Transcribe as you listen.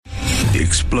The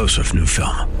explosive new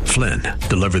film, Flynn,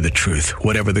 deliver the truth,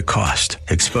 whatever the cost,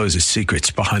 exposes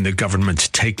secrets behind the government's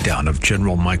takedown of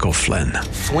General Michael Flynn.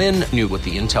 Flynn knew what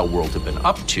the intel world had been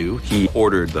up to. He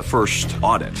ordered the first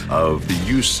audit of the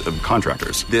use of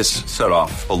contractors. This set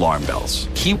off alarm bells.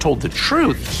 He told the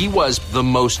truth. He was the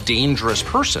most dangerous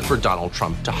person for Donald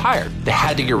Trump to hire. They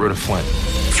had to get rid of Flynn.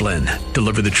 Flynn,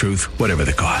 deliver the truth, whatever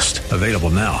the cost. Available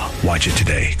now. Watch it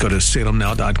today. Go to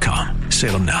salemnow.com.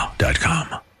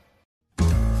 salemnow.com.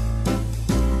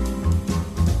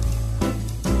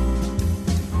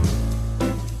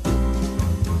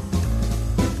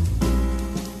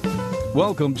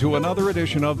 Welcome to another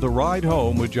edition of The Ride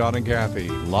Home with John and Kathy,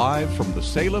 live from the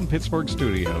Salem-Pittsburgh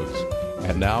studios.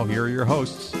 And now, here are your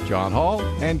hosts, John Hall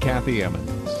and Kathy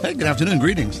Emmons. Hey, good afternoon.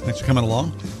 Greetings. Thanks for coming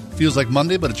along. Feels like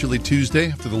Monday, but it's really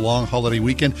Tuesday after the long holiday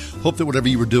weekend. Hope that whatever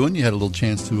you were doing, you had a little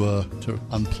chance to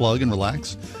unplug and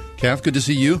relax. Kath, good to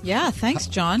see you. Yeah, thanks,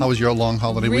 John. How was your long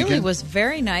holiday weekend? Really was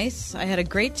very nice. I had a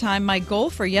great time. My goal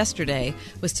for yesterday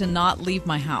was to not leave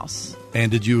my house.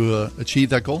 And did you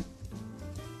achieve that goal?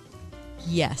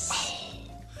 Yes.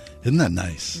 Isn't that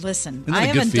nice? Listen, Isn't that I a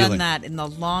good haven't feeling? done that in the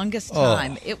longest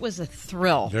time. It was a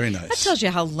thrill. Very nice. That tells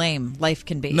you how lame life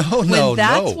can be. No, when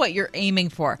that's what you're aiming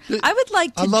for. I would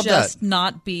like I to love just that.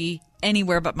 not be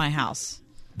anywhere but my house.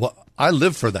 Well, I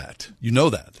live for that. You know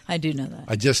that. I do know that.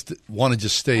 I just want to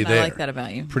just stay And there. I like that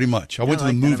about you. Pretty much. I went to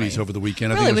like the that about movies you. over the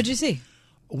weekend. Really? What'd you see?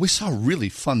 We saw a really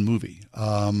fun movie,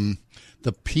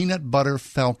 The Peanut Butter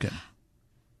Falcon,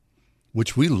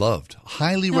 which we loved.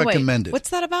 Highly recommended.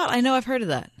 What's that about? I know I've heard of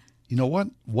that. You know what?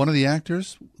 One of the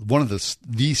actors, one of the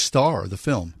star of the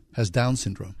film, has Down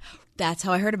syndrome. That's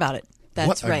how I heard about it.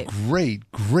 That's right. What a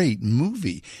great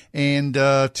movie. And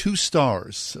 2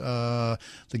 stars. The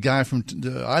guy from,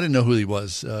 I didn't know who he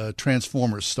was,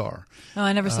 Transformers star. Oh,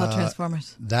 I never saw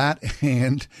Transformers. That,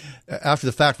 and after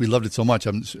the fact, we loved it so much.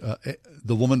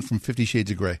 The woman from 50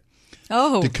 Shades of Grey.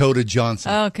 Oh. Dakota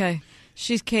Johnson. Oh, okay.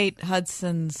 She's Kate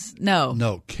Hudson's, no.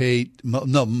 No,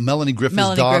 Melanie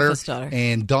Griffith's daughter.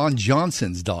 And Don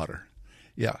Johnson's daughter.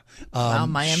 Yeah. Wow,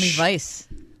 Miami Vice.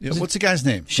 Yeah, what's the guy's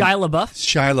name? Shia LaBeouf?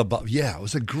 Shia LaBeouf. Yeah, it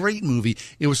was a great movie.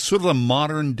 It was sort of a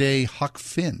modern-day Huck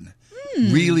Finn.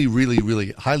 Really, really,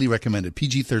 really highly recommended.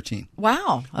 PG-13.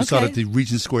 Wow. We saw it at the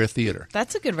Regent Square Theater.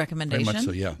 That's a good recommendation. Very much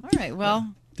so, yeah. All right,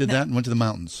 well. Did that and went to the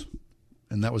mountains.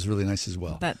 And that was really nice as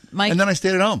well. Mike, and then I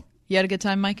stayed at home. You had a good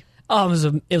time, Mike? Oh,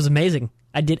 it was amazing.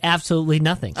 I did absolutely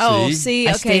nothing. Oh, see?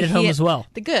 I Okay. stayed at home as well.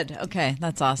 Good. Okay,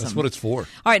 that's awesome. That's what it's for.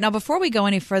 All right, now before we go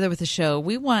any further with the show,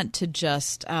 we want to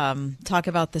just talk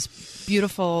about this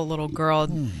beautiful little girl,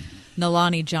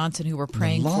 Nalani Johnson, who we're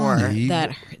praying for,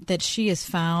 that she is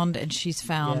found and she's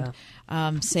found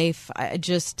safe. I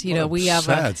just, we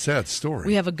have sad story.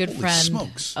 We have a good Holy friend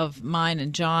smokes. of mine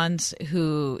and John's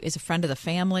who is a friend of the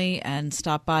family and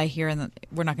stopped by here, and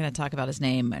we're not going to talk about his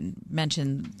name and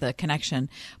mention the connection,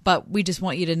 but we just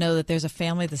want you to know that there's a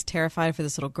family that's terrified for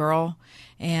this little girl,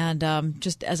 and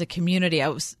just as a community, I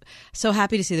was so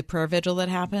happy to see the prayer vigil that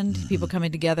happened. People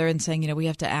coming together and saying, we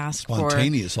have to ask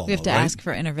Spontaneous we have to ask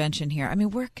for intervention here. I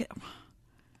mean,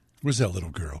 where's that little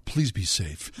girl? Please be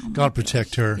safe. God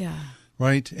protect her. Yeah.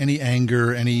 Right? Any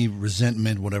anger, any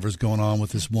resentment, whatever's going on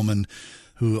with this woman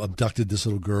who abducted this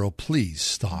little girl, please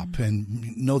stop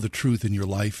and know the truth in your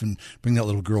life and bring that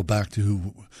little girl back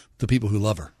to the people who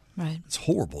love her. Right. It's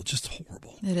horrible, just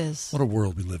horrible. It is. What a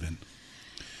world we live in.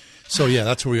 So, yeah,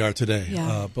 that's where we are today.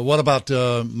 Yeah. But what about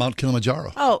Mount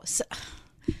Kilimanjaro? Oh, so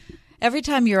every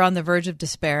time you're on the verge of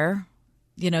despair,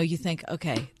 you think,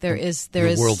 okay, there is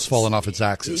the world's fallen off its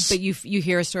axis. But you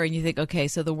hear a story and you think, okay,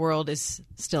 so the world is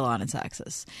still on its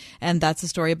axis. And that's a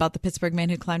story about the Pittsburgh man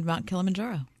who climbed Mount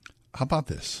Kilimanjaro. How about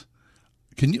this?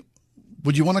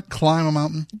 Would you want to climb a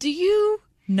mountain? Do you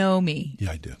know me?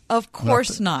 Yeah, I do. Of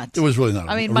course not. It was really not.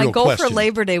 My real goal question. for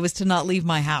Labor Day was to not leave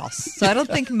my house. So I don't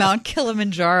think Mount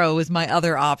Kilimanjaro was my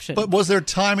other option. But was there a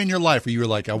time in your life where you were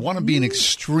like, I want to be an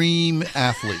extreme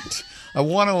athlete? I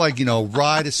want to,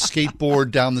 ride a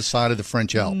skateboard down the side of the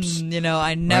French Alps.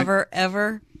 I never,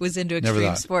 ever was into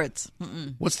extreme sports.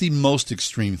 What's the most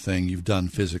extreme thing you've done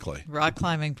physically? Rock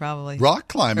climbing, probably. Rock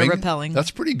climbing? Or rappelling. That's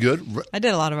pretty good. I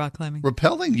did a lot of rock climbing.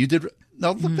 Rappelling? You did?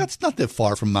 No, look, that's not that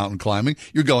far from mountain climbing.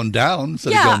 You're going down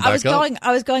instead of going back up.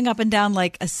 I was going up and down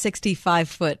like a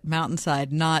 65-foot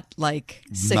mountainside, not like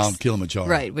Mount Kilimanjaro.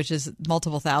 Right, which is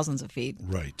multiple thousands of feet.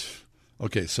 Right.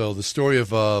 Okay, so the story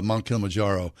of Mount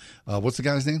Kilimanjaro. What's the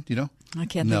guy's name? Do you know? I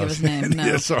can't think of his name, no.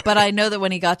 Yeah, sorry. But I know that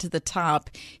when he got to the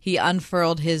top, he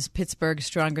unfurled his Pittsburgh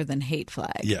Stronger Than Hate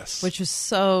flag. Yes. Which was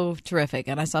so terrific.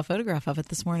 And I saw a photograph of it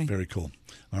this morning. Very cool.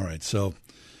 All right, so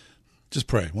just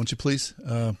pray, won't you please?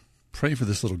 pray for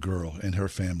this little girl and her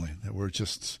family. That we're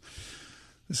just,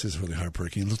 this is really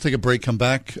heartbreaking. Let's take a break, come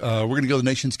back. We're going to go to the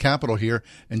nation's capital here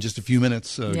in just a few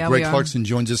minutes. Greg Clarkson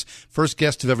joins us, first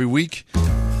guest of every week.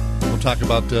 We'll talk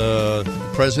about the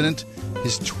president,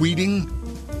 his tweeting,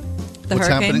 what's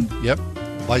hurricane. happening. Yep.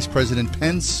 Vice President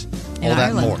Pence, all In that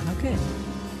Ireland. and more. Okay.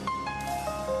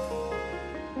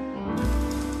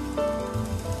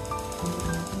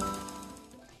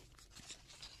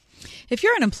 If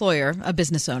you're an employer, a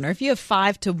business owner, if you have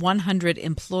 5 to 100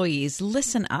 employees,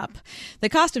 listen up. The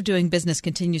cost of doing business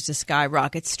continues to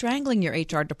skyrocket, strangling your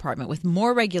HR department with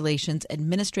more regulations,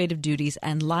 administrative duties,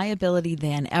 and liability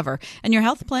than ever. And your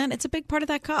health plan, it's a big part of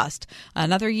that cost.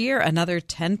 Another year, another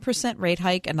 10% rate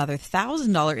hike, another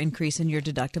 $1,000 increase in your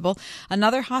deductible,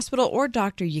 another hospital or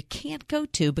doctor you can't go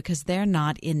to because they're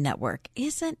not in network.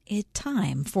 Isn't it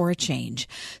time for a change?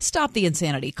 Stop the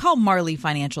insanity. Call Marley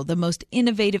Financial, the most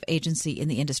innovative agency in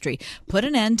the industry. Put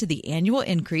an end to the annual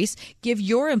increase, give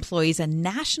your employees a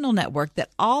national network that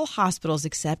all hospitals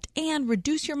accept, and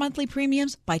reduce your monthly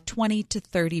premiums by 20 to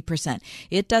 30%.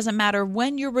 It doesn't matter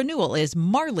when your renewal is,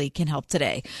 Marley can help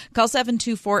today. Call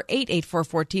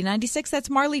 724-884-1496.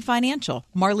 That's Marley Financial,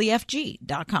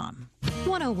 marleyfg.com.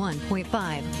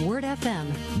 101.5 Word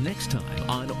FM. Next time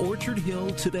on Orchard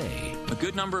Hill Today. A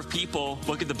good number of people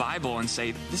look at the Bible and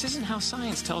say, this isn't how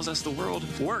science tells us the world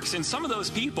works. And some of those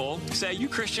people say, you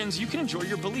Christians, you can enjoy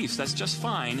your beliefs. That's just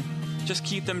fine. Just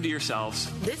keep them to yourselves.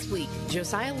 This week,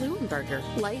 Josiah Leuenberger,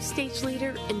 life stage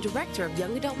leader and director of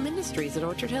Young Adult Ministries at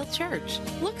Orchard Hill Church,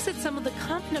 looks at some of the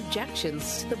common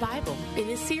objections to the Bible in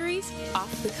his series,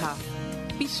 Off the Cuff.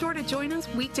 Be sure to join us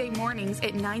weekday mornings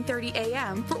at 9:30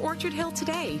 a.m. for Orchard Hill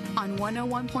Today on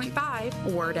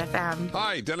 101.5 Word FM.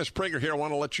 Hi, Dennis Prager here. I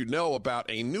want to let you know about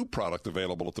a new product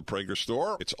available at the Prager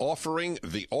store. It's offering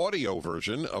the audio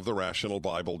version of the Rational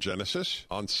Bible Genesis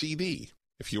on CD.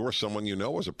 If you or someone you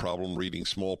know has a problem reading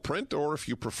small print, or if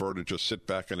you prefer to just sit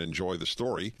back and enjoy the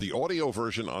story, the audio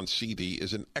version on CD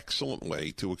is an excellent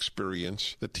way to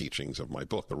experience the teachings of my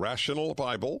book. The Rational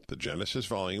Bible, the Genesis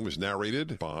volume, is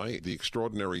narrated by the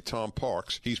extraordinary Tom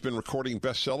Parks. He's been recording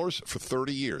bestsellers for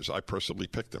 30 years. I personally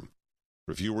picked him.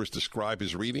 Reviewers describe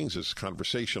his readings as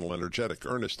conversational, energetic,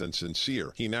 earnest, and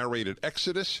sincere. He narrated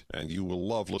Exodus, and you will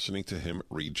love listening to him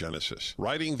read Genesis.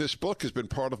 Writing this book has been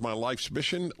part of my life's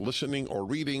mission. Listening or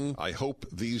reading, I hope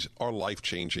these are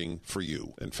life-changing for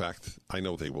you. In fact, I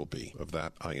know they will be. Of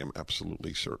that, I am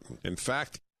absolutely certain. In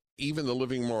fact, even the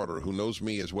living martyr who knows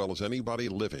me as well as anybody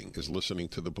living is listening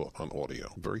to the book on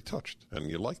audio. I'm very touched. And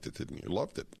you liked it, didn't you? You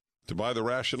loved it. To buy the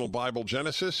Rational Bible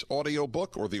Genesis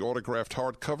audiobook or the autographed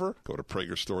hardcover, go to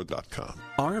pragerstore.com.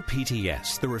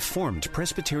 RPTS, the Reformed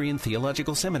Presbyterian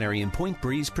Theological Seminary in Point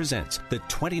Breeze, presents the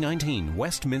 2019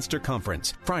 Westminster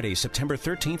Conference, Friday, September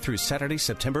 13th through Saturday,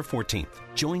 September 14th.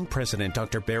 Join President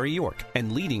Dr. Barry York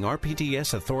and leading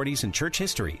RPTS authorities in church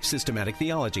history, systematic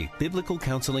theology, biblical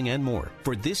counseling, and more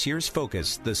for this year's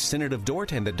focus, the Synod of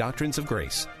Dort and the Doctrines of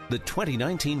Grace. The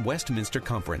 2019 Westminster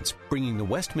Conference, bringing the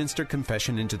Westminster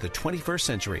Confession into the 21st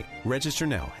century. Register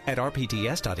now at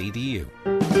rpts.edu.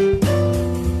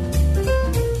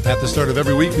 At the start of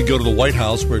every week, we go to the White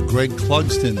House, where Greg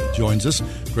Clugston joins us.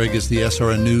 Greg is the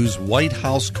SRN News White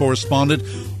House correspondent,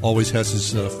 always has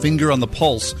his finger on the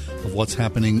pulse of what's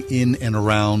happening in and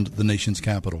around the nation's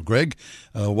capital. Greg,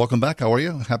 welcome back. How are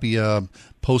you? Happy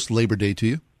post-Labor Day to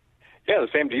you. Yeah, the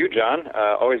same to you, John.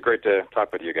 Always great to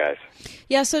talk with you guys.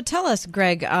 Yeah, so tell us,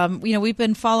 Greg, we've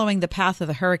been following the path of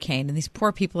the hurricane and these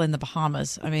poor people in the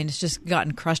Bahamas. I mean, it's just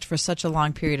gotten crushed for such a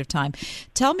long period of time.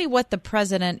 Tell me what the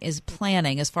president is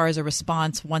planning as far as a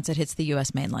response once it hits the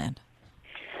U.S. mainland.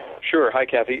 Sure. Hi,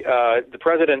 Kathy. The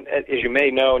president, as you may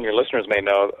know and your listeners may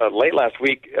know, late last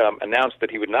week announced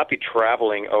that he would not be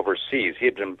traveling overseas. He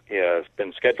had been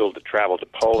scheduled to travel to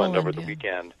Poland over the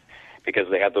weekend, because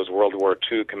they had those World War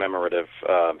II commemorative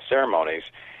ceremonies.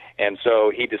 And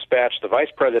so he dispatched the vice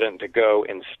president to go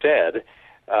instead.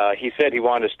 He said he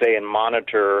wanted to stay and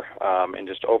monitor and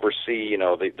just oversee,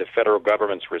 the federal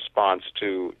government's response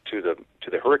to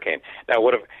the hurricane. Now,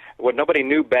 what nobody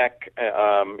knew back,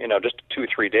 just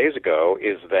 2-3 days ago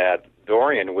is that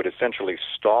Dorian would essentially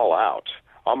stall out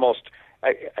almost.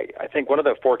 I think one of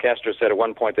the forecasters said at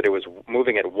one point that it was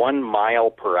moving at 1 mile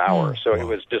per hour, so it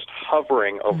was just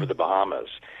hovering over the Bahamas.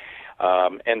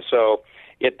 And so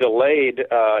it delayed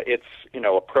its,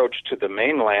 approach to the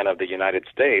mainland of the United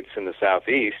States in the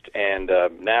southeast, and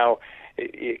now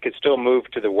it could still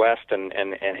move to the west and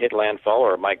hit landfall,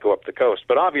 or it might go up the coast.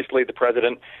 But obviously the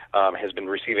president has been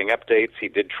receiving updates. He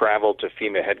did travel to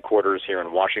FEMA headquarters here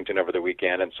in Washington over the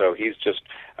weekend, and so he's just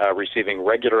receiving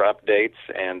regular updates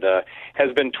and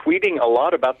has been tweeting a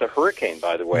lot about the hurricane,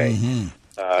 by the way.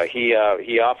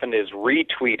 He often is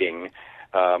retweeting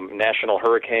National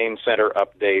Hurricane Center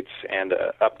updates and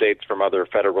updates from other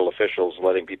federal officials,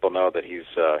 letting people know that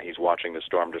he's watching the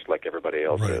storm just like everybody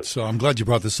else is. So I'm glad you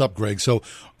brought this up, Greg. So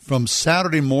from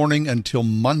Saturday morning until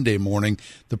Monday morning,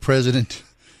 the president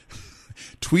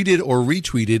tweeted or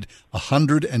retweeted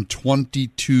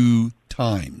 122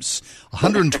 times.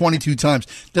 122 times.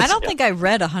 I don't think I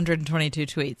read 122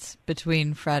 tweets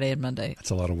between Friday and Monday. That's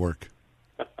a lot of work.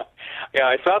 Yeah,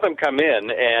 I saw them come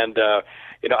in, and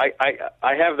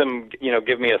I have them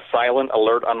give me a silent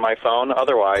alert on my phone.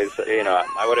 Otherwise,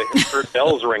 I would have heard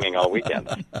bells ringing all weekend.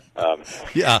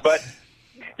 But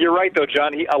you're right, though,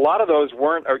 John. A lot of those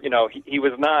weren't, he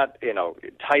was not,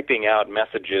 typing out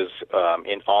messages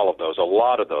in all of those. A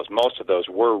lot of those, most of those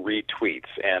were retweets.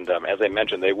 And as I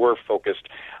mentioned, they were focused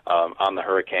on the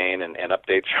hurricane and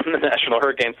updates from the National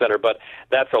Hurricane Center. But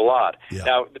that's a lot. Yeah.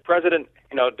 Now, the president,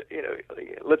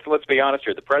 let's be honest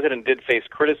here. The president did face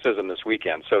criticism this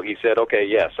weekend. So he said, okay,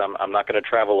 yes, I'm not going to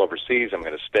travel overseas. I'm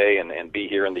going to stay and be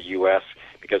here in the U.S.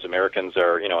 because Americans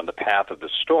are, in the path of the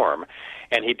storm.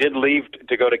 And he did leave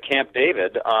to go to Camp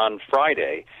David on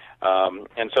Friday.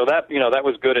 And so that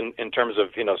was good in terms of,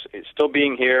 still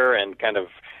being here and kind of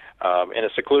in a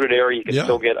secluded area. You can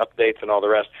still get updates and all the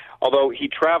rest. Although he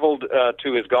traveled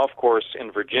to his golf course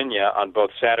in Virginia on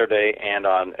both Saturday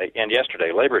and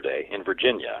yesterday, Labor Day, in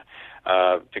Virginia,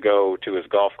 to go to his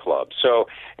golf club. So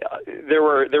there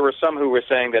were some who were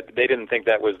saying that they didn't think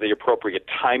that was the appropriate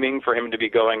timing for him to be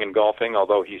going and golfing,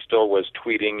 although he still was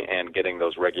tweeting and getting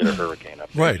those regular hurricane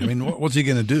updates. Right. I mean, what's he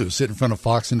going to do? Sit in front of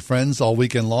Fox and Friends all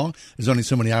weekend long? There's only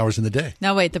so many hours in the day.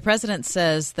 Now, wait. The president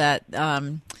says that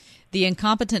the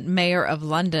incompetent mayor of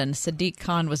London, Sadiq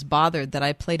Khan, was bothered that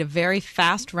I played a very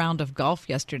fast round of golf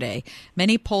yesterday.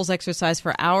 Many Poles exercise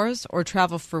for hours or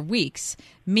travel for weeks.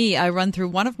 Me, I run through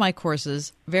one of my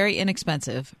courses, very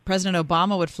inexpensive. President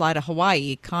Obama would fly to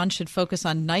Hawaii. Khan should focus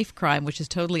on knife crime, which is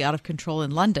totally out of control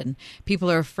in London.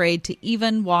 People are afraid to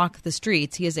even walk the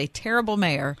streets. He is a terrible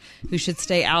mayor who should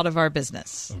stay out of our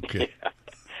business. Okay.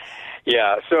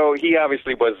 Yeah, so he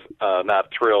obviously was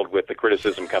not thrilled with the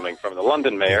criticism coming from the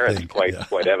London mayor. It's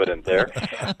quite evident there.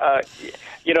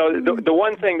 The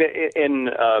one thing that in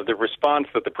the response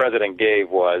that the president gave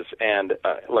was, and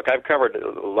look, I've covered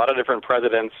a lot of different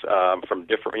presidents from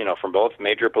both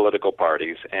major political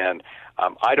parties, and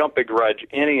I don't begrudge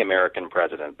any American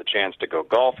president the chance to go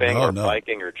golfing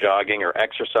biking or jogging or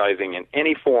exercising in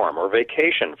any form, or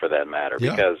vacation for that matter,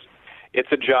 because it's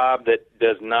a job that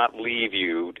does not leave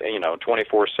you,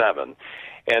 24/7.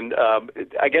 And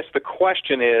I guess the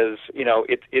question is,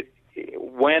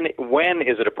 when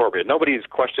is it appropriate? Nobody's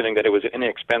questioning that it was an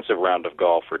inexpensive round of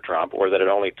golf for Trump, or that it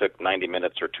only took 90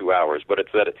 minutes or 2 hours. But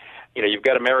it's that you've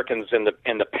got Americans in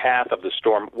the path of the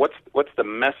storm. What's the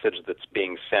message that's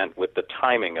being sent with the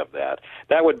timing of that?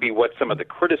 That would be what some of the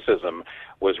criticism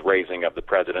was raising of the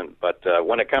president. But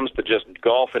when it comes to just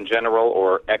golf in general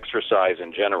or exercise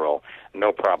in general,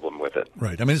 no problem with it.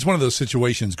 Right. I mean, it's one of those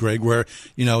situations, Greg, where,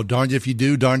 darned if you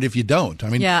do, darned if you don't. I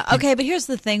mean, yeah. Okay. But here's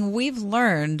the thing. We've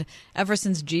learned ever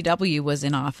since GW was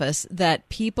in office that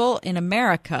people in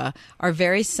America are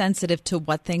very sensitive to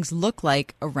what things look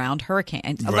like around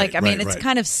hurricanes. Right, it's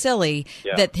kind of silly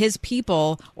that his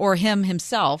people or he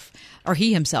himself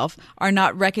are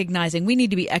not recognizing we need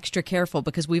to be extra careful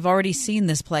because we've already seen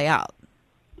this play out.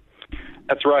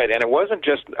 That's right, and it wasn't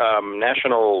just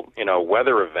national,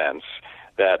 weather events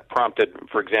that prompted,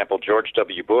 for example, George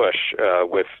W. Bush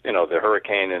with, the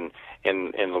hurricane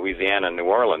in Louisiana and New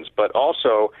Orleans, but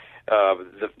also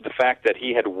the fact that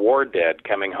he had war dead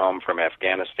coming home from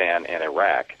Afghanistan and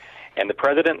Iraq. And the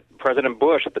President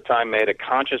Bush at the time made a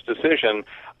conscious decision.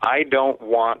 I don't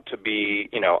want to be,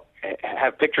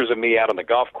 have pictures of me out on the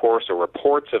golf course or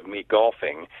reports of me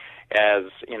golfing as,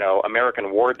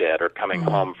 American war dead are coming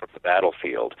home from the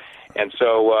battlefield. And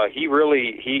so he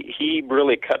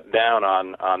really cut down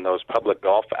on those public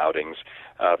golf outings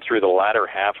through the latter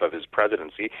half of his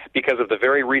presidency because of the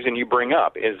very reason you bring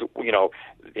up is,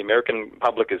 the American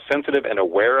public is sensitive and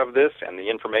aware of this, and the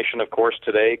information, of course,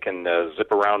 today can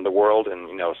zip around the world in,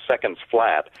 seconds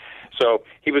flat. So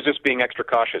he was just being extra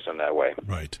cautious in that way.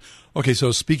 Right. Okay,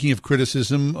 so speaking of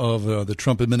criticism of the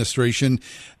Trump administration,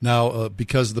 now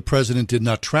because the president did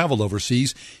not travel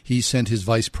overseas, he sent his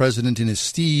vice president in his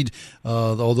stead.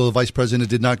 Although the vice president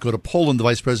did not go to Poland, the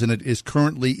vice president is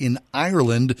currently in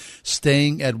Ireland,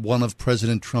 staying at one of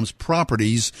President Trump's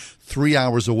properties, 3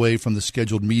 hours away from the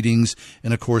scheduled meetings.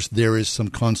 And, of course, there is some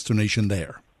consternation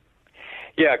there.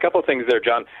 Yeah, a couple of things there,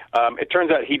 John. It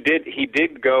turns out he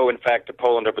did go, in fact, to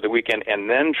Poland over the weekend and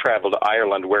then travel to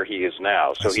Ireland, where he is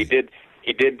now. So he did,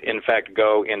 in fact,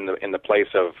 go in the place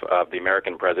of the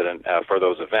American president for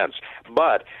those events.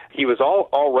 But he was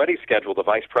already scheduled. The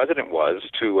vice president was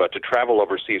to travel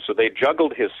overseas, so they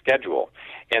juggled his schedule,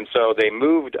 and so they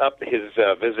moved up his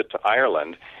visit to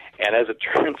Ireland. And as it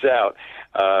turns out,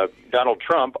 Donald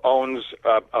Trump owns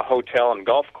a hotel and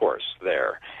golf course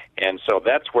there. And so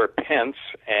that's where Pence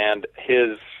and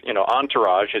his,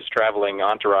 entourage, his traveling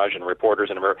entourage and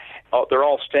reporters, and they're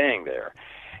all staying there.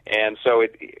 And so,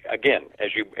 again, as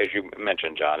you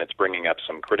mentioned, John, it's bringing up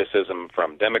some criticism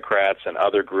from Democrats and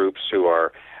other groups who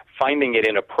are finding it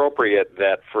inappropriate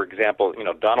that, for example,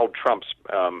 Donald Trump's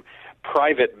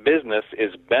private business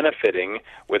is benefiting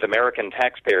with American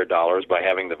taxpayer dollars by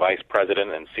having the vice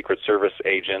president and Secret Service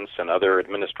agents and other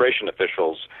administration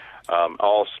officials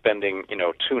all spending,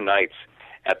 2 nights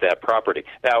at that property.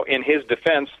 Now, in his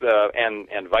defense,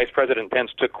 and Vice President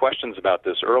Pence took questions about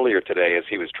this earlier today as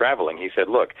he was traveling. He said,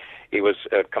 look, it was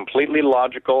completely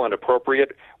logical and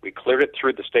appropriate. We cleared it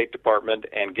through the State Department,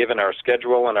 and given our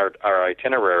schedule and our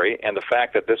itinerary and the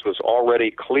fact that this was already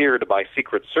cleared by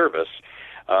Secret Service,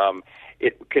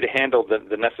 it could handle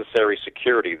the necessary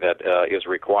security that is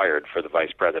required for the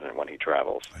vice president when he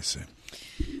travels. I see.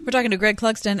 We're talking to Greg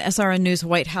Clugston, SRN News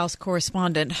White House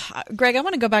correspondent. Greg, I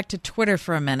want to go back to Twitter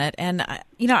for a minute. And,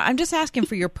 I'm just asking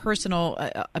for your personal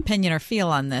opinion or feel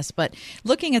on this. But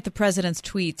looking at the president's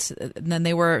tweets, and then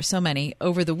there were so many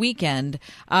over the weekend,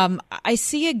 I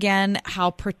see again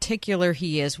how particular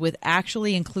he is with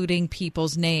actually including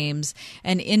people's names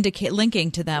and linking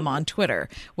to them on Twitter,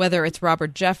 whether it's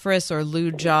Robert Jeffress or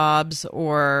Lou Jobs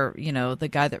or, the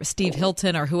guy that was Steve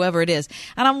Hilton or whoever it is.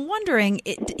 And I'm wondering,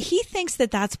 he thinks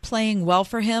that that's playing well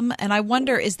for him. And I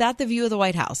wonder, is that the view of the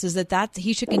White House? Is that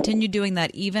he should continue doing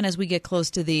that even as we get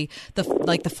close to the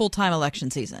full-time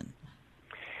election season?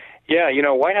 Yeah,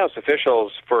 White House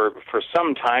officials for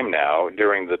some time now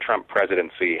during the Trump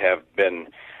presidency have been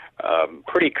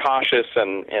pretty cautious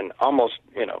and almost,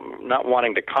 not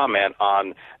wanting to comment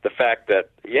on the fact that,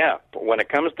 when it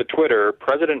comes to Twitter,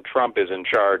 President Trump is in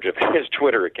charge of his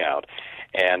Twitter account.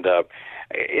 And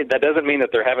that doesn't mean that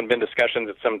there haven't been discussions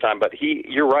at some time, but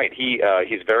you're right.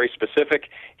 He's very specific.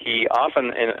 He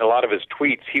often, in a lot of his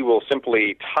tweets, he will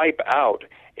simply type out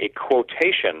a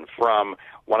quotation from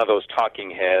one of those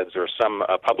talking heads or some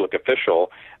public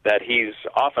official that he's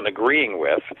often agreeing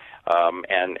with,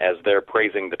 and as they're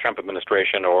praising the Trump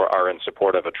administration or are in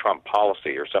support of a Trump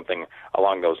policy or something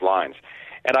along those lines.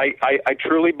 And I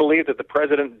truly believe that the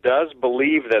president does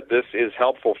believe that this is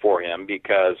helpful for him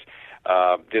because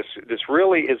this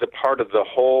really is a part of the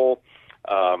whole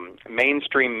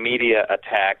mainstream media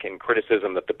attack and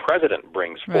criticism that the president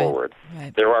brings forward.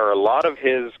 Right. There are a lot of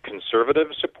his conservative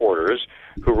supporters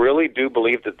who really do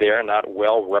believe that they are not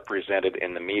well represented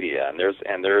in the media, and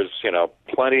there's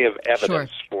plenty of evidence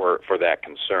for that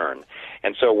concern.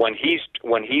 And so when he's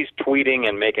tweeting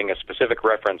and making a specific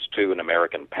reference to an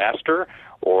American pastor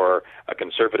or a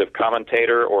conservative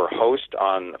commentator or host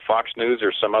on Fox News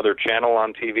or some other channel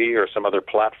on TV or some other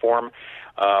platform,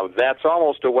 that's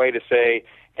almost a way to say,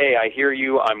 hey, I hear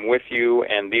you, I'm with you,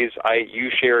 and you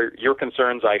share your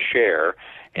concerns, I share.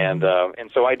 And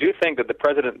so I do think that the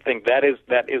president thinks that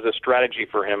is a strategy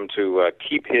for him to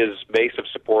keep his base of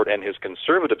support and his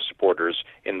conservative supporters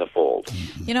in the fold.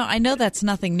 I know that's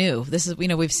nothing new. This is,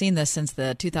 we've seen this since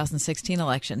the 2016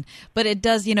 election, but it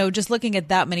does, just looking at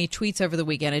that many tweets over the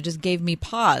weekend, it just gave me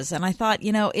pause. And I thought,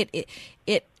 it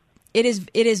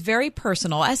is very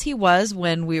personal, as he was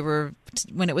when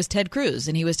it was Ted Cruz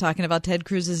and he was talking about Ted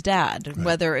Cruz's dad, right,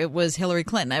 whether it was Hillary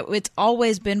Clinton. It's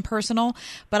always been personal,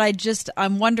 but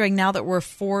I'm wondering now that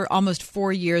we're almost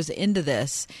 4 years into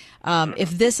this, if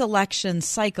this election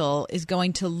cycle is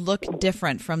going to look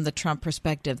different from the Trump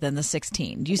perspective than the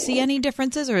 16. Do you see any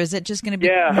differecces, or is it just going to be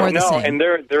more the same? And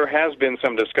there has been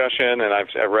some discussion, and I've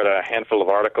read a handful of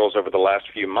articles over the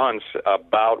last few months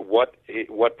about what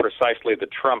precisely the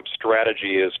Trump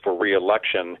strategy is for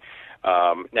re-election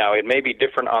Now, it may be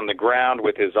different on the ground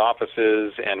with his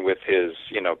offices and with his,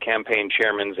 campaign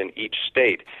chairmen in each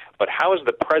state, but how is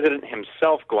the president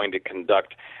himself going to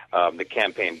conduct the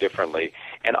campaign differently?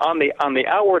 And on the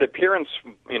outward appearance,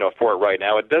 for it right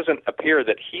now, it doesn't appear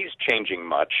that he's changing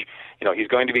much. He's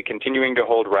going to be continuing to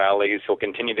hold rallies. He'll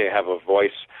continue to have a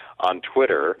voice on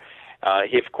Twitter.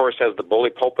 He, of course, has the bully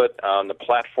pulpit on the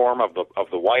platform of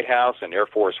the White House and Air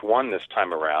Force One this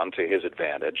time around to his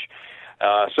advantage.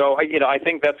 So I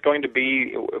think that's going to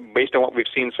be, based on what we've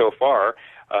seen so far,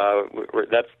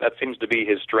 that seems to be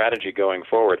his strategy going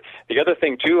forward. The other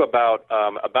thing too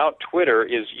about Twitter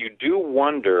is you do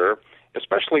wonder,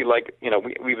 especially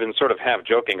we've been sort of half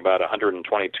joking about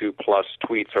 122 plus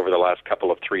tweets over the last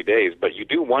couple of 3 days, but you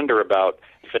do wonder about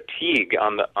fatigue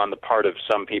on the part of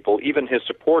some people, even his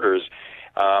supporters,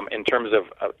 in terms of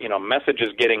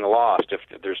messages getting lost if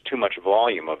there's too much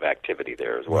volume of activity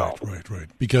there as well. Right.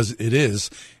 Because it's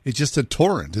just a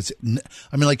torrent.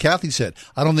 Like Kathy said,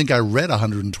 I don't think I read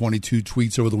 122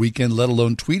 tweets over the weekend, let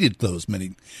alone tweeted those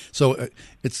many. So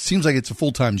it seems like it's a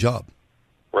full-time job.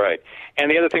 Right.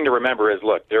 And the other thing to remember is,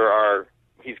 look,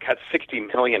 he's got 60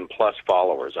 million plus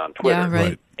followers on Twitter. Yeah,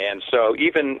 right. And so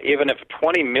even if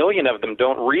 20 million of them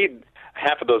don't read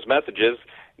half of those messages,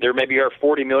 there maybe are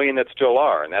 40 million that still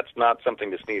are, and that's not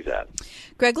something to sneeze at.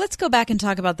 Greg, let's go back and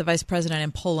talk about the vice president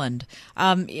in Poland.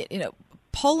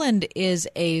 Poland is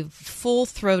a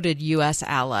full-throated U.S.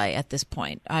 ally at this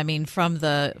point. I mean, from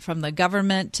the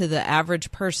government to the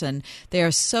average person, they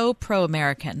are so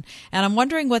pro-American. And I'm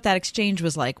wondering what that exchange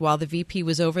was like while the VP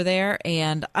was over there.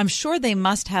 And I'm sure they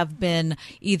must have been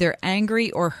either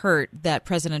angry or hurt that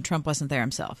President Trump wasn't there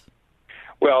himself.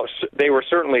 Well, they were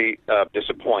certainly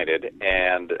disappointed,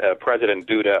 and President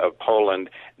Duda of Poland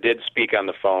did speak on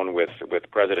the phone with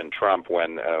President Trump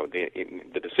when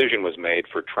the decision was made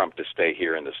for Trump to stay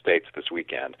here in the States this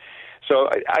weekend. So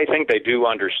I think they do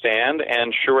understand,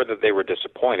 and sure that they were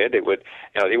disappointed. It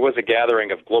was a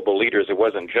gathering of global leaders. It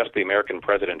wasn't just the American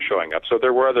president showing up. So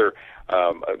there were other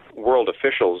world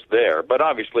officials there. But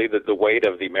obviously the weight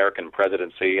of the American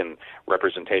presidency and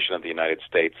representation of the United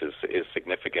States is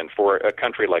significant for a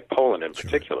country like Poland in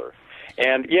particular.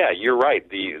 And yeah, you're right.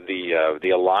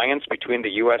 The alliance between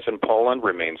the U.S. and Poland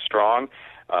remains strong.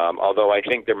 Although I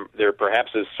think there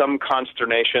perhaps is some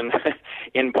consternation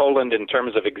in Poland in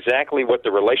terms of exactly what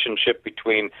the relationship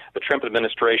between the Trump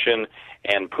administration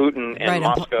and Putin and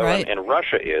Moscow and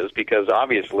Russia is, because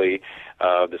obviously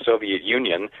the Soviet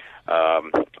Union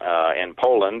and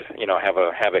Poland,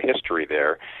 have a history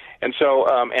there. And so,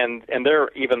 and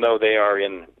they're, even though they are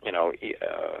in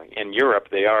Europe,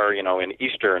 they are, in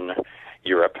Eastern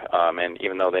Europe, and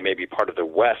even though they may be part of the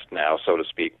West now, so to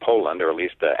speak, Poland, or at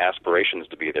least the aspirations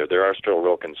to be there are still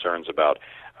real concerns about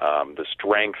the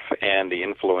strength and the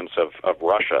influence of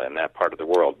Russia in that part of the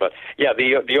world. But yeah,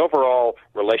 the overall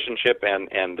relationship and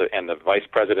the vice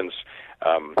president's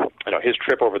his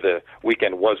trip over the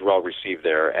weekend was well received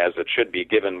there, as it should be,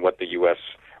 given what the U.S.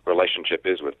 relationship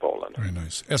is with Poland. Very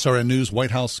nice. SRN News White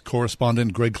House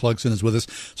correspondent Greg Clugston is with us.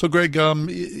 So, Greg,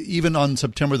 even on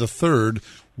September the 3rd,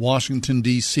 Washington,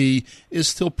 D.C. is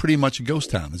still pretty much a ghost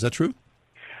town. Is that true?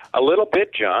 A little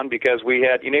bit, John, because we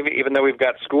had, even though we've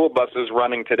got school buses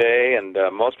running today and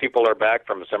most people are back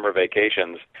from summer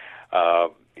vacations,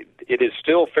 it is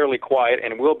still fairly quiet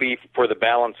and will be for the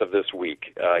balance of this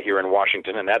week here in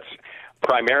Washington, and that's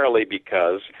primarily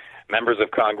because members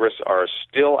of Congress are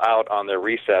still out on their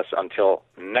recess until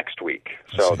next week.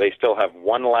 So they still have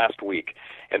one last week.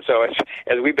 And so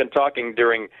as we've been talking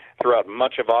throughout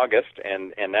much of August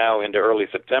and now into early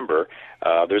September,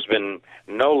 there's been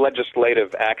no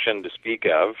legislative action to speak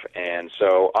of. And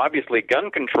so obviously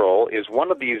gun control is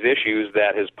one of these issues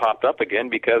that has popped up again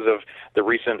because of the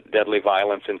recent deadly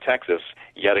violence in Texas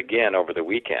yet again over the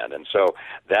weekend. And so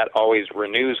that always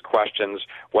renews questions.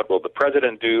 What will the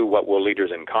president do? What will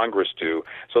leaders in Congress do?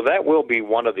 So that will be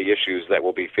one of the issues that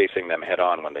will be facing them head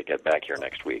on when they get back here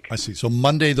next week. I see. So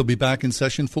Monday they'll be back in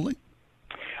session fully?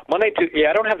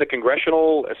 I don't have the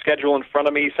congressional schedule in front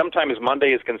of me. Sometimes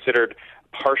Monday is considered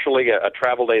partially a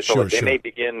travel day, so they may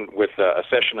begin with a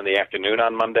session in the afternoon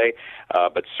on Monday,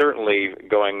 but certainly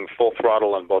going full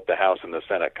throttle on both the House and the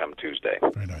Senate come Tuesday.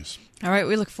 Very nice. All right,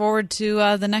 we look forward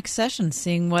to the next session,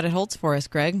 seeing what it holds for us,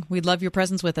 Greg. We'd love your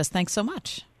presence with us. Thanks so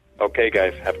much. Okay,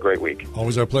 guys. Have a great week.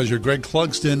 Always our pleasure. Greg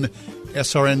Clugston,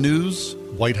 SRN News,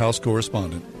 White House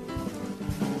correspondent.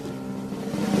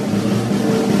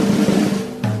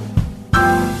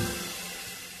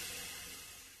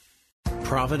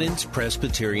 Providence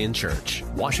Presbyterian Church,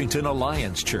 Washington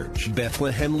Alliance Church,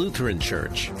 Bethlehem Lutheran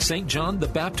Church, St. John the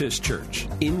Baptist Church,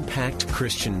 Impact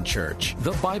Christian Church,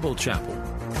 the Bible Chapel,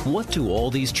 What do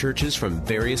all these churches from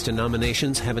various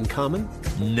denominations have in common?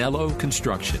 Nello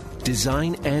Construction.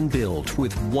 Design and build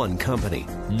with one company.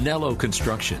 Nello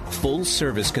Construction. Full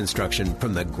service construction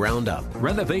from the ground up.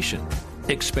 Renovation.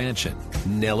 Expansion.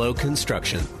 Nello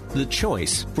Construction. The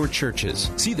choice for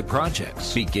churches. See the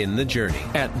projects. Begin the journey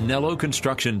at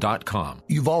NelloConstruction.com.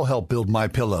 You've all helped build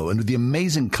MyPillow into the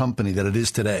amazing company that it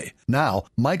is today. Now,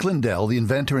 Mike Lindell, the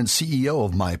inventor and CEO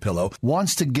of MyPillow,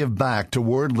 wants to give back to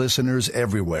Word listeners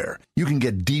everywhere. You can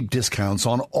get deep discounts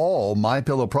on all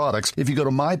MyPillow products if you go to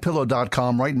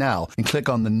MyPillow.com right now and click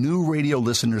on the new radio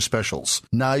listener specials.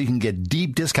 Now you can get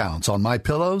deep discounts on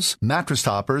MyPillows, mattress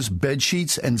toppers, bed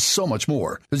sheets, and so much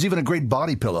more. There's even a great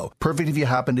body pillow, perfect if you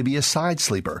happen to be a side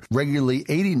sleeper. Regularly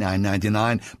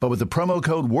 $89.99, but with the promo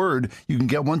code WORD, you can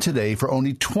get one today for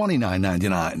only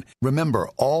 $29.99. Remember,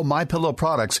 all MyPillow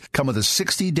products come with a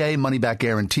 60-day money-back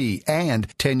guarantee and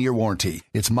 10-year warranty.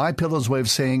 It's MyPillow's way of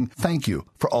saying thank you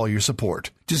for all your support.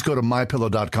 Just go to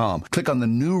MyPillow.com, click on the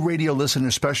new radio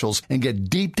listener specials, and get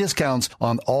deep discounts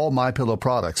on all MyPillow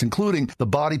products, including the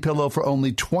body pillow for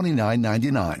only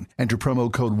 $29.99. Enter promo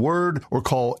code WORD or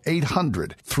call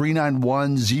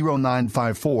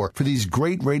 800-391-0954 for these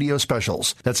great radio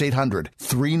specials. That's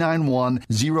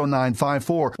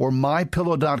 800-391-0954 or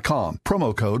MyPillow.com,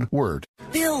 promo code WORD.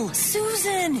 Bill,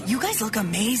 Susan, you guys look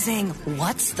amazing.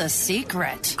 What's the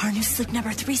secret? Our new Sleep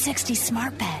Number 360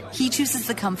 smart bed. He chooses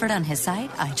the comfort on his side.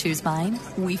 I choose mine.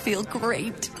 We feel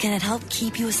great. Can it help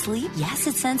keep you asleep? Yes,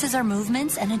 it senses our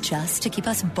movements and adjusts to keep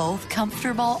us both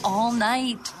comfortable all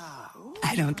night.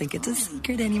 I don't think it's a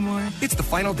secret anymore. It's the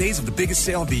final days of the biggest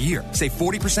sale of the year. Save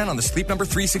 40% on the Sleep Number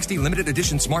 360 limited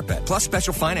edition smart bed, plus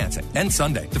special financing. End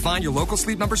Sunday. To find your local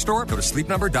Sleep Number store, go to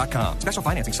sleepnumber.com. Special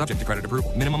financing subject to credit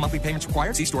approval. Minimum monthly payments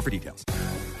required. See store for details.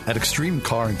 At Extreme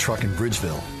Car and Truck in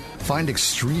Bridgeville, find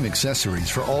extreme accessories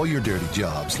for all your dirty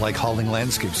jobs, like hauling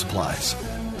landscape supplies.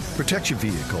 Protect your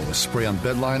vehicle with spray-on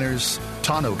bed liners,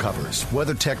 tonneau covers,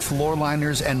 WeatherTech floor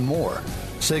liners, and more.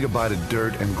 Say goodbye to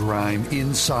dirt and grime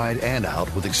inside and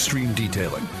out with extreme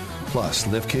detailing. Plus,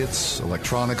 lift kits,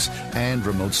 electronics, and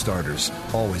remote starters.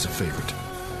 Always a favorite.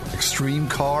 Extreme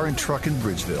Car and Truck in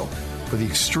Bridgeville. For the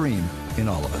extreme in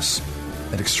all of us.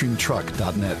 At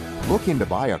extremetruck.net. Looking to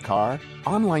buy a car?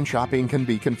 Online shopping can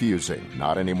be confusing.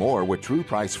 Not anymore with True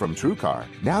Price from TrueCar.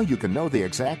 Now you can know the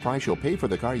exact price you'll pay for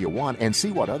the car you want and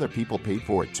see what other people paid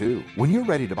for it too. When you're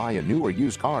ready to buy a new or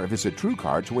used car, visit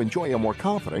TrueCar to enjoy a more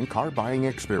confident car buying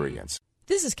experience.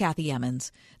 This is Kathy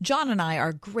Emmons. John and I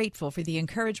are grateful for the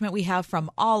encouragement we have from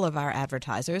all of our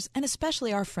advertisers, and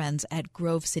especially our friends at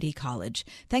Grove City College.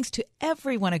 Thanks to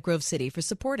everyone at Grove City for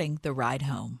supporting The Ride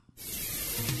Home.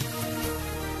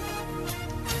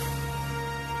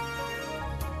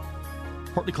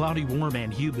 Partly cloudy, warm,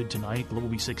 and humid tonight. Low will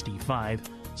be 65.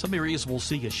 Some areas will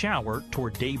see a shower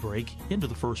toward daybreak into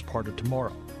the first part of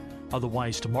tomorrow.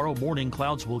 Otherwise, tomorrow morning,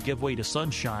 clouds will give way to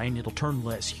sunshine. It'll turn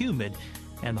less humid,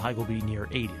 and the high will be near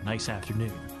 80. Nice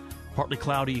afternoon. Partly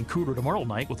cloudy and cooler tomorrow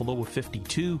night with a low of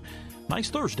 52. Nice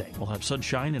Thursday. We'll have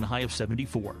sunshine and a high of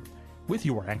 74. With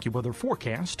your AccuWeather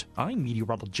forecast, I'm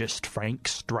meteorologist Frank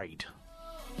Strait.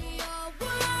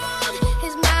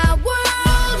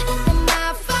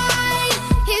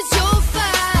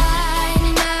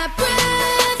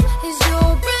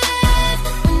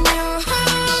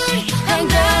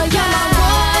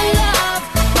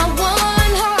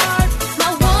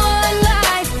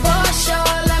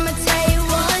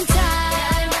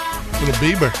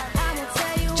 Bieber.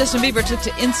 Justin Bieber took to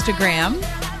Instagram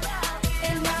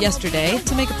yesterday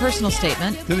to make a personal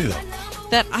statement. Did he though?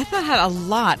 That I thought had a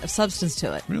lot of substance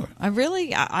to it.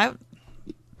 Really? I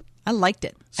liked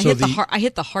it. So I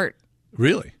hit the heart.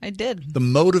 Really? I did. The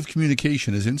mode of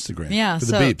communication is Instagram. Yeah. For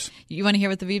so the Biebs. You want to hear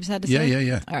what the Biebs had to say?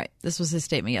 Yeah. All right. This was his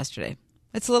statement yesterday.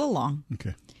 It's a little long.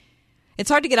 Okay. It's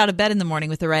hard to get out of bed in the morning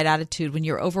with the right attitude when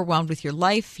you're overwhelmed with your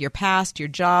life, your past, your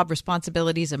job,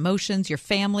 responsibilities, emotions, your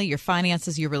family, your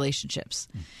finances, your relationships.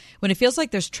 When it feels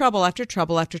like there's trouble after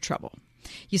trouble after trouble.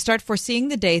 You start foreseeing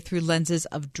the day through lenses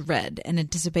of dread and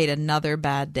anticipate another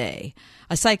bad day.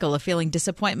 A cycle of feeling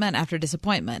disappointment after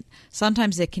disappointment.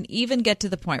 Sometimes it can even get to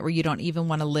the point where you don't even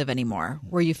want to live anymore,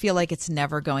 where you feel like it's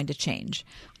never going to change.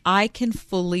 I can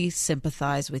fully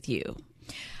sympathize with you.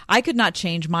 I could not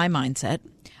change my mindset.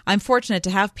 I'm fortunate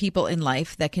to have people in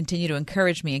life that continue to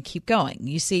encourage me and keep going.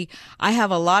 You see, I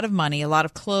have a lot of money, a lot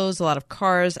of clothes, a lot of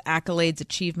cars, accolades,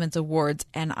 achievements, awards,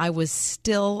 and I was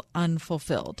still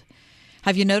unfulfilled.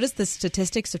 Have you noticed the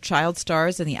statistics of child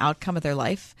stars and the outcome of their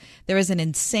life? There is an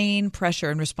insane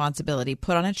pressure and responsibility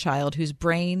put on a child whose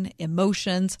brain,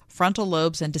 emotions, frontal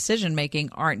lobes, and decision-making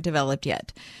aren't developed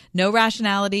yet. No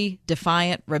rationality,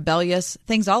 defiant, rebellious,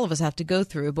 things all of us have to go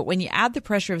through, but when you add the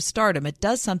pressure of stardom, it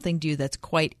does something to you that's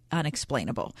quite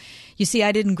unexplainable. You see,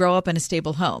 I didn't grow up in a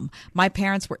stable home. My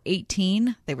parents were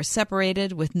 18, they were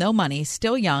separated, with no money,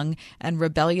 still young, and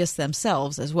rebellious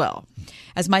themselves as well.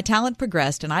 As my talent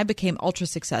progressed and I became ultra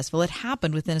successful, it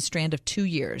happened within a strand of 2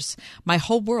 years. My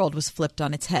whole world was flipped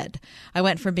on its head. I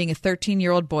went from being a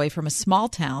 13-year-old boy from a small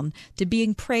town to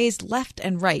being praised left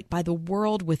and right by the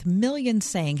world, with millions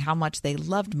saying how much they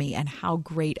loved me and how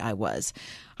great I was.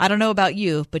 I don't know about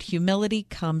you, but humility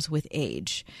comes with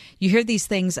age. You hear these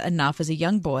things enough as a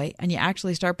young boy, and you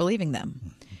actually start believing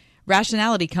them.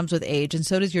 Rationality comes with age, and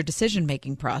so does your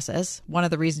decision-making process, one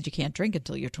of the reasons you can't drink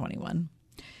until you're 21.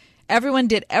 Everyone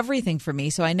did everything for me,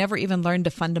 so I never even learned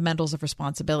the fundamentals of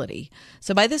responsibility.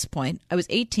 So by this point, I was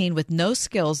 18 with no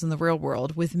skills in the real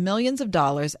world, with millions of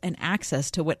dollars and access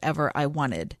to whatever I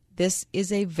wanted. This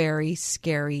is a very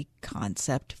scary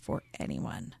concept for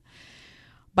anyone.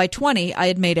 By 20, I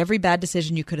had made every bad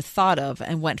decision you could have thought of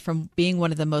and went from being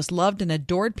one of the most loved and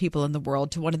adored people in the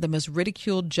world to one of the most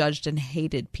ridiculed, judged, and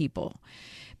hated people.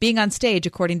 Being on stage,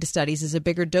 according to studies, is a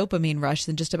bigger dopamine rush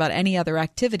than just about any other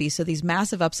activity, so these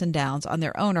massive ups and downs on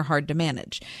their own are hard to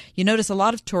manage. You notice a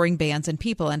lot of touring bands and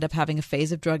people end up having a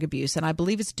phase of drug abuse, and I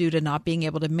believe it's due to not being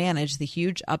able to manage the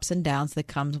huge ups and downs that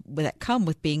come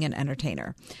with being an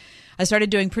entertainer. I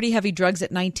started doing pretty heavy drugs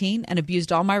at 19 and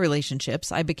abused all my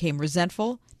relationships. I became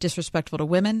resentful, disrespectful to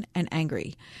women, and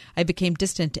angry. I became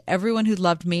distant to everyone who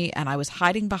loved me, and I was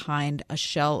hiding behind a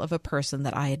shell of a person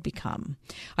that I had become.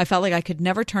 I felt like I could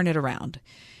never turn it around.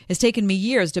 It's taken me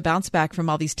years to bounce back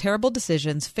from all these terrible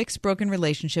decisions, fix broken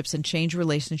relationships, and change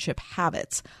relationship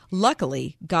habits.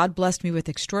 Luckily, God blessed me with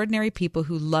extraordinary people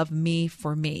who love me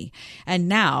for me. And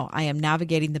now I am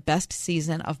navigating the best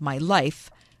season of my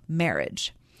life,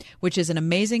 marriage, which is an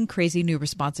amazing, crazy new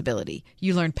responsibility.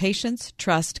 You learn patience,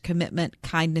 trust, commitment,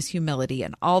 kindness, humility,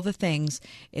 and all the things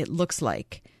it looks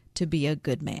like to be a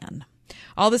good man.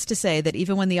 All this to say that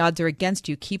even when the odds are against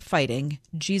you, keep fighting.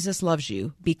 Jesus loves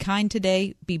you. Be kind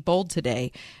today, be bold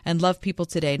today, and love people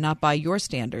today, not by your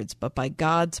standards, but by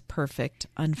God's perfect,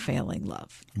 unfailing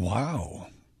love. Wow.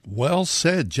 Well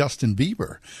said, Justin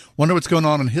Bieber. Wonder what's going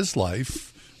on in his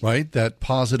life, right? That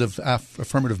positive,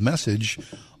 affirmative message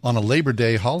on a Labor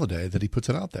Day holiday that he puts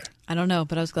it out there. I don't know,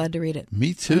 but I was glad to read it.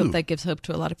 Me too. I hope that gives hope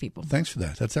to a lot of people. Thanks for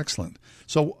that. That's excellent.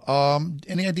 So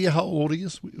any idea how old he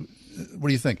is? What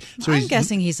do you think? So I'm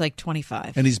guessing he's like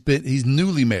 25. And he's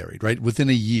newly married, right? Within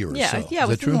a year or so. Yeah,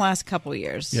 within the last couple of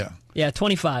years. Yeah,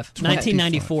 25.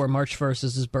 1994, March 1st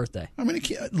is his birthday. I mean,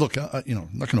 look, I'm not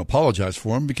going to apologize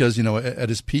for him because, at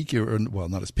his peak, well,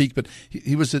 not his peak, but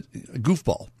he was a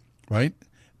goofball, right?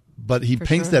 But he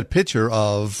paints that picture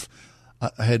of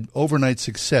had overnight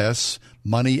success,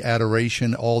 money,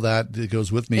 adoration, all that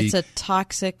goes with me. It's a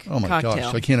toxic cocktail. Oh, my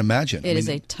gosh. I can't imagine. It is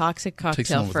a toxic cocktail. Takes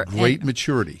someone with great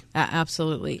maturity.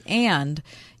 Absolutely. And,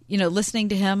 listening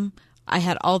to him, I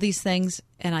had all these things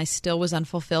and I still was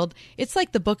unfulfilled. It's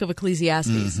like the book of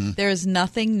Ecclesiastes. Mm-hmm. There is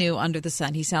nothing new under the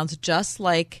sun. He sounds just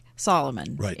like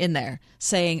Solomon in there,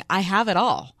 saying, I have it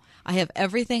all. I have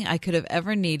everything I could have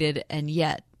ever needed, and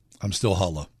yet I'm still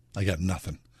hollow. I got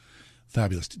nothing.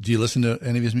 Fabulous. Do you listen to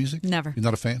any of his music? Never. You're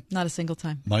not a fan? Not a single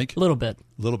time. Mike? A little bit.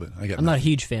 I'm not a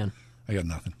huge fan. I got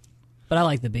nothing. But I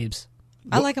like the Biebs.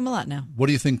 I like him a lot now. What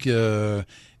do you think?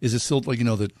 Is it still like,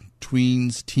 the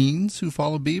teens who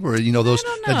follow Bieber? Or, those,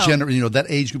 I don't know. That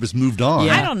age group has moved on.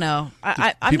 Yeah. I don't know.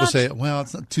 People say, well,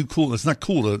 it's not too cool. It's not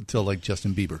cool to like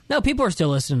Justin Bieber. No, people are still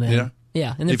listening to him.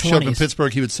 Yeah, in their 20s. If he showed up in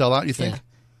Pittsburgh, he would sell out, you think? Yeah.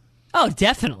 Oh,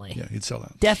 definitely. Yeah, he'd sell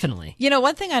out. Definitely.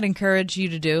 One thing I'd encourage you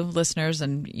to do, listeners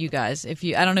and you guys, I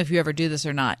don't know if you ever do this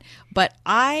or not, but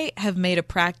I have made a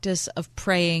practice of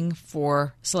praying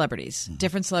for celebrities,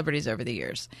 different celebrities over the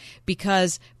years,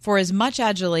 because for as much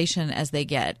adulation as they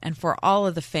get and for all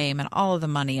of the fame and all of the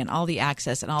money and all the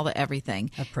access and all the everything,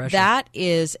 that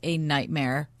is a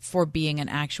nightmare for being an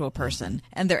actual person.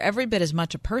 And they're every bit as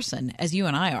much a person as you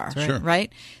and I are,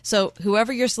 right? So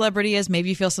whoever your celebrity is, maybe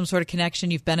you feel some sort of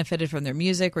connection, you've benefited from their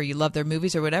music or you love their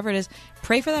movies or whatever it is,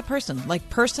 pray for that person. Like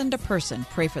person to person,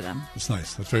 pray for them. That's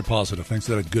nice. That's very positive. Thanks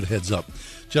for that good heads up.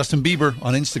 Justin Bieber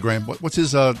on Instagram. What's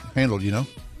his handle, do you know?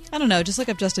 I don't know. Just look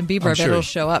up Justin Bieber. I bet it'll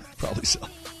show up. Probably so.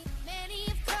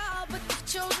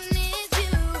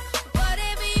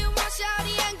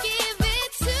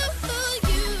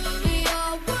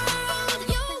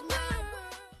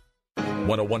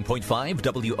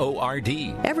 101.5 WORD.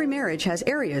 Every marriage has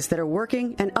areas that are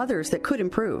working and others that could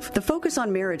improve. The Focus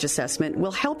on Marriage assessment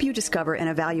will help you discover and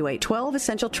evaluate 12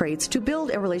 essential traits to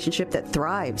build a relationship that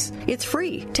thrives. It's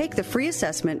free. Take the free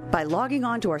assessment by logging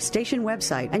on to our station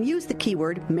website and use the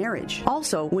keyword marriage.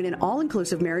 Also, win an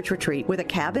all-inclusive marriage retreat with a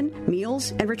cabin,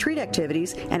 meals, and retreat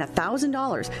activities and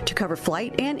 $1,000 to cover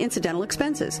flight and incidental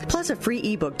expenses, plus a free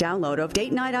ebook download of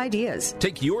date night ideas.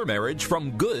 Take your marriage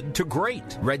from good to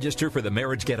great. Register for the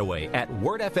Marriage Getaway at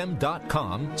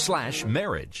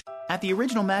wordfm.com/marriage. At the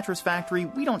Original Mattress Factory,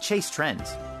 we don't chase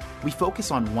trends. We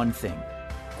focus on one thing: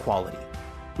 quality.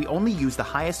 We only use the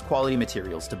highest quality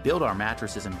materials to build our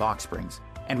mattresses and box springs,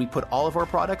 and we put all of our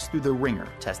products through the ringer,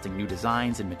 testing new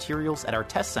designs and materials at our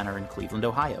test center in Cleveland,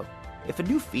 Ohio. If a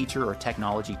new feature or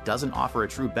technology doesn't offer a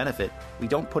true benefit, we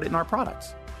don't put it in our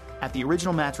products. At the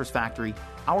Original Mattress Factory,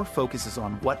 our focus is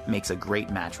on what makes a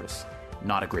great mattress,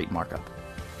 not a great markup.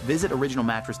 Visit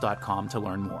originalmattress.com to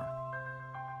learn more.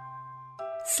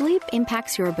 Sleep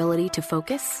impacts your ability to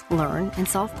focus, learn, and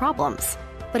solve problems.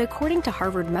 But according to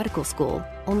Harvard Medical School,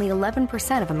 only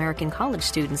 11% of American college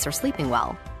students are sleeping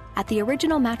well. At the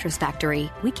Original Mattress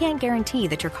Factory, we can't guarantee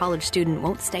that your college student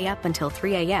won't stay up until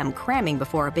 3 a.m. cramming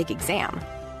before a big exam.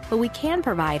 But we can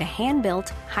provide a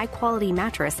hand-built, high-quality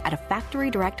mattress at a factory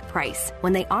direct price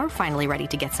when they are finally ready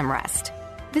to get some rest.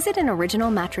 Visit an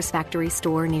Original Mattress Factory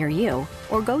store near you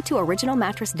or go to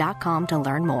originalmattress.com to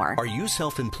learn more. Are you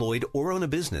self-employed or own a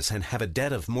business and have a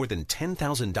debt of more than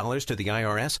 $10,000 to the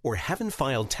IRS or haven't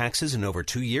filed taxes in over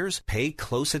 2 years? Pay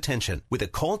close attention. With a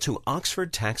call to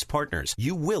Oxford Tax Partners,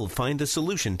 you will find a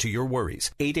solution to your worries.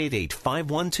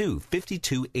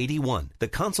 888-512-5281. The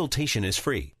consultation is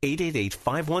free.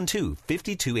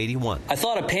 888-512-5281. I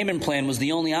thought a payment plan was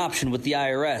the only option with the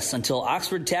IRS until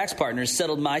Oxford Tax Partners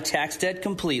settled my tax debt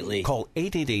completely. Call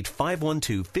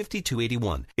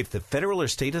 888-512-5281. If the federal or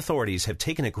state authorities have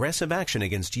taken aggressive action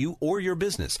against you or your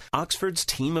business, Oxford's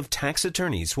team of tax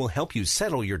attorneys will help you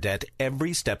settle your debt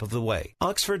every step of the way.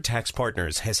 Oxford Tax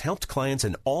Partners has helped clients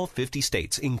in all 50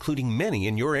 states, including many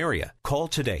in your area. Call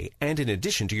today, and in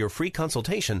addition to your free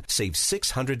consultation, save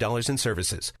 $600 in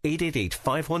services.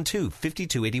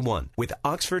 888-512-5281. With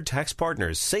Oxford Tax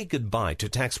Partners, say goodbye to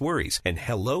tax worries and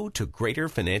hello to greater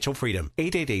financial freedom.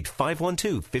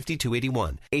 888-512-5281.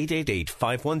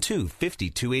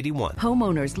 888-512-5281.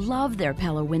 Homeowners love their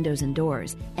Pella windows and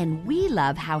doors, and we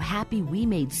love how happy we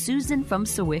made Susan from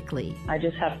Sewickley. I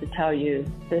just have to tell you,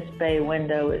 this bay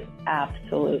window is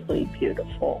absolutely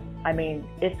beautiful. I mean,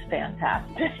 it's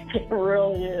fantastic. It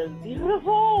really is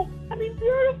beautiful. I mean,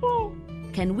 beautiful.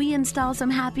 Can we install some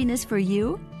happiness for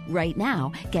you? Right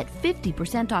now, get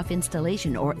 50% off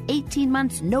installation or 18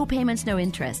 months, no payments, no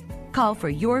interest. Call for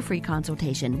your free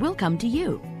consultation. We'll come to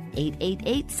you.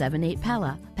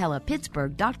 888-78-PELLA,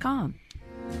 PellaPittsburgh.com.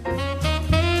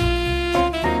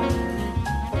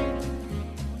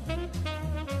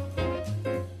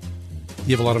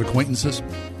 You have a lot of acquaintances?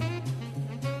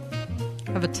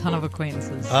 I have a ton of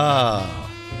acquaintances.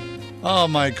 Oh,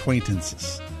 my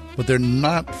acquaintances. But they're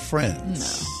not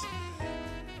friends. No.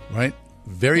 Right?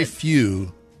 Very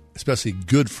few, especially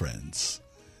good friends.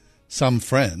 Some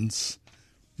friends.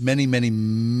 Many, many,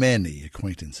 many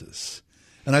acquaintances.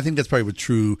 And I think that's probably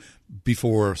true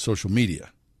before social media,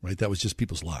 right? That was just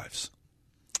people's lives.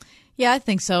 Yeah, I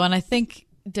think so. And I think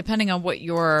depending on what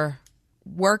your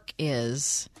work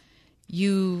is,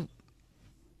 you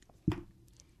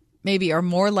maybe are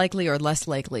more likely or less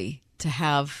likely to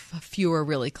have fewer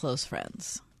really close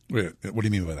friends. Wait, what do you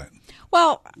mean by that?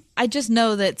 Well, I just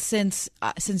know that since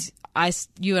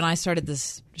you and I started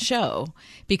this show,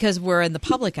 because we're in the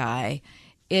public eye,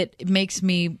 it makes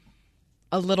me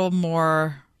a little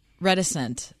more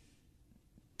reticent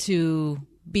to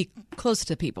be close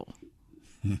to people.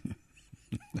 Why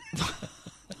are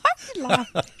you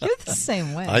laughing? You're the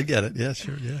same way. I get it. Yeah,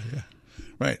 sure. Yeah.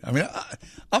 Right. I mean,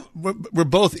 we're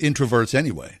both introverts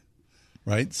anyway,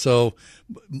 right? So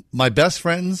my best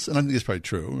friends, and I think it's probably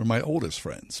true, are my oldest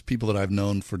friends, people that I've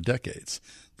known for decades.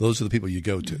 Those are the people you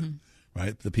go to. Mm-hmm.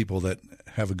 Right? The people that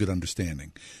have a good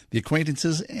understanding. The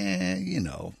acquaintances,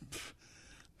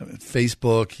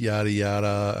 Facebook, yada,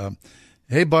 yada.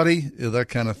 Hey, buddy, that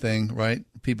kind of thing, right?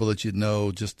 People that you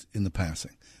know just in the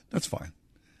passing. That's fine.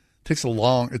 It takes a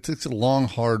long,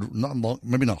 hard,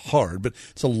 maybe not hard, but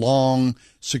it's a long,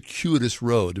 circuitous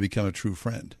road to become a true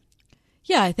friend.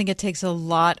 Yeah, I think it takes a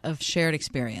lot of shared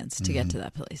experience to get to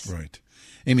that place. Right.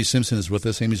 Amy Simpson is with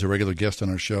us. Amy's a regular guest on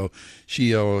our show.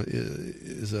 She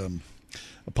is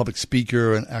a public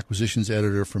speaker, an acquisitions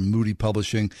editor for Moody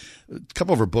Publishing. A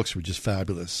couple of her books were just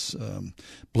fabulous.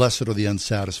 Blessed Are the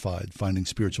Unsatisfied, Finding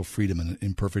Spiritual Freedom in an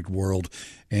Imperfect World.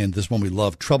 And this one we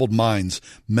love, Troubled Minds,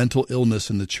 Mental Illness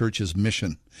in the Church's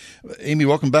Mission. Amy,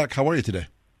 welcome back. How are you today?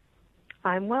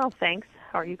 I'm well, thanks.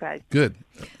 How are you guys? Good.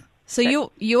 So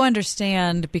you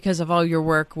understand, because of all your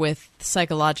work with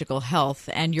psychological health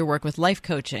and your work with life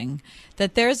coaching,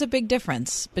 that there's a big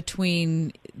difference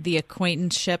between the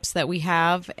acquaintanceships that we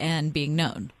have and being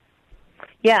known.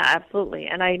 Yeah, absolutely.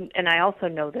 And I also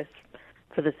know this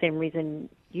for the same reason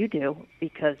you do,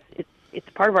 because it's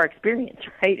part of our experience,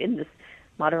 right? In this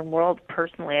modern world,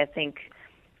 personally, I think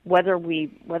whether we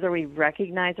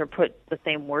recognize or put the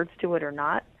same words to it or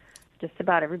not, just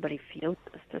about everybody feels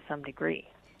this to some degree.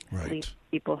 Right. At least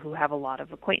people who have a lot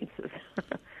of acquaintances.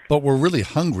 But we're really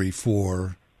hungry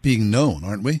for being known,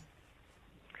 aren't we?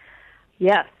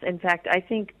 Yes. In fact, I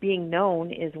think being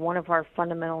known is one of our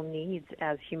fundamental needs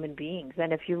as human beings.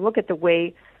 And if you look at the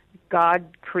way God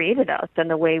created us and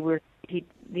the way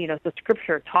the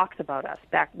Scripture talks about us,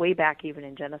 way back even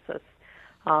in Genesis,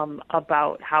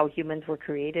 about how humans were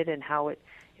created and how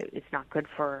it's not good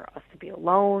for us to be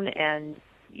alone, and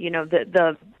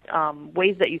the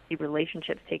ways that you see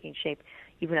relationships taking shape,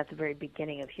 even at the very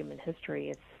beginning of human history,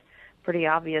 it's pretty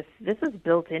obvious. This is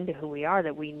built into who we are,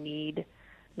 that we need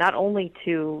not only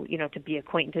to be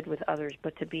acquainted with others,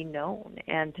 but to be known,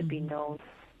 and to be known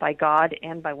by God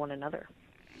and by one another.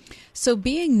 So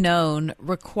being known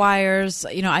requires,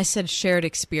 I said shared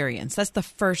experience. That's the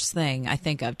first thing I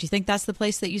think of. Do you think that's the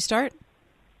place that you start?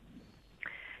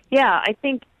 Yeah, I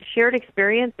think shared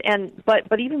experience,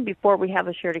 but even before we have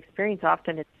a shared experience,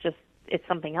 often it's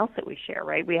something else that we share,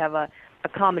 right? We have a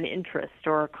common interest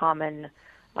or a common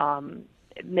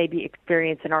maybe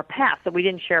experience in our past that we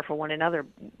didn't share with one another,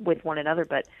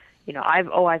 but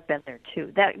I've been there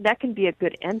too. That can be a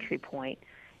good entry point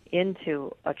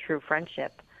into a true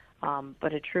friendship,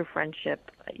 but a true friendship,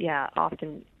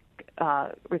 often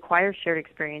requires shared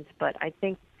experience. But I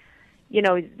think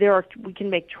we can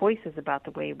make choices about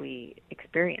the way we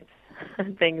experience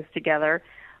things together,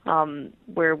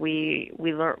 where we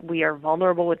learn, we are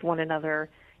vulnerable with one another.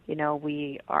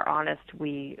 We are honest.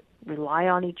 We rely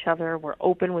on each other. We're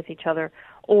open with each other,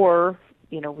 or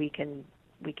we can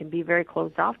be very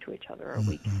closed off to each other, or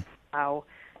we can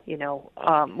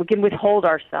we can withhold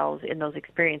ourselves in those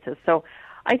experiences. So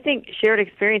I think shared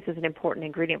experience is an important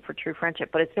ingredient for true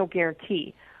friendship, but it's no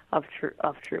guarantee of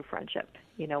true friendship.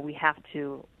 We have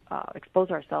to expose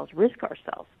ourselves, risk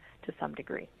ourselves to some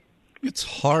degree. It's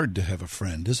hard to have a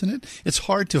friend, isn't it? It's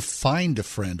hard to find a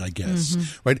friend, I guess,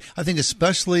 right? I think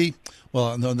especially,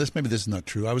 well, no, maybe this is not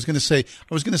true. I was going to say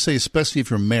especially if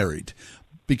you're married,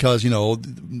 because,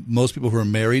 most people who are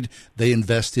married, they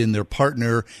invest in their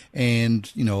partner,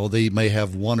 and, they may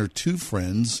have one or two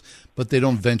friends, but they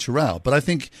don't venture out. But I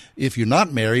think if you're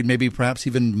not married, maybe perhaps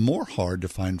even more hard to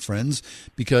find friends,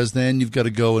 because then you've got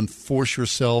to go and force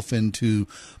yourself into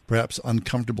perhaps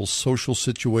uncomfortable social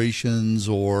situations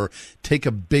or take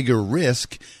a bigger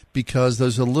risk because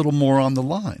there's a little more on the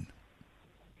line.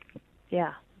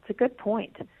 Yeah, it's a good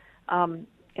point. And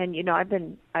I've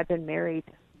been married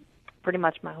pretty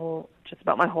much just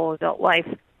about my whole adult life.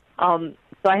 So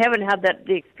I haven't had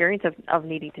the experience of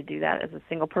needing to do that as a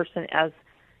single person, as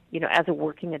a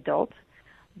working adult.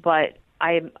 But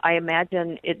I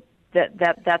imagine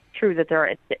that's true, that there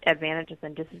are advantages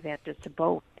and disadvantages to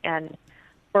both. And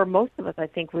for most of us, I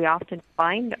think we often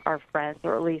find our friends,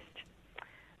 or at least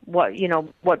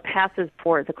what passes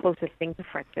for the closest thing to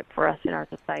friendship for us in our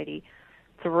society,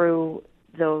 through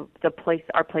our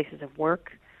places of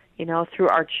work, through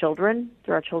our children's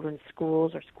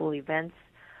schools or school events,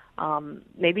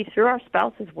 maybe through our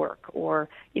spouse's work, or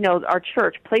our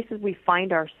church, places we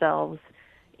find ourselves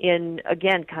in,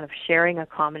 again, kind of sharing a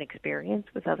common experience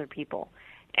with other people.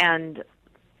 And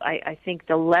I think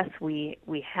the less we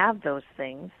have those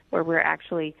things where we're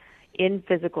actually in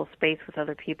physical space with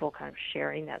other people kind of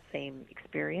sharing that same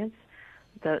experience,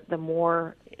 the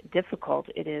more difficult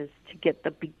it is to get the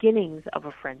beginnings of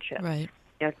a friendship. Right.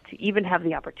 To even have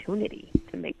the opportunity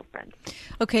to make friends.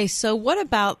 Okay, so what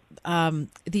about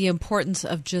the importance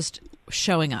of just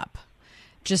showing up,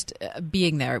 just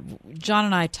being there? John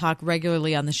and I talk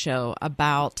regularly on the show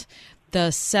about the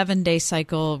 7-day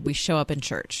cycle. We show up in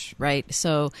church, right?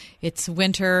 So it's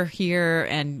winter here,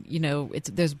 and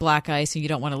there's black ice, and you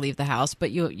don't want to leave the house, but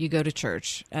you go to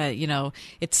church.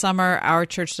 It's summer. Our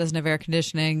church doesn't have air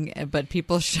conditioning, but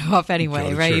people show up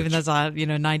anyway, right? Church. Even though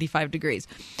it's 95 degrees.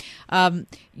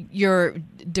 You're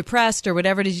depressed or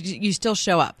whatever it is, you still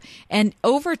show up. And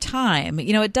over time,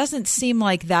 it doesn't seem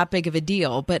like that big of a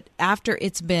deal, but after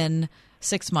it's been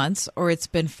 6 months, or it's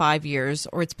been 5 years,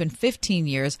 or it's been 15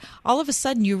 years, all of a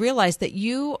sudden you realize that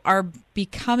you are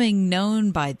becoming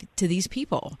known to these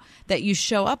people that you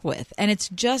show up with. And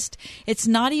it's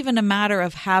not even a matter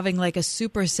of having like a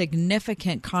super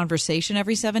significant conversation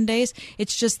every 7 days.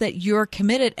 It's just that you're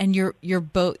committed and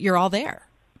you're all there.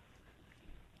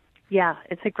 Yeah,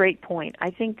 it's a great point.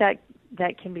 I think that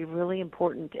can be really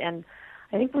important, and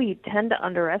I think we tend to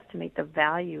underestimate the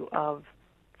value of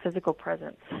physical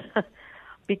presence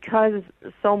because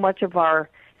so much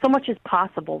is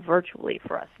possible virtually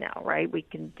for us now, right? We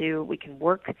can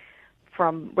work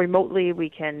from remotely. We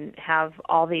can have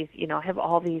all these,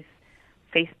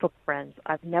 Facebook friends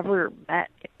I've never met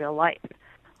in real life,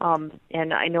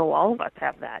 and I know all of us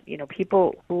have that.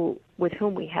 People with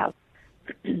whom we have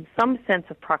some sense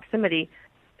of proximity,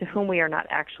 to whom we are not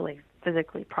actually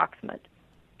physically proximate.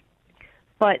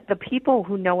 But the people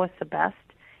who know us the best,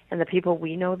 and the people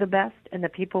we know the best, and the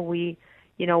people we,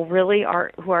 really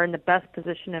are, who are in the best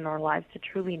position in our lives to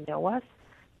truly know us,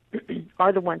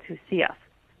 are the ones who see us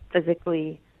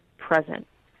physically present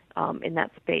in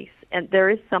that space. And there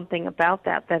is something about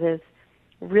that is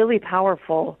really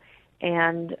powerful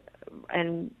and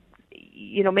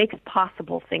makes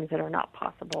possible things that are not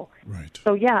possible. Right.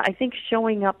 So yeah, I think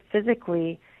showing up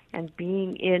physically and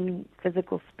being in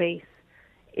physical space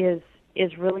is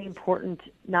really important,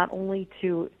 not only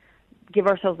to give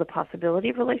ourselves the possibility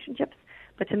of relationships,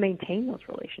 but to maintain those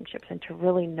relationships and to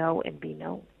really know and be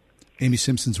known. Amy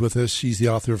Simpson's with us. She's the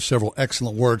author of several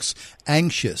excellent works.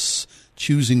 Anxious,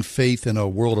 Choosing Faith in a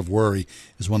World of Worry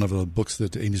is one of the books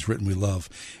that Amy's written we love.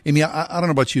 Amy, I don't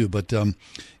know about you, but,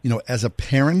 as a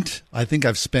parent, I think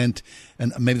I've spent,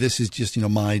 and maybe this is just,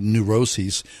 my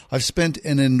neuroses, I've spent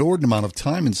an inordinate amount of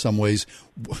time in some ways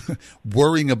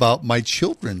worrying about my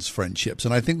children's friendships.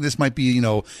 And I think this might be,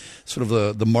 sort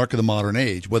of the mark of the modern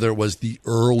age, whether it was the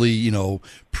early,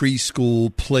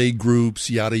 preschool play groups,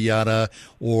 yada, yada,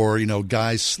 or,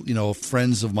 guys,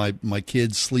 friends of my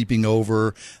kids sleeping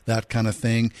over, that kind of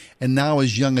thing. And now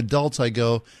as young adults, I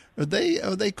go, are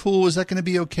they cool? Is that going to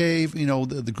be okay?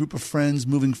 The group of friends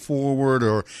moving forward,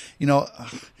 or,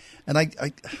 and I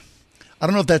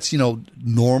don't know if that's,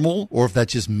 normal, or if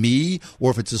that's just me,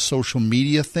 or if it's a social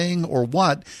media thing or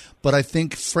what, but I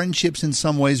think friendships in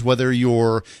some ways, whether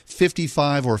you're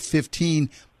 55 or 15,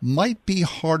 might be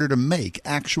harder to make.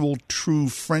 Actual true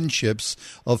friendships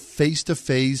of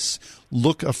face-to-face,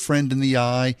 look a friend in the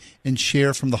eye and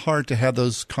share from the heart to have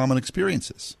those common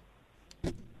experiences.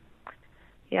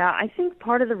 Yeah, I think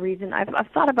part of the reason, I've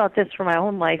thought about this for my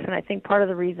own life, and I think part of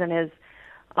the reason is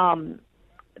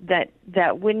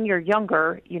that when you're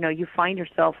younger, you find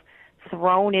yourself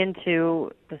thrown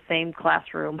into the same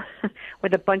classroom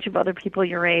with a bunch of other people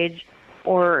your age,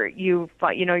 or you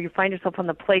find yourself on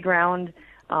the playground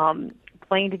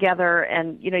playing together,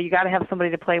 and you got to have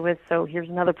somebody to play with. So here's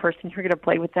another person, you're going to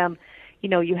play with them.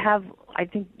 I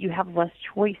think you have less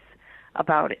choice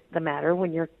about the matter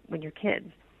when you're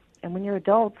kids. And when you're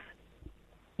adults,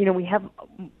 we have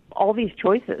all these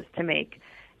choices to make,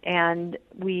 and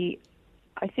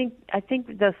I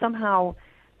think that somehow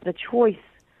the choice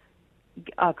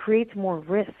creates more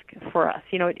risk for us.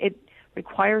 It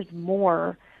requires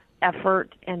more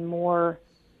effort and more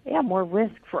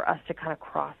risk for us to kind of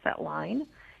cross that line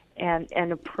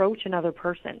and approach another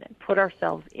person and put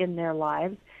ourselves in their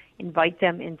lives, invite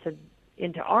them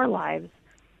into our lives,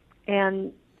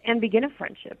 and begin a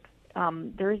friendship.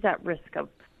 There is that risk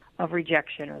of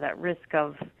rejection, or that risk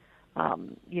of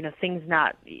things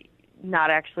not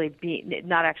actually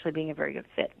being a very good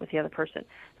fit with the other person.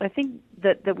 So I think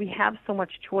that we have so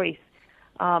much choice.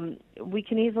 We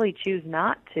can easily choose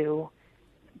not to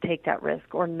take that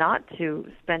risk or not to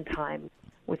spend time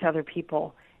with other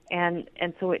people, and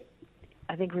so it,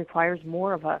 I think, requires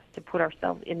more of us to put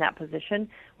ourselves in that position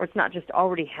where it's not just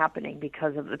already happening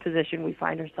because of the position we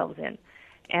find ourselves in.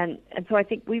 And so I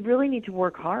think we really need to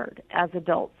work hard as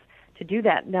adults to do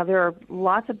that. Now, there are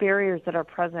lots of barriers that are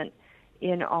present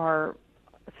in our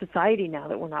society now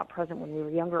that were not present when we were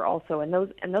younger also, and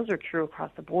those are true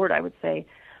across the board, I would say.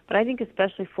 But I think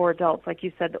especially for adults, like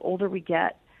you said, the older we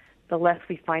get, the less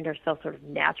we find ourselves sort of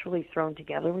naturally thrown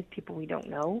together with people we don't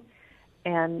know,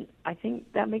 and I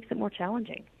think that makes it more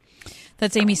challenging.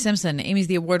 That's Amy Simpson. Amy's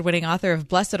the award-winning author of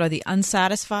Blessed Are the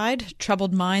Unsatisfied,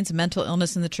 Troubled Minds, Mental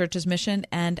Illness in the Church's Mission,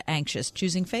 and Anxious,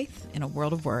 Choosing Faith in a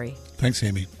World of Worry. Thanks,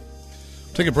 Amy.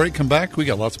 Take a break, come back. We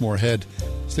got lots more ahead.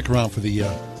 Stick around for the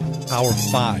hour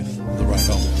 5 of the ride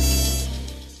home.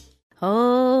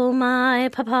 Oh, my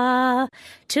papa,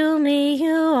 to me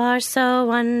you are so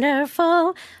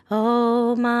wonderful.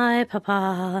 Oh, my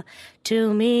papa,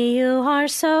 To me, you are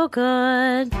so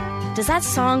good. Does that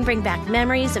song bring back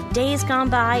memories of days gone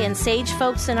by and sage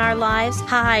folks in our lives?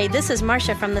 Hi, this is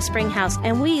Marcia from the Spring House,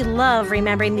 and we love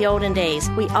remembering the olden days.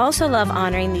 We also love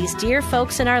honoring these dear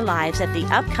folks in our lives at the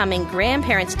upcoming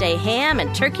Grandparents' Day ham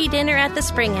and turkey dinner at the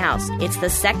Spring House. It's the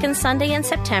second Sunday in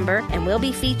September, and we'll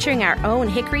be featuring our own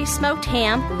hickory smoked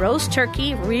ham, roast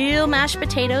turkey, real mashed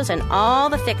potatoes, and all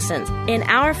the fixins. In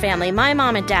our family, my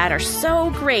mom and dad are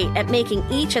so great at making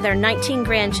each of their 19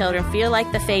 grandchildren feel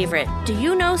like the favorite. Do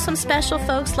you know some special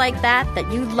folks like that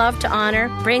you'd love to honor?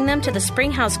 Bring them to the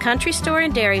Springhouse Country Store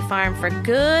and Dairy Farm for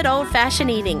good old-fashioned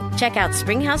eating. Check out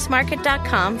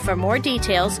springhousemarket.com for more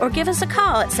details or give us a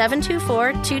call at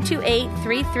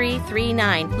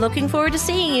 724-228-3339. Looking forward to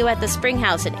seeing you at the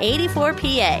Springhouse in 84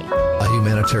 PA. A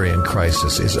humanitarian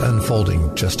crisis is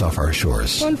unfolding just off our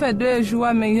shores. I don't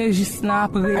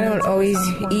always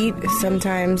eat.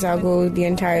 Sometimes I'll go the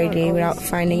entire day without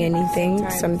finding anything.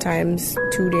 Sometimes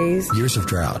 2 days. Years of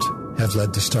drought have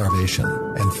led to starvation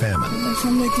and famine.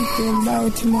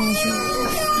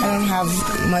 I don't have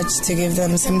much to give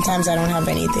them. Sometimes I don't have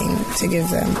anything to give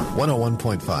them.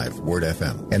 101.5 Word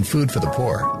FM and Food for the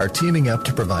Poor are teaming up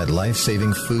to provide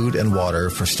life-saving food and water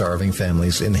for starving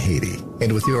families in Haiti.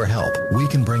 And with your help, we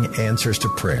can bring answers to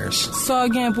prayers. I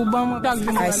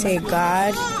say,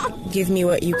 God, give me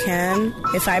what you can.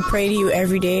 If I pray to you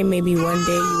every day, maybe one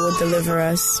day you will deliver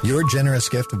us. Your generous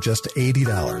gift of just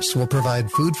 $80 will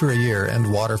provide food for a year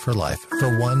and water for life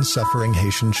for one suffering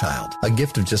Haitian child. A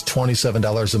gift of just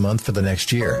 $27 a month for the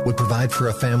next year would provide for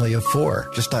a family of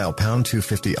 4. Just dial pound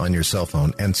 250 on your cell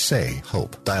phone and say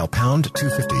HOPE. Dial pound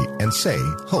 250 and say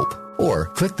HOPE. Or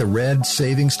click the red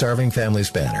Saving Starving Families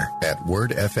banner at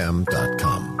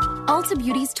wordfm.com. Ulta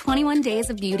Beauty's 21 Days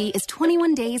of Beauty is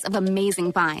 21 days of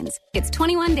amazing finds. It's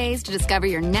 21 days to discover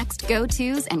your next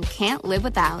go-tos and can't live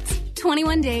withouts.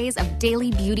 21 days of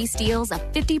daily beauty steals of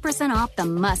 50% off the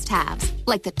must-haves,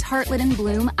 like the Tartelette and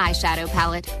Bloom eyeshadow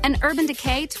palette and Urban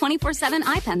Decay 24/7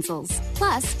 eye pencils.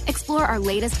 Plus, explore our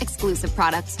latest exclusive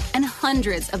products and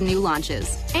hundreds of new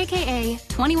launches, aka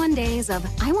 21 days of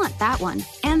I want that one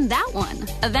and that one.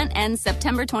 Event ends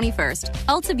September 21st.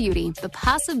 Ulta Beauty, the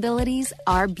possibilities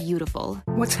are beautiful.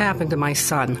 What's happened to my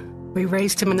son? We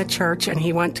raised him in the church and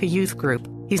he went to youth group.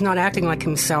 He's not acting like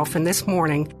himself, and this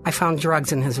morning I found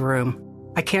drugs in his room.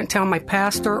 I can't tell my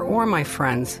pastor or my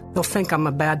friends. They'll think I'm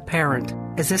a bad parent.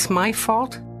 Is this my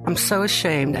fault? I'm so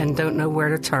ashamed and don't know where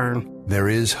to turn. There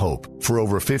is hope. For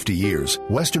over 50 years,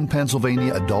 Western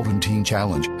Pennsylvania Adult and Teen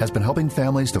Challenge has been helping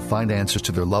families to find answers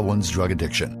to their loved one's drug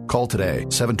addiction. Call today,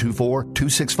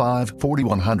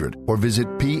 724-265-4100, or visit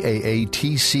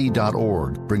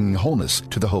PAATC.org, bringing wholeness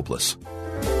to the hopeless.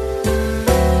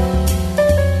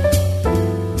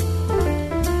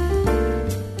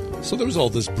 So there was all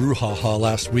this brouhaha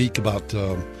last week about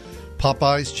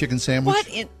Popeye's chicken sandwich.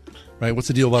 Right, what's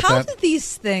the deal about that? How do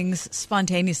these things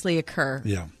spontaneously occur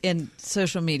in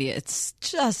social media? It's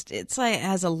like it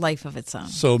has a life of its own.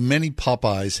 So many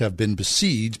Popeyes have been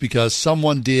besieged because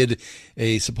someone did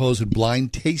a supposed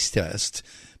blind taste test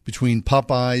between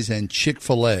Popeyes and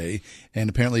Chick-fil-A, and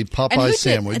apparently Popeye's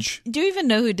sandwich. Do you even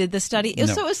know who did the study? No.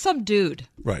 So it was some dude.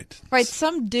 Right,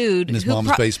 some dude in his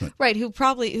mom's basement. Right, who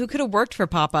could have worked for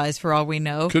Popeyes for all we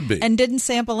know. Could be. And didn't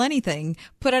sample anything,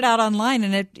 put it out online,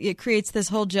 and it creates this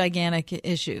whole gigantic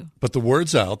issue. But the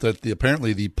word's out that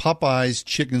apparently the Popeyes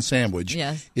chicken sandwich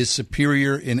is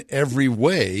superior in every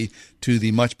way to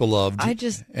the much beloved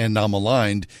and now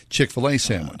maligned Chick-fil-A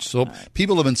sandwich. So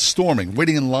people have been storming,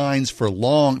 waiting in lines for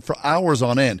hours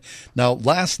on end. Now,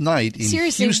 last night in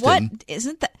Seriously, Houston, what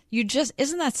isn't that?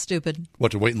 Isn't that stupid?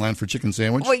 What, to wait in line for chicken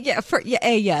sandwich? Well,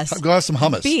 A, yes. Go have some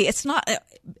hummus. B, it's not.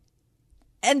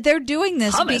 And they're doing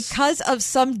this because of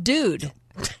some dude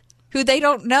who they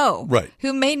don't know, right?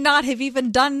 Who may not have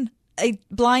even done a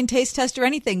blind taste test or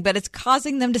anything, but it's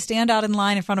causing them to stand out in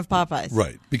line in front of Popeyes.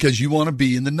 Right, because you want to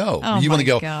be in the know. Oh, you want to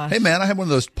go, gosh. hey, man, I had one of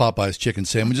those Popeyes chicken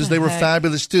sandwiches. They were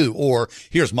fabulous, too. Or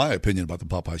here's my opinion about the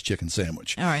Popeyes chicken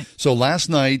sandwich. All right. So last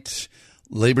night,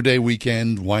 Labor Day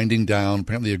weekend, winding down,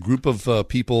 apparently a group of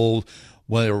people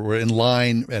were in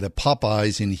line at a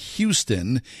Popeyes in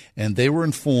Houston, and they were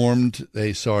informed,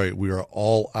 we are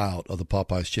all out of the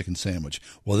Popeyes chicken sandwich.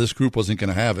 Well, this group wasn't going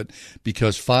to have it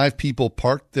because 5 people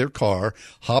parked their car,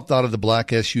 hopped out of the black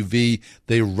SUV.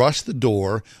 They rushed the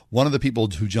door. One of the people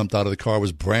who jumped out of the car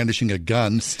was brandishing a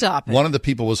gun. Stop it. One of the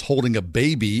people was holding a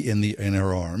baby in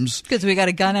her arms. Because we got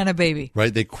a gun and a baby.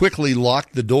 Right. They quickly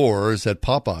locked the doors at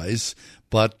Popeyes.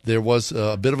 But there was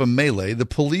a bit of a melee. The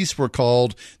police were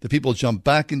called. The people jumped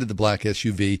back into the black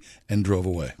SUV and drove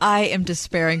away. I am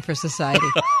despairing for society.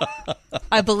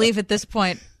 I believe at this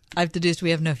point I've deduced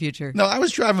we have no future. No, I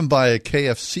was driving by a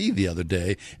KFC the other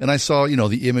day, and I saw,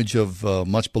 the image of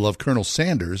much beloved Colonel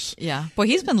Sanders. Yeah. Well,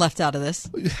 he's been left out of this.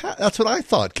 That's what I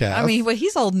thought, Kath. I mean,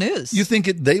 he's old news. You think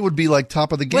they would be like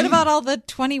top of the game? What about all the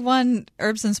 21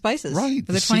 herbs and spices? Right.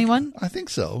 Was it 21? I think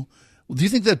so. Do you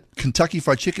think that Kentucky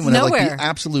Fried Chicken would have like the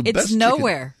absolute best chicken? It's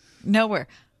nowhere.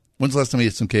 When's the last time you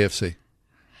ate some KFC?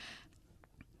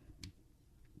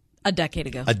 A decade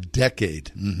ago. A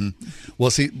decade. Mm-hmm. Well,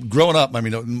 see, growing up, I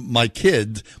mean, my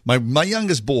kid, my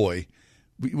youngest boy,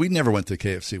 we never went to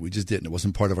KFC. We just didn't. It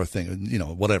wasn't part of our thing,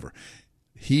 whatever.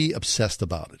 He obsessed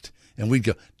about it. And we'd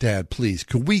go, Dad, please,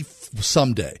 could we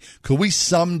someday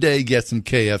get some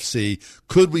KFC?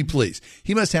 Could we please?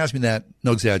 He must have asked me that,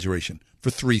 no exaggeration, for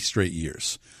 3 straight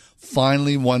years.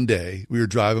 Finally, one day, we were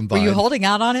driving by. Were you holding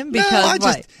out on him?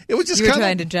 Because it was just you were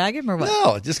trying to jag him or what?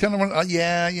 No, just kind of went,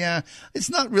 yeah.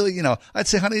 It's not really, I'd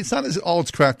say, honey, it's not all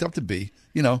it's cracked up to be,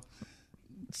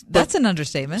 That's an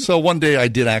understatement. So one day I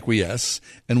did acquiesce,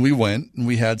 and we went, and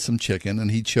we had some chicken, and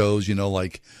he chose,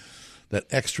 like that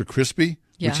extra crispy,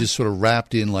 which is sort of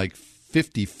wrapped in like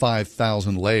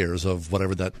 55,000 layers of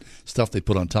whatever that stuff they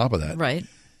put on top of that. Right.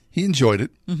 He enjoyed it.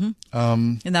 Mm-hmm.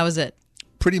 And that was it.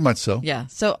 Pretty much so. Yeah.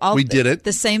 So we did it.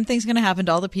 The same thing's going to happen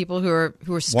to all the people who are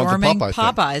storming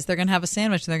Popeyes. They're going to have a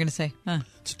sandwich, and they're going to say,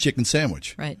 it's a chicken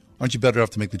sandwich. Right. Aren't you better off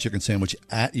to make the chicken sandwich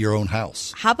at your own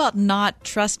house? How about not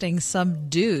trusting some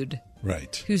dude?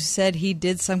 Right. Who said he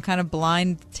did some kind of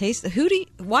blind taste?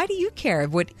 Why do you care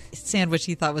what sandwich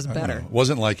he thought was better? It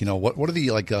wasn't like, what are the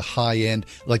like a high end,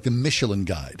 like the Michelin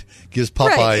Guide gives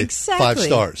Popeye 5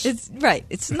 stars. It's right.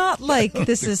 It's not like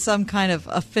this is some kind of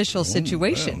official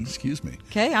situation. Well, excuse me.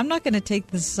 Okay, I'm not going to take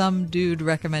the some dude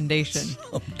recommendation.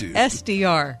 Some dude.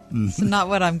 SDR. It's not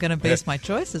what I'm going to base my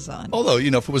choices on. Although,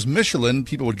 if it was Michelin,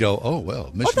 people would go, oh, well,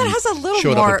 Michelin. Well, that has a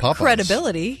little more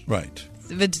credibility. Right.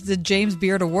 If it's the James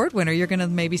Beard Award winner, you're going to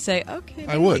maybe say, okay,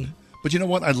 maybe. I would. But you know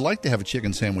what? I'd like to have a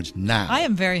chicken sandwich now. I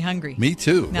am very hungry. Me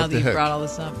too. Now that you've brought all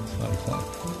this up.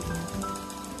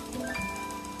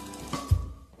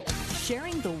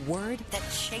 Sharing the word that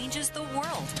changes the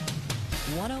world.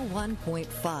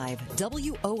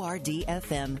 101.5 WORD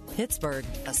FM, Pittsburgh,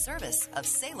 a service of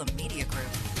Salem Media Group.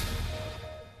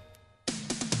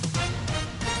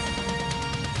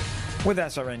 With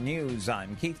SRN News,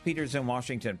 I'm Keith Peters in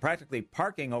Washington. Practically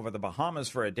parking over the Bahamas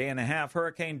for a day and a half,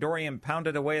 Hurricane Dorian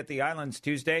pounded away at the islands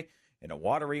Tuesday in a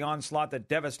watery onslaught that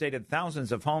devastated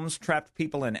thousands of homes, trapped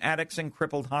people in attics, and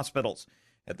crippled hospitals.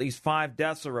 At least 5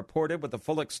 deaths are reported, with the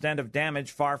full extent of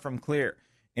damage far from clear.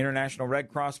 International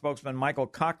Red Cross spokesman Michael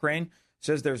Cochrane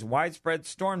says there's widespread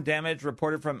storm damage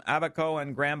reported from Abaco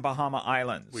and Grand Bahama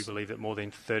Islands. We believe that more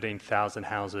than 13,000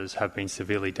 houses have been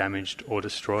severely damaged or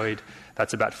destroyed.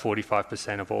 That's about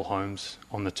 45% of all homes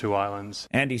on the 2 islands.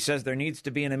 And he says there needs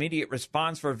to be an immediate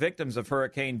response for victims of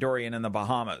Hurricane Dorian in the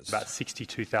Bahamas. About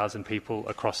 62,000 people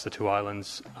across the 2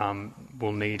 islands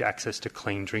will need access to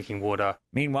clean drinking water.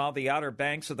 Meanwhile, the outer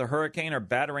banks of the hurricane are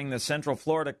battering the central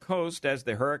Florida coast as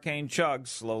the hurricane chugs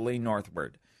slowly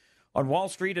northward. On Wall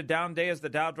Street, a down day as the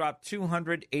Dow dropped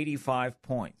 285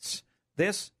 points.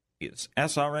 This is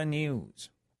SRN News.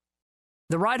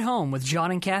 The Ride Home with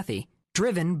John and Kathy,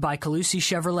 driven by Calusi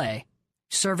Chevrolet,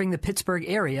 serving the Pittsburgh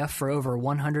area for over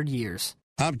 100 years.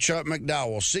 I'm Chuck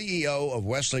McDowell, CEO of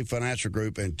Wesley Financial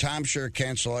Group and timeshare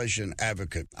cancellation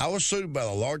advocate. I was sued by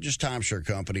the largest timeshare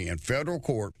company in federal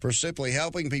court for simply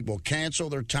helping people cancel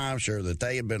their timeshare that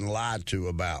they had been lied to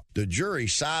about. The jury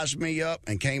sized me up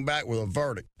and came back with a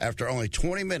verdict after only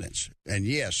 20 minutes. And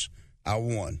yes, I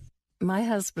won. My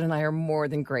husband and I are more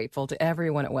than grateful to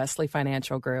everyone at Wesley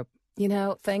Financial Group. You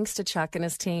know, thanks to Chuck and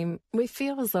his team, we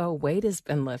feel as though a weight has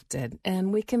been lifted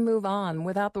and we can move on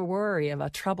without the worry of a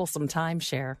troublesome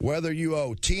timeshare. Whether you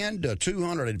owe $10,000 to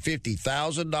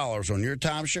 $250,000 on your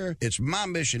timeshare, it's my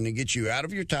mission to get you out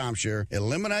of your timeshare,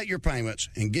 eliminate your payments,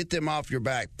 and get them off your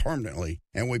back permanently.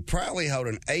 And we proudly hold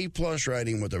an A+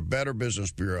 rating with the Better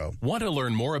Business Bureau. Want to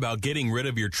learn more about getting rid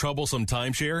of your troublesome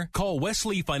timeshare? Call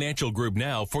Wesley Financial Group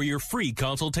now for your free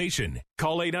consultation.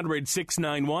 Call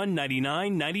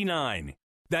 800-691-9999.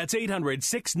 That's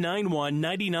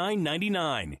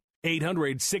 800-691-9999.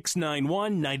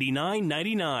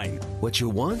 800-691-9999. What you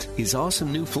want is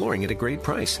awesome new flooring at a great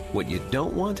price. What you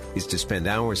don't want is to spend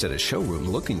hours at a showroom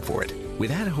looking for it.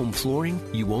 With At Home Flooring,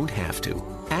 you won't have to.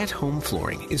 At Home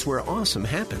Flooring is where awesome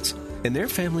happens. And their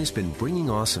family's been bringing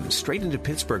awesome straight into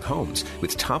Pittsburgh homes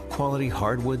with top-quality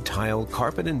hardwood, tile,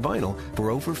 carpet, and vinyl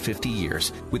for over 50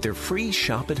 years with their free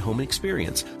shop-at-home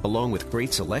experience, along with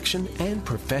great selection and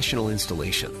professional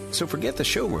installation. So forget the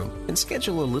showroom and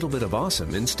schedule a little bit of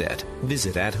awesome instead.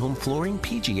 Visit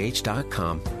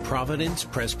AtHomeFlooringPGH.com. Providence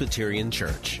Presbyterian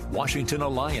Church, Washington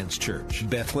Alliance Church,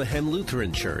 Bethlehem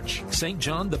Lutheran Church, St.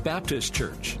 John the Baptist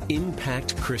Church,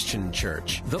 Impact Christian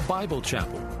Church, the Bible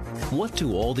Chapel. What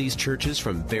do all these churches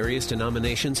from various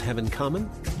denominations have in common?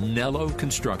 Nello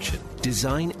Construction.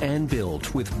 Design and build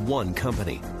with one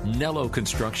company. Nello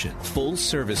Construction. Full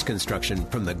service construction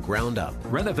from the ground up.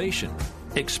 Renovation.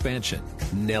 Expansion.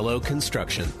 Nello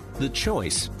Construction. The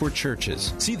choice for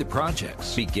churches. See the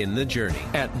projects. Begin the journey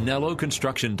at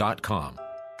nelloconstruction.com.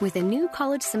 With a new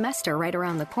college semester right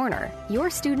around the corner, your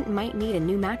student might need a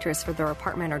new mattress for their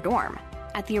apartment or dorm.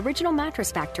 At the Original Mattress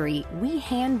Factory, we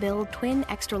hand-build twin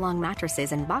extra-long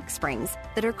mattresses and box springs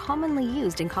that are commonly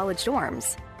used in college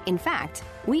dorms. In fact,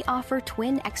 we offer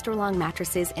twin extra-long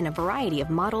mattresses in a variety of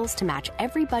models to match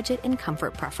every budget and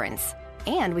comfort preference.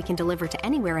 And we can deliver to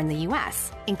anywhere in the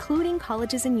U.S., including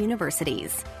colleges and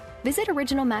universities. Visit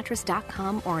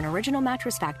originalmattress.com or an Original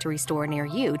Mattress Factory store near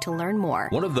you to learn more.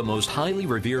 One of the most highly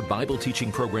revered Bible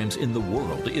teaching programs in the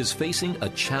world is facing a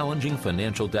challenging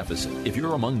financial deficit. If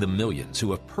you're among the millions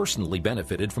who have personally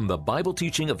benefited from the Bible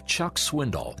teaching of Chuck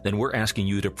Swindoll, then we're asking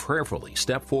you to prayerfully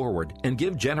step forward and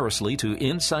give generously to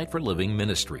Insight for Living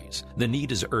Ministries. The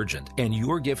need is urgent, and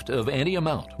your gift of any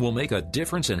amount will make a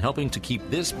difference in helping to keep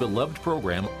this beloved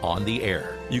program on the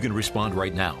air. You can respond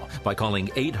right now by calling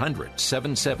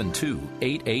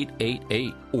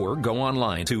 800-772-8888 or go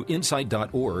online to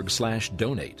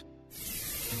insight.org/donate.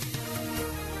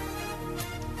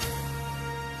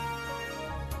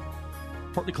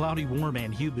 Partly cloudy, warm,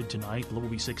 and humid tonight. The low will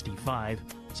be 65.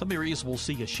 Some areas will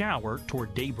see a shower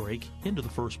toward daybreak into the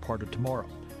first part of tomorrow.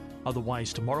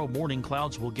 Otherwise, tomorrow morning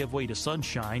clouds will give way to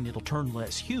sunshine. It'll turn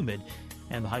less humid,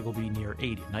 and the high will be near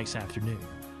 80. Nice afternoon.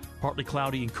 Partly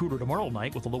cloudy and cooler tomorrow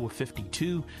night with a low of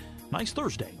 52. Nice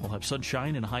Thursday. We'll have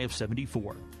sunshine and a high of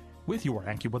 74. With your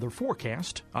AccuWeather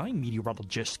forecast, I'm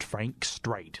meteorologist Frank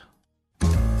Strait.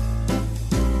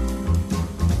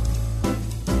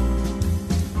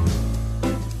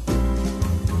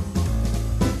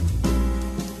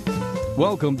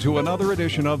 Welcome to another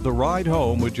edition of The Ride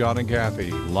Home with John and Kathy,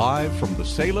 live from the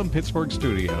Salem-Pittsburgh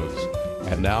studios.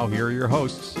 And now here are your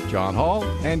hosts, John Hall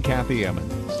and Kathy Emmons.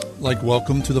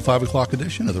 Welcome to the 5 o'clock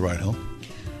edition of The Ride Home.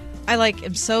 I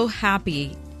am so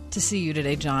happy to see you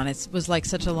today, John. It was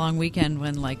such a long weekend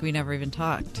when we never even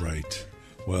talked. Right.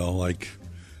 Well,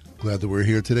 glad that we're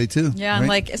here today too. Yeah,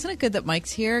 right? and isn't it good that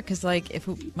Mike's here? Because if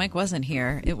Mike wasn't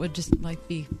here, it would just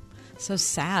be so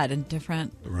sad and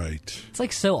different. Right.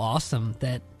 It's so awesome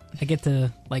that I get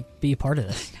to be a part of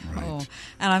this. Right. Oh,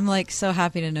 and I'm so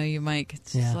happy to know you, Mike.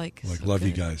 It's just so love good.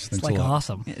 You guys. Thanks it's a lot.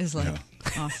 Awesome. It is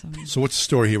awesome. So what's the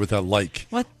story here with that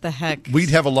What the heck?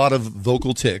 We'd have a lot of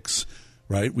vocal tics,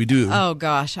 right? We do. Oh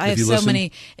gosh, I have so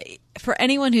many. For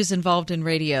anyone who's involved in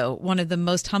radio, one of the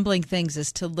most humbling things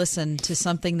is to listen to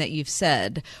something that you've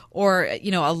said, or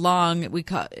a long we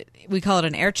call it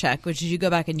an air check, which is you go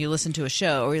back and you listen to a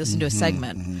show or you listen to a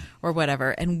segment or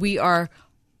whatever, and we are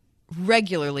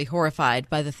regularly horrified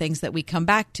by the things that we come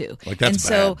back to. That's and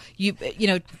so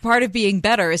bad. part of being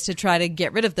better is to try to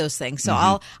get rid of those things.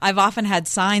 So I've often had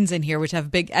signs in here which have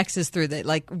big X's through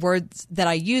that, words that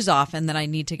I use often that I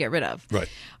need to get rid of. Right.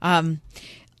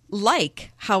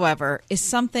 However, is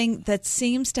something that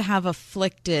seems to have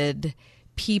afflicted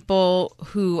people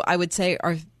who I would say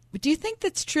are. Do you think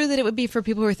that's true that it would be for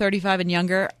people who are 35 and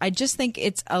younger? I just think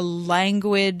it's a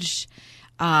language.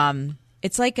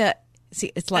 It's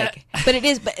but it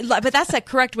is, but that's the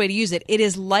correct way to use it. It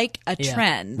is like a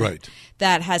trend right.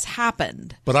 that has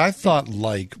happened. But I thought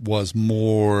was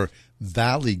more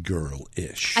Valley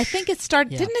Girl-ish. I think it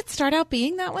started. Yeah. Didn't it start out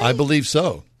being that way? I believe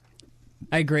so.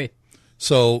 I agree.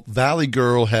 So Valley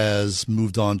Girl has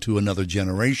moved on to another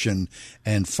generation,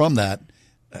 and from that,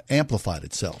 amplified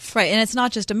itself. Right, and it's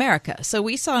not just America. So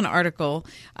we saw an article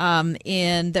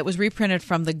that was reprinted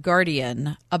from The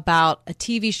Guardian about a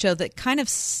TV show that kind of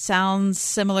sounds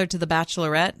similar to The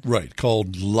Bachelorette. Right,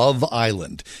 called Love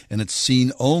Island, and it's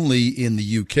seen only in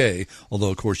the UK,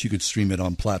 although, of course, you could stream it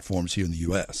on platforms here in the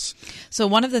U.S. So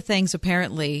one of the things,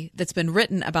 apparently, that's been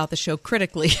written about the show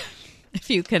critically if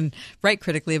you can write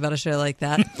critically about a show like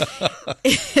that,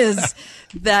 is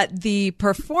that the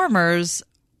performers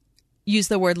use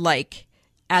the word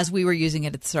as we were using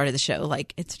it at the start of the show,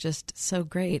 like, it's just so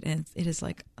great. And it is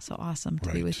like so awesome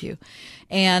to be with you.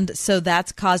 And so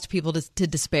that's caused people to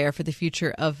despair for the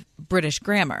future of British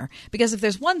grammar. Because if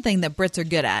there's one thing that Brits are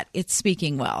good at, it's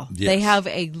speaking well. Yes. They have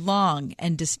a long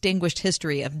and distinguished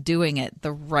history of doing it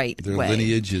the right Their way.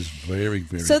 lineage is very,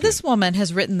 very So good. this woman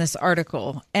has written this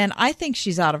article, and I think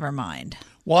she's out of her mind.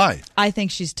 Why? I think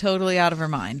she's totally out of her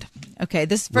mind. Okay,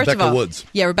 this first Rebecca of all, Woods.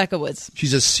 Yeah, Rebecca Woods.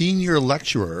 She's a senior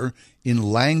lecturer in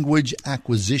language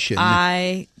acquisition.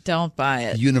 I don't buy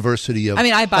it. University of I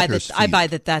mean, I buy that. Huddersfield. I buy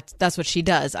that's what she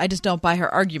does. I just don't buy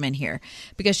her argument here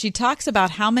because she talks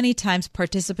about how many times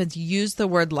participants use the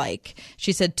word like.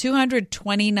 She said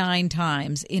 229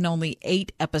 times in only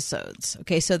 8 episodes.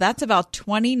 Okay, so that's about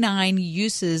 29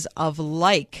 uses of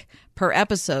like per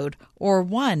episode, or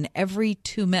 1 every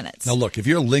 2 minutes. Now, look, if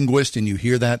you're a linguist and you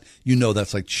hear that, you know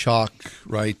that's like chalk,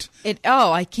 right?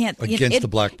 I can't. Against the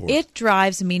blackboard. It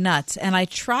drives me nuts. And I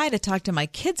try to talk to my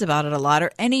kids about it a lot,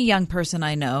 or any young person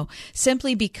I know,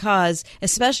 simply because,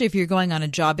 especially if you're going on a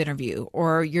job interview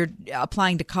or you're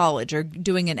applying to college or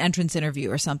doing an entrance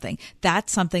interview or something,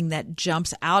 that's something that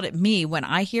jumps out at me when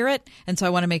I hear it. And so I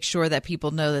want to make sure that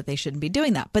people know that they shouldn't be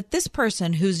doing that. But this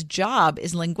person whose job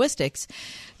is linguistics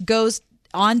goes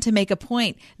on to make a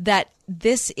point that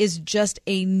this is just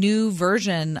a new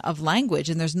version of language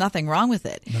and there's nothing wrong with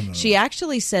it. No. She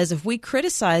actually says if we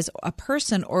criticize a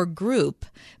person or group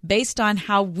based on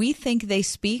how we think they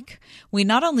speak, we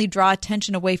not only draw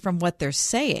attention away from what they're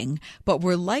saying, but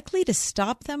we're likely to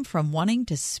stop them from wanting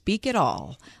to speak at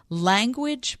all.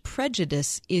 Language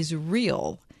prejudice is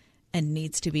real and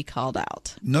needs to be called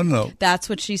out. No. That's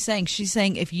what she's saying. She's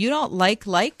saying if you don't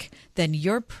like, then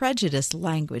you're prejudiced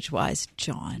language-wise,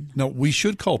 John. No, we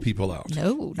should call people out.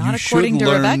 No, not you according should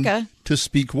to learn Rebecca. To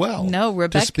speak well. No,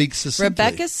 Rebecca. To speak succinctly.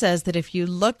 Rebecca says that if you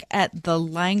look at the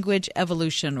language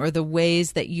evolution or the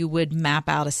ways that you would map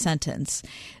out a sentence,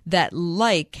 that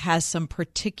like has some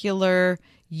particular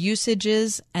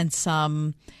usages and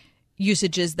some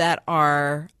usages that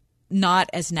are not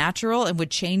as natural and would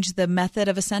change the method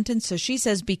of a sentence. So she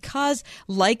says because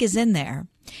like is in there,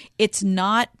 it's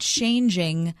not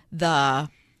changing the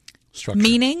structure,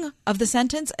 meaning of the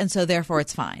sentence, and so therefore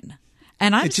it's fine.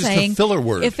 And I'm saying just a filler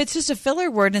word. If it's just a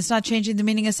filler word and it's not changing the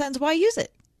meaning of a sentence, why use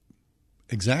it?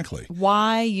 Exactly.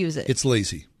 Why use it? It's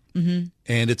lazy. Mm-hmm.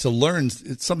 And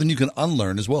it's something you can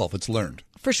unlearn as well if it's learned.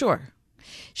 For sure.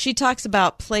 She talks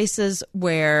about places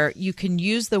where you can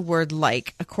use the word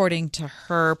like according to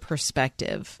her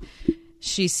perspective.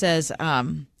 She says,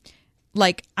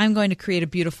 like, I'm going to create a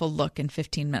beautiful look in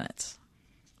 15 minutes.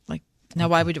 Like, now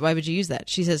why would you use that?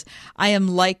 She says, I am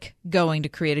like going to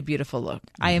create a beautiful look.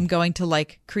 I am going to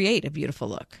like create a beautiful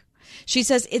look. She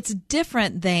says it's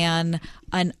different than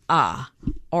an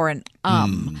or an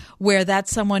where that's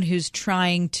someone who's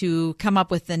trying to come up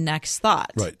with the next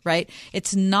thought. Right?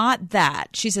 It's not that.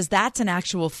 She says that's an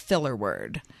actual filler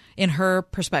word in her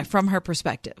from her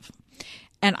perspective.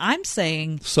 And I'm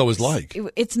saying so is like.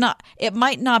 It's not. It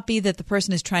might not be that the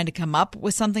person is trying to come up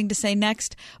with something to say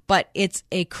next, but it's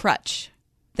a crutch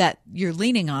that you're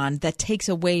leaning on that takes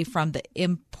away from the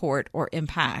import or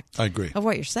impact I agree. of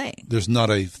what you're saying. There's not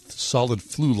a solid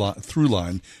through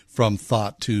line from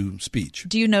thought to speech.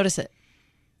 Do you notice it?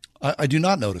 I do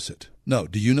not notice it. No.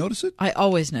 Do you notice it? I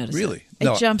always notice really? it.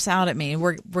 It jumps out at me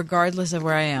regardless of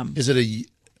where I am. Is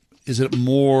it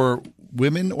more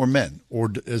women or men,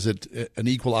 or is it an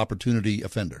equal opportunity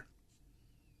offender?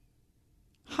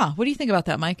 What do you think about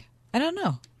that, Mike? I don't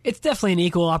know. It's definitely an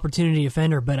equal opportunity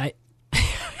offender, but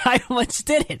I once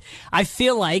did it. I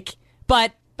feel like,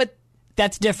 but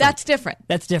that's different.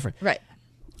 That's different. Right.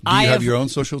 Do you have your own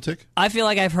social tick? I feel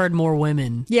like I've heard more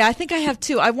women. Yeah, I think I have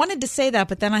too. I wanted to say that,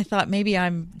 but then I thought maybe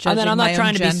I'm judging I'm my not trying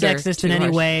own to be gender sexist too in any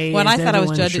harsh. way. When I thought I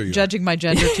was Sure judging my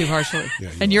gender too harshly.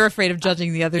 And you're afraid of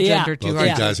judging the other gender too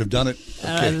harshly. You guys have done it.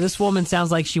 Okay. This woman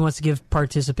sounds like she wants to give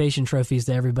participation trophies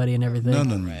to everybody and everything.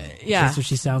 No. Right. Yeah. That's what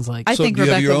she sounds like. I think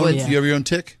Rebecca would. Do you have your own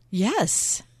tick?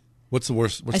 Yes. What's the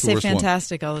worst? I say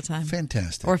fantastic all the time.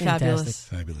 Fantastic. Or fabulous.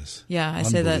 Fabulous. Yeah, I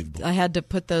say that. I had to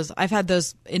put those. I've had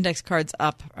those index cards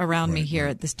up around me here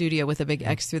at the studio with a big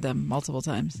X through them multiple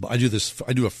times. I do this.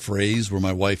 I do a phrase where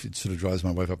my wife, it sort of drives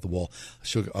my wife up the wall.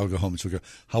 I'll go home and she'll go,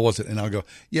 "How was it?" And I'll go,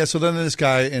 "Yeah." So then this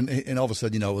guy, and all of a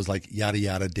sudden, it was like yada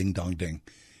yada ding dong ding,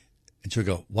 and she'll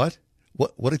go, "What?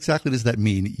 What exactly does that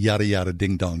mean? Yada yada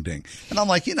ding dong ding." And I'm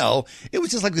like, it was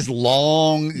just like this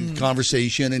long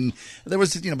conversation, and there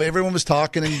was, but everyone was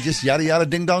talking and just yada yada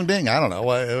ding dong ding. I don't know.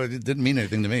 It didn't mean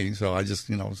anything to me, so I just,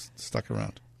 stuck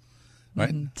around.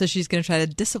 Right. So she's going to try to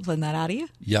discipline that out of you?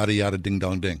 Yada yada ding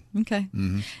dong ding. Okay.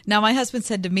 Now my husband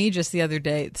said to me just the other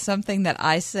day, something that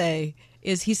I say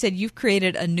is he said, you've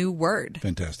created a new word.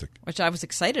 Fantastic. Which I was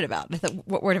excited about. I thought,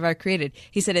 what word have I created?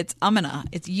 He said, it's Umina.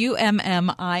 It's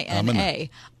Ummina.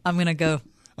 I'm going to go.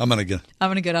 I'm going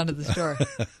to go down to the store.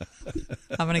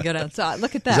 I'm going to go down. So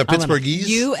look at that. Is that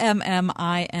Pittsburghese?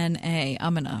 Ummina.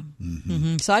 Umina.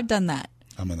 Mm-hmm. So I've done that.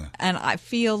 And I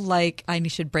feel like I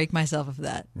should break myself of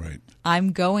that. Right.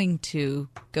 I'm going to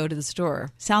go to the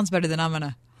store. Sounds better than I'm going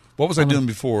to. What was I doing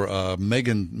before?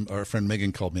 Megan, our friend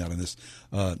Megan, called me out on this.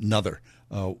 Another.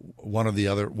 One of the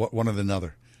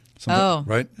another.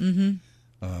 Right?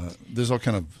 Mm-hmm. There's all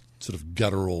kind of sort of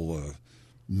guttural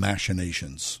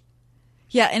machinations.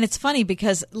 Yeah, and it's funny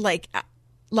because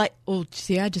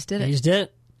see, I just did it. You just did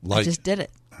it. I just did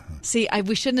it. See,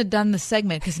 we shouldn't have done this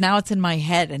segment because now it's in my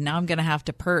head and now I'm going to have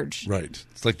to purge. Right.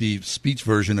 It's like the speech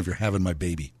version of "You're Having My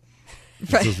Baby."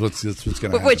 Right. This is what's going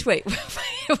to happen. Wait.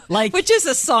 Which is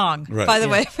a song, right. by the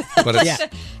way.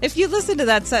 But if you listen to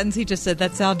that sentence he just said,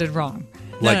 that sounded wrong.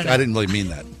 No. I didn't really mean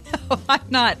that. No, I'm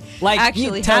not.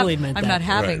 Actually, totally meant that. I'm not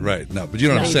having. Right. No, but you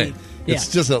know what I'm saying.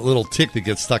 It's just a little tick that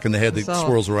gets stuck in the head that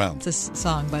swirls around. It's a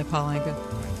song by Paul Anka.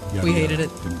 Yeah, we hated it.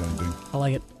 Ding, ding, ding. I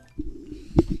like it.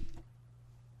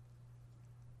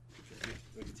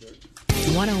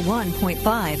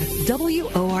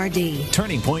 101.5 WORD.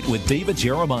 Turning Point with David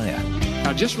Jeremiah.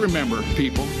 Now just remember,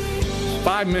 people,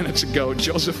 5 minutes ago,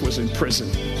 Joseph was in prison.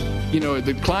 You know,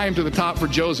 the climb to the top for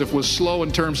Joseph was slow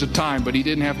in terms of time, but he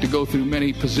didn't have to go through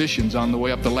many positions on the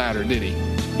way up the ladder, did he?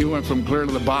 He went from clear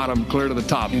to the bottom, clear to the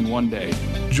top in one day.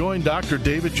 Join Dr.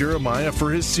 David Jeremiah for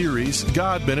his series,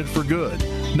 God Meant It for Good,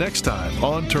 next time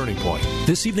on Turning Point.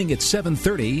 This evening at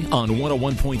 7:30 on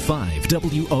 101.5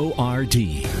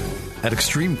 WORD. At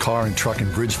Extreme Car and Truck in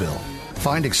Bridgeville,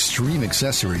 find extreme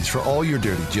accessories for all your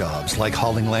dirty jobs, like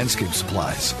hauling landscape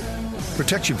supplies.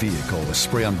 Protect your vehicle with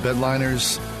spray-on bed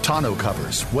liners, tonneau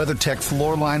covers, WeatherTech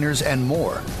floor liners, and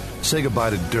more. Say goodbye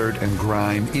to dirt and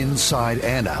grime inside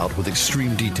and out with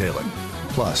extreme detailing.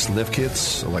 Plus, lift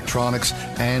kits, electronics,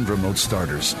 and remote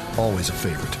starters. Always a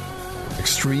favorite.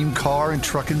 Extreme Car and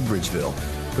Truck in Bridgeville.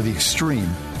 For the extreme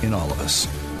in all of us.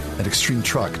 At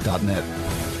extremetruck.net.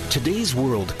 Today's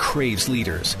world craves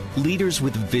leaders. Leaders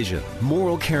with vision,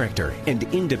 moral character, and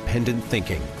independent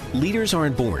thinking. Leaders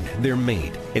aren't born, they're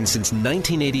made. And since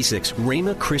 1986,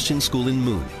 Rhema Christian School in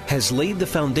Moon has laid the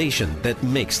foundation that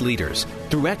makes leaders.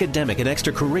 Through academic and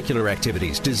extracurricular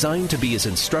activities designed to be as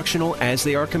instructional as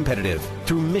they are competitive.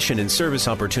 Through mission and service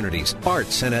opportunities,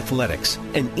 arts and athletics.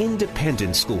 An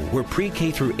independent school where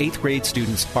pre-K through 8th grade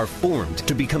students are formed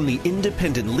to become the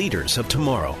independent leaders of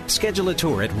tomorrow. Schedule a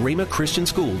tour at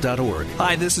rhemachristianschool.org.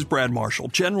 Hi, this is Brad Marshall,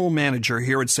 General Manager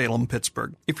here at Salem,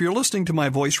 Pittsburgh. If you're listening to my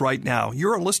voice right now,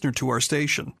 you're a listener to our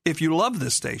station. If you love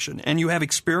this station and you have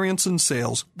experience in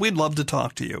sales, we'd love to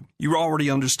talk to you. You already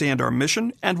understand our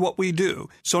mission and what we do,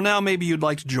 so now maybe you'd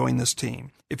like to join this team.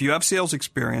 If you have sales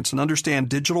experience and understand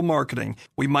digital marketing,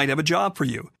 we might have a job for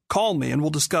you. Call me and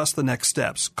we'll discuss the next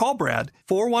steps. Call Brad,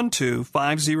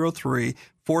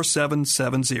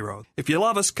 412-503-4770. If you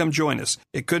love us, come join us.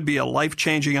 It could be a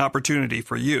life-changing opportunity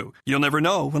for you. You'll never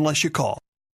know unless you call.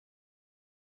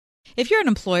 If you're an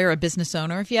employer or a business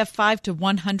owner, if you have 5 to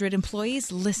 100 employees,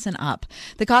 listen up.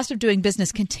 The cost of doing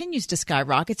business continues to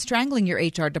skyrocket, strangling your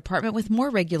HR department with more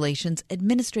regulations,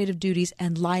 administrative duties,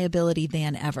 and liability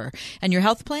than ever. And your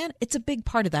health plan, it's a big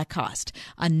part of that cost.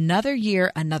 Another year,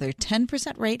 another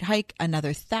 10% rate hike,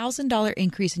 another $1,000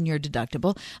 increase in your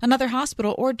deductible, another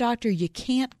hospital or doctor you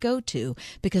can't go to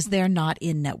because they're not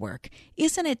in network.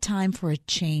 Isn't it time for a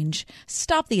change?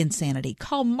 Stop the insanity.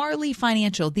 Call Marley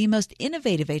Financial, the most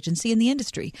innovative agency in the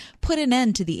industry. Put an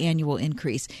end to the annual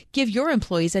increase. Give your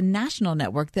employees a national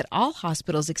network that all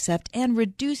hospitals accept and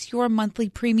reduce your monthly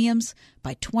premiums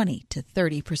by 20 to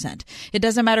 30%. It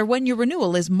doesn't matter when your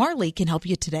renewal is, Marley can help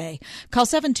you today. Call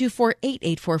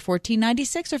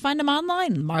 724-884-1496 or find them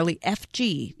online at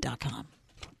marleyfg.com.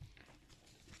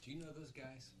 Do you know those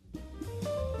guys?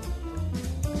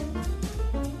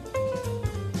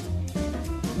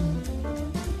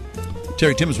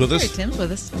 Terry Tim is with us. Terry Tim's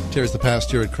with us. Terry's the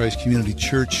pastor at Christ Community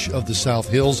Church of the South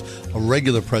Hills, a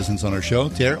regular presence on our show.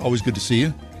 Terry, always good to see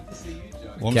you.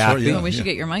 We should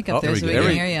get your mic up there so we can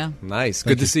hear you. Nice.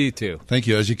 Good to see you, too. Thank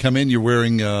you. As you come in, you're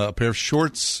wearing a pair of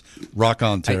shorts. Rock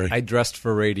on, Terry. I dressed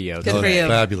for radio. Good for you.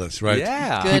 Fabulous, right?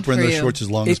 Yeah. Keep wearing those shorts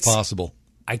as long as possible.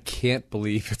 I can't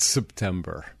believe it's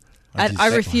September. I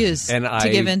refuse to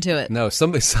give into it. No,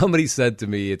 somebody said to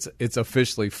me, it's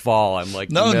officially fall. I'm like,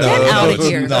 no, get out of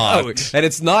here. No. And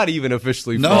it's not even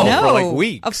officially fall for like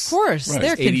weeks. Of course. Right.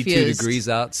 They're it's 82 confused. degrees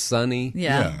out, sunny.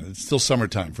 Yeah. It's still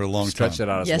summertime for a long time. Stretch it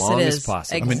out as long as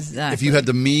possible. Exactly. I mean, if you had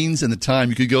the means and the time,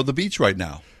 you could go to the beach right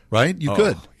now. right? You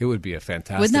could. It would be a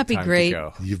fantastic Wouldn't that be time great? to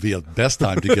go. You'd be the best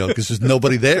time to go because there's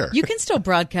nobody there. You can still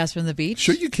broadcast from the beach.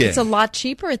 Sure you can. It's a lot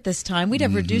cheaper at this time. We'd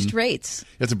have reduced rates.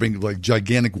 You have to bring like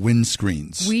gigantic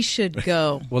windscreens. We should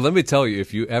go. Well, let me tell you,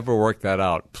 if you ever work that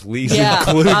out, please Yeah,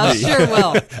 include I me. sure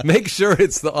will. Make sure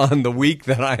it's on the week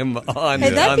that I am on, Hey,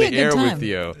 that'd on be the a good air time. with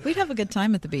you. We'd have a good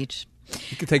time at the beach.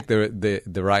 You could take the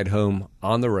ride home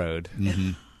on the road.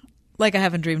 Like I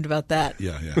haven't dreamed about that.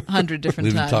 Yeah. 100 different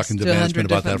We've been times. talking to 100 management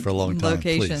about that different for a long time.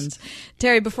 Locations. Please.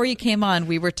 Terry, before you came on,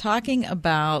 we were talking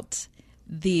about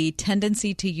the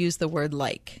tendency to use the word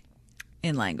like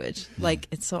in language. Like,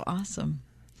 it's so awesome.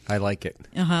 I like it.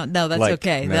 No, that's Like,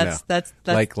 okay. no, That's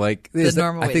like the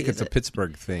normal way I think to it's use a it.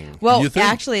 Pittsburgh thing. Well, You think?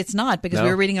 actually, it's not because No?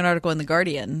 we were reading an article in The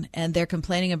Guardian, and they're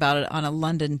complaining about it on a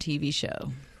London TV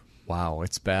show. Wow,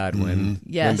 it's bad when the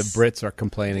Yes. Brits are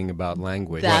complaining about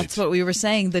language. That's what we were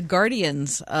saying. The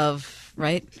guardians of,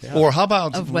 right? Or how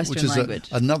about, Of Western which is language.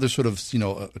 another sort of,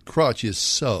 a crutch is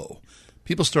so.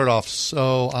 People start off,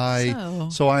 so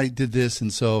I did this,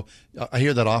 and so I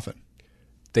hear that often.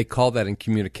 They call that in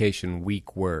communication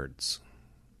weak words.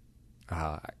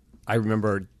 I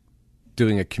remember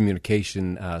doing a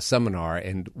communication seminar,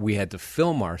 and we had to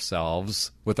film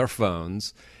ourselves with our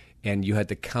phones, and you had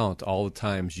to count all the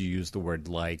times you used the word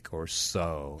like or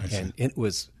so. And it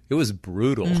was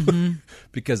brutal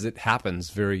because it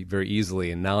happens very, very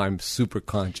easily. And now I'm super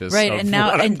conscious Right, of and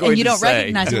now what I'm and going you to don't say.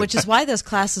 recognize it, which is why those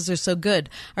classes are so good.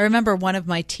 I remember one of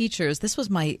my teachers. This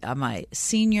was my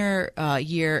senior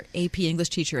year AP English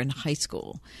teacher in high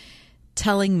school,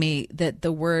 telling me that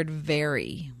the word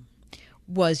very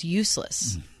was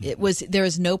useless. There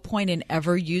is no point in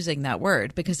ever using that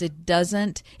word because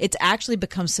it's actually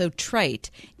become so trite.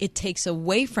 It takes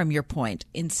away from your point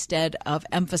instead of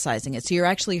emphasizing it. So you're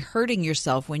actually hurting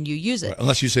yourself when you use it. Right,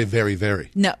 unless you say very,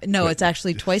 very. No, it's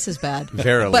actually twice as bad.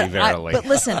 Verily. But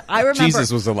listen, I remember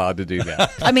Jesus was allowed to do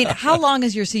that. I mean, how long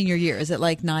is your senior year? Is it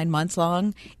like 9 months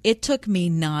long? It took me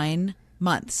 9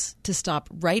 months to stop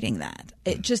writing that.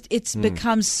 It's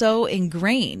become so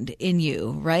ingrained in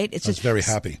you, right? It's I was very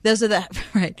happy. Those are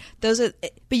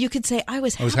but you could say I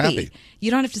was happy. You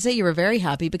don't have to say you were very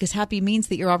happy because happy means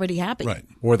that you're already happy. Right.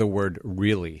 Or the word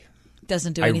really.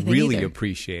 Doesn't do anything I really either.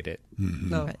 appreciate it.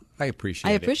 No, I appreciate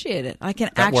it. I appreciate it. I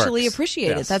can That actually works.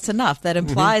 appreciate it. Yes. That's enough. That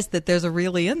implies that there's a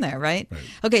really in there, right?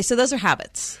 Okay, so those are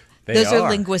habits. They those are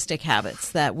are. linguistic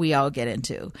habits that we all get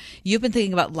into. You've been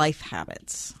thinking about life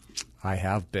habits. I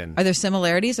have been. Are there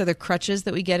similarities? Are there crutches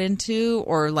that we get into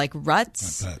or like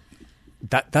ruts?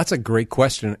 That's a great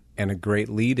question and a great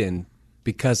lead-in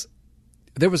because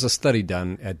there was a study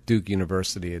done at Duke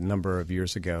University a number of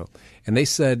years ago, and they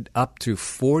said up to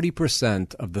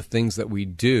 40% of the things that we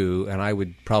do, and I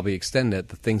would probably extend it,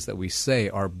 the things that we say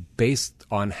are based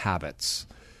on habits.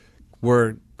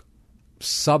 We're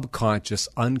subconscious,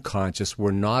 unconscious. We're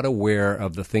not aware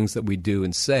of the things that we do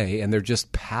and say, and they're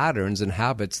just patterns and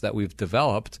habits that we've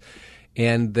developed,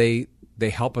 and they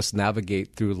help us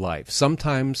navigate through life.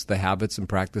 Sometimes the habits and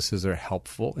practices are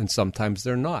helpful, and sometimes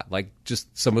they're not. Like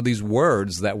just some of these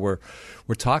words that we're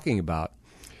talking about.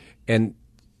 And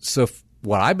so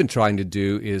what I've been trying to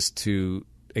do is to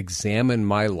examine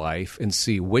my life and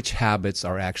see which habits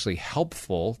are actually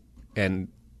helpful and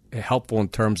helpful in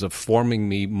terms of forming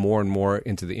me more and more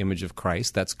into the image of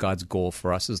Christ. That's God's goal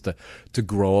for us, is to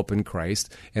grow up in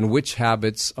Christ. And which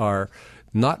habits are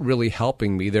not really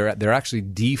helping me. They're actually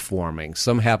deforming.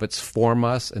 Some habits form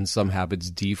us and some habits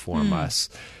deform us.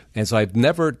 And so I've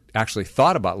never actually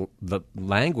thought about the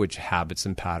language habits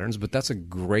and patterns, but that's a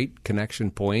great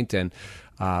connection point. And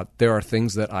there are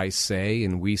things that I say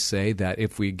and we say that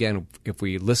if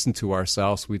we listen to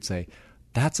ourselves, we'd say,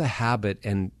 that's a habit,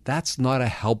 and that's not a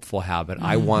helpful habit.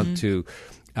 I want to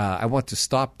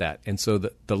stop that. And so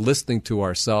the listening to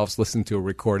ourselves, listening to a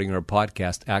recording or a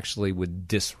podcast actually would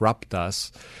disrupt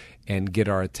us and get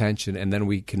our attention, and then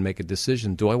we can make a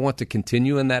decision. Do I want to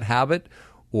continue in that habit,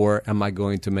 or am I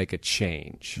going to make a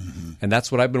change? And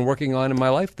that's what I've been working on in my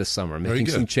life this summer, making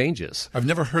some changes. I've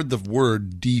never heard the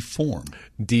word deform.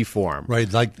 Deform.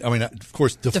 Right, of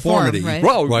course, deformity.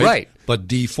 Deform, right. But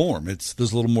deform, there's a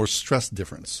little more stress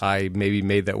difference. I maybe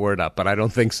made that word up, but I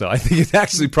don't think so. I think it's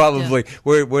actually probably,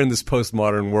 we're in this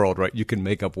postmodern world, right? You can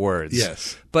make up words.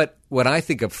 Yes. But when I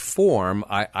think of form,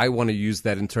 I want to use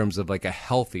that in terms of like a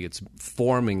healthy, it's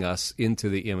forming us into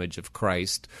the image of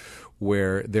Christ,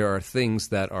 where there are things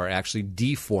that are actually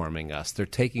deforming us. They're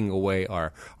taking away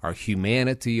our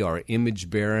humanity, our image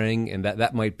bearing, and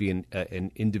that might be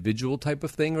an individual type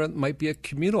of thing, or it might be a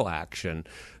communal action.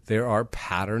 There are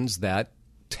patterns that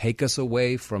take us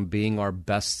away from being our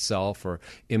best self or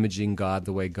imaging God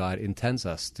the way God intends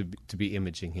us to be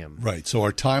imaging Him. Right. So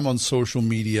our time on social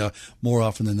media, more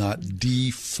often than not,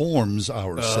 deforms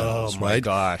ourselves. Oh my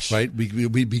gosh! Right.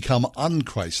 We become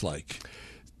un-Christ-like.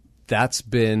 That's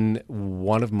been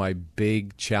one of my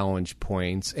big challenge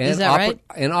points, and Is that right?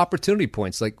 And opportunity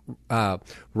points. Like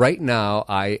right now,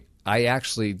 I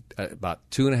actually about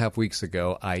 2.5 weeks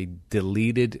ago, I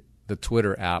deleted the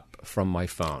Twitter app from my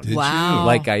phone. Did Wow. you?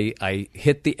 Like I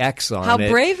hit the X on How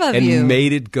it brave of and you.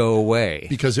 made it go away.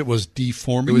 Because it was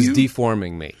deforming It was you?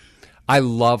 deforming me. I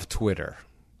love Twitter.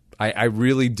 I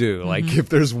really do. Like if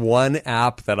there's one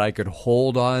app that I could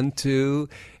hold on to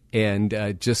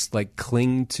and just like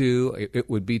cling to, it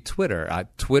would be Twitter.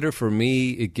 Twitter for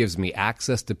me, it gives me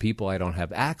access to people I don't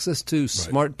have access to,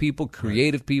 smart people,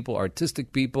 creative people,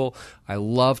 artistic people. I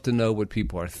love to know what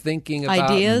people are thinking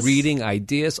about, Ideas? reading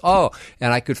ideas. Oh,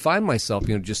 and I could find myself,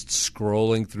 just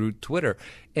scrolling through Twitter.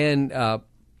 And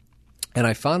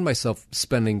I found myself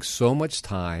spending so much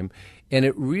time, and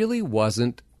it really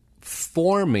wasn't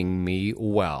forming me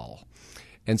well.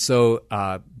 And so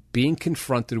being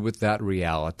confronted with that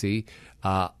reality,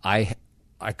 I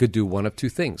could do one of two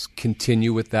things: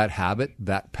 continue with that habit,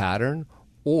 that pattern,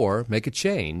 or make a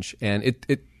change. And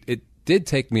it did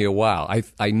take me a while.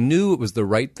 I knew it was the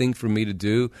right thing for me to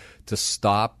do, to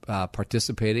stop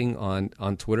participating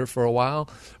on Twitter for a while,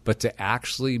 but to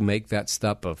actually make that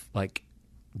step of like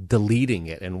deleting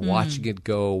it and watching it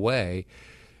go away.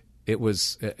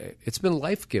 It's been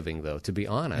life-giving, though, to be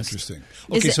honest. Interesting.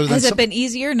 Has it been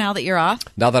easier now that you're off?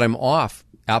 Now that I'm off,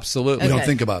 absolutely. You don't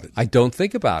think about it. I don't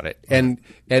think about it. And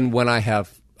when I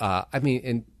have,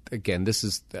 and again, this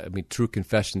is, true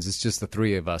confessions. It's just the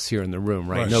three of us here in the room,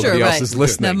 right? Nobody else is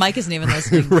listening. No, Mike isn't even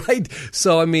listening. Right.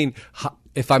 So,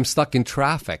 if I'm stuck in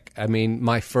traffic,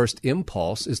 my first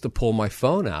impulse is to pull my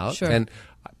phone out and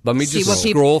let me just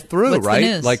scroll through,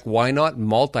 right? Like, why not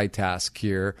multitask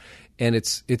here? And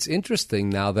it's interesting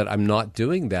now that I'm not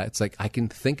doing that. It's like I can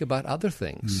think about other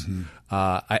things. Mm-hmm.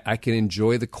 I can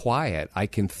enjoy the quiet. I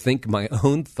can think my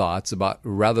own thoughts about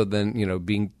rather than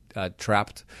being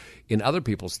trapped in other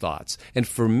people's thoughts. And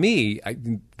for me,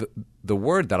 the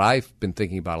word that I've been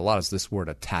thinking about a lot is this word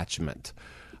attachment.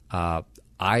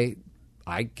 I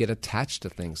get attached to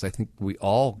things. I think we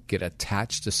all get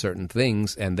attached to certain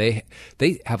things, and they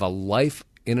have a life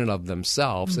in and of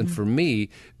themselves. And for me,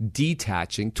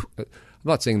 detaching, I'm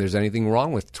not saying there's anything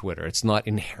wrong with Twitter. It's not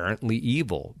inherently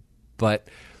evil, but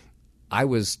I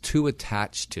was too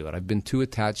attached to it. I've been too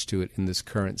attached to it in this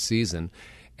current season.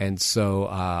 And so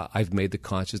I've made the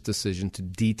conscious decision to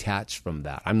detach from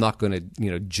that. I'm not going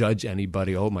to, judge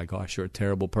anybody. Oh my gosh, you're a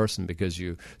terrible person because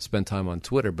you spend time on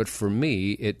Twitter. But for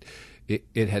me,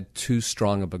 it had too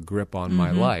strong of a grip on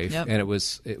my life, and it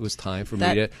was time for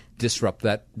me to disrupt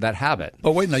that habit.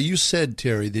 But wait, now you said,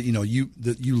 Terry, that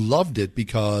you loved it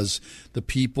because the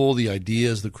people, the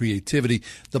ideas, the creativity,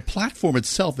 the platform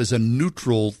itself is a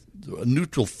neutral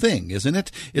thing, isn't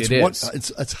it?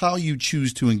 It's how you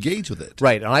choose to engage with it.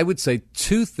 Right. And I would say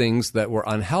two things that were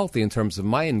unhealthy in terms of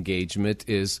my engagement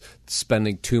is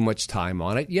spending too much time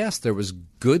on it. Yes, there was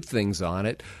good things on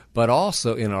it, but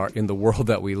also in the world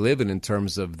that we live in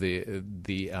terms of the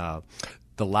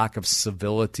lack of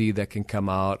civility that can come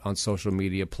out on social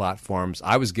media platforms.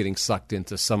 I was getting sucked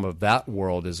into some of that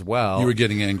world as well. You were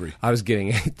getting angry. I was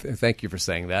getting. Thank you for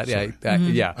saying that. Sorry.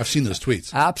 Yeah, I've seen those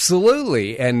tweets.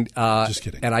 Absolutely, and just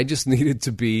kidding. And I just needed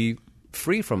to be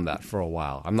free from that for a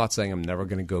while. I'm not saying I'm never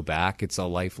going to go back. It's a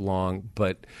lifelong,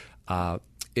 but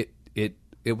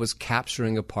it was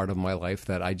capturing a part of my life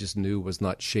that I just knew was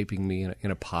not shaping me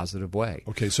in a positive way.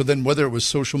 Okay, so then whether it was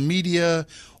social media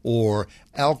or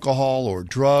alcohol or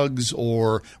drugs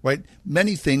or, right,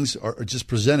 many things are just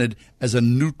presented as a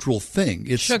neutral thing.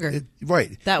 It's sugar.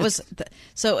 Right. That was,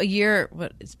 so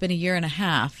it's been a year and a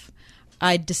half,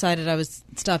 I decided I was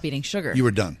stop eating sugar. You were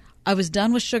done. I was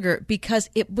done with sugar because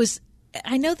it was,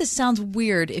 I know this sounds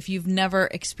weird if you've never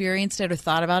experienced it or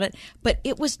thought about it, but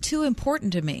it was too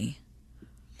important to me.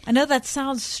 I know that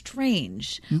sounds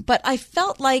strange, but I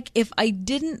felt like if I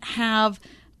didn't have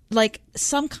like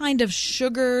some kind of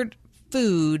sugared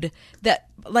food that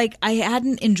like I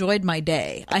hadn't enjoyed my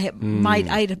day.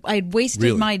 I'd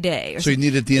wasted my day. So you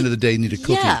need at the end of the day, you need a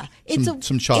cookie,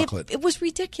 some chocolate. It was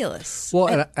ridiculous. Well,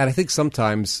 and I think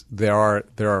sometimes there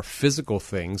are physical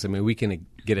things. I mean, we can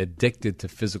get addicted to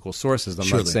physical sources. I'm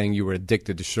not saying you were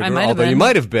addicted to sugar, although you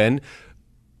might have been.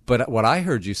 But what I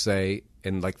heard you say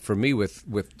like for me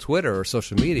with Twitter or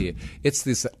social media, it's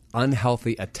this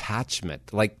unhealthy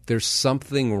attachment. Like there's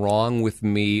something wrong with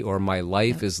me, or my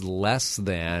life is less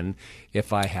than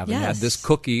if I haven't had this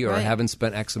cookie or haven't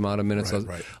spent X amount of minutes.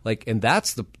 Like, and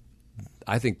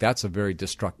I think that's a very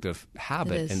destructive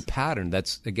habit and pattern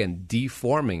that's, again,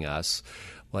 deforming us.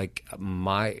 Like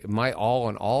my all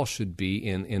in all should be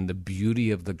in the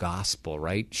beauty of the gospel,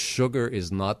 right? Sugar is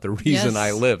not the reason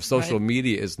I live. Social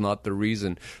media is not the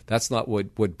reason. That's not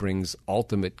what brings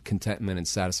ultimate contentment and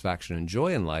satisfaction and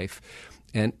joy in life.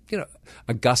 And,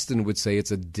 Augustine would say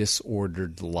it's a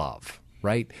disordered love,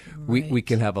 right? We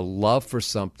can have a love for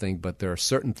something, but there are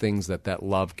certain things that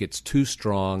love gets too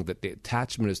strong, that the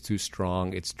attachment is too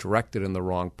strong, it's directed in the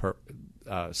wrong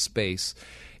space.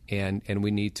 And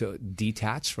we need to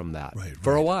detach from that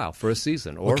for a while, for a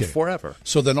season, or forever.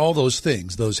 So then all those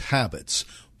things, those habits,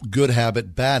 good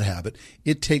habit, bad habit,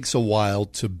 it takes a while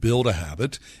to build a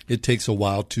habit. It takes a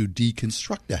while to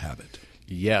deconstruct a habit.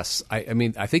 Yes. I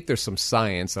mean, I think there's some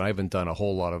science, and I haven't done a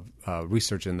whole lot of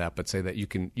research in that, but say that you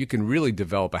can really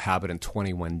develop a habit in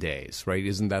 21 days, right?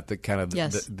 Isn't that the kind of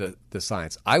the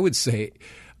science? I would say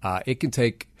it can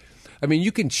take – I mean,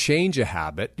 you can change a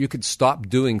habit. You could stop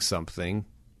doing something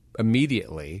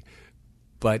immediately,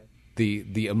 but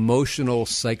the emotional,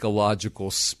 psychological,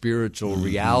 spiritual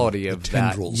reality of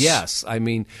that, yes, I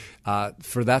mean,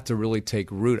 for that to really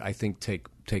take root, I think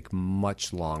take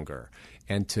much longer,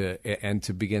 and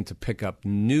to begin to pick up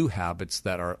new habits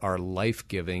that are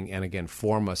life-giving and again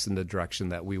form us in the direction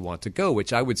that we want to go.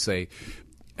 Which I would say,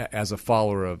 as a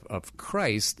follower of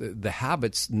Christ, the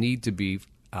habits need to be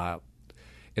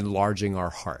enlarging our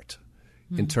heart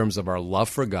in terms of our love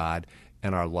for God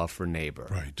and our love for neighbor.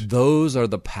 Right. Those are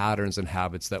the patterns and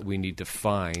habits that we need to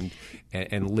find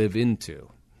and live into.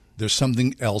 There's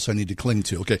something else I need to cling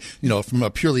to. Okay, from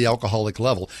a purely alcoholic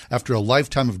level, after a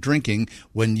lifetime of drinking,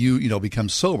 when you become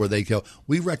sober, they go,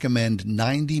 we recommend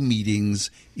 90 meetings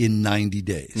in 90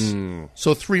 days.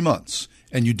 So 3 months,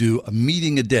 and you do a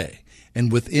meeting a day. And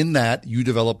within that, you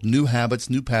develop new habits,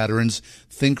 new patterns,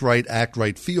 think right, act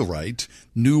right, feel right,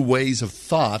 new ways of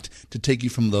thought to take you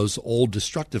from those old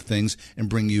destructive things and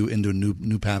bring you into a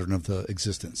new pattern of the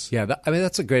existence. Yeah,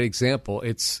 that's a great example.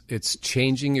 It's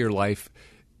changing your life.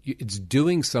 It's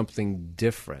doing something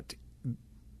different.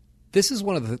 This is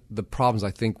one of the problems,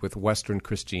 I think, with Western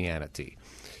Christianity,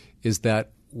 is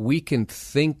that we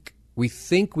think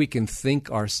we can think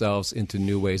ourselves into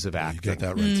new ways of acting. You got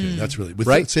that right, too. That's really...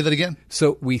 right? Say that again.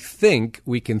 So we think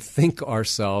we can think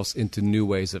ourselves into new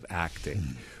ways of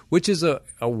acting, which is a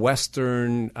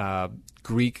Western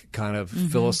Greek kind of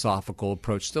philosophical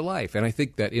approach to life. And I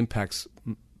think that impacts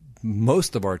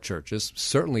most of our churches,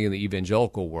 certainly in the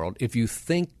evangelical world. If you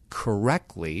think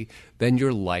correctly, then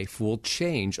your life will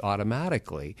change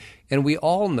automatically. And we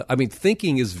all know, I mean,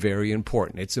 thinking is very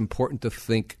important. It's important to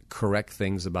think correct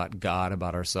things about God,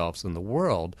 about ourselves and the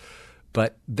world.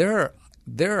 But there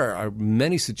are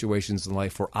many situations in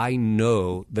life where I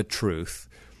know the truth,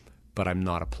 but I'm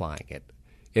not applying it.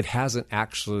 It hasn't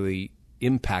actually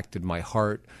impacted my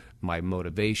heart, my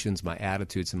motivations, my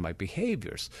attitudes, and my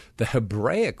behaviors. The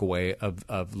Hebraic way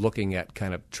of looking at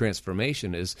kind of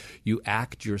transformation is you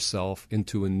act yourself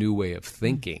into a new way of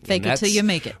thinking. Fake it till you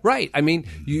make it. Right. I mean,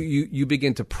 you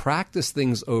begin to practice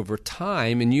things over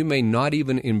time, and you may not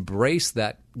even embrace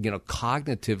that,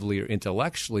 cognitively or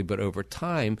intellectually, but over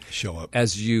time, show up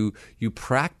as you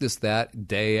practice that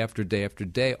day after day after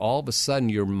day. All of a sudden,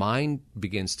 your mind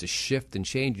begins to shift and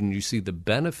change, and you see the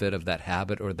benefit of that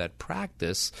habit or that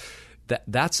practice.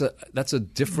 That's a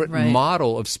different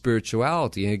model of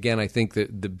spirituality. And again, I think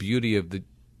that the beauty of the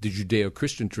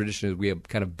Judeo-Christian tradition is we have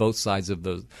kind of both sides of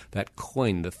that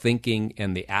coin, the thinking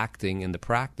and the acting and the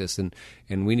practice, and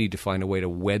we need to find a way to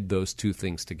wed those two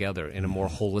things together in a more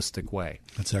holistic way.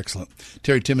 That's excellent.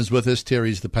 Terry Tim is with us.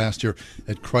 Terry's the pastor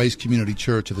at Christ Community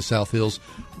Church of the South Hills.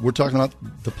 We're talking about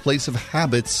the place of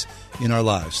habits in our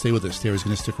lives. Stay with us. Terry's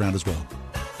going to stick around as well.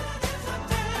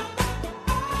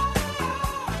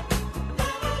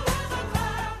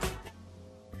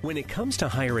 When it comes to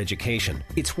higher education,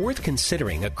 it's worth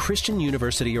considering a Christian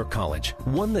university or college,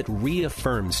 one that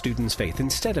reaffirms students' faith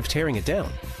instead of tearing it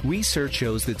down. Research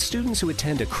shows that students who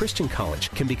attend a Christian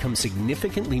college can become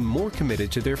significantly more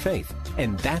committed to their faith,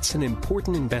 and that's an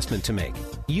important investment to make.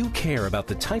 You care about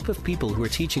the type of people who are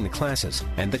teaching the classes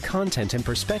and the content and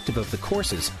perspective of the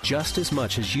courses just as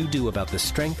much as you do about the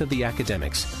strength of the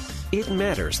academics. It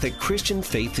matters that Christian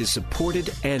faith is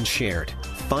supported and shared.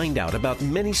 Find out about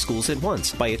many schools at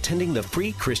once by attending the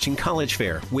free Christian College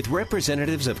Fair with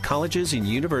representatives of colleges and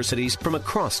universities from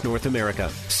across North America.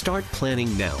 Start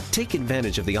planning now. Take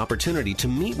advantage of the opportunity to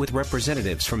meet with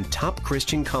representatives from top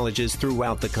Christian colleges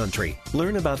throughout the country.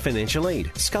 Learn about financial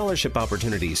aid, scholarship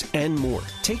opportunities, and more.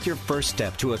 Take your first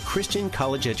step to a Christian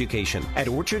college education at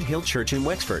Orchard Hill Church in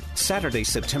Wexford, Saturday,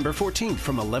 September 14th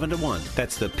from 11 to 1.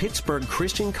 That's the Pittsburgh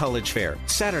Christian College Fair,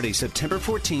 Saturday, September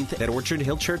 14th at Orchard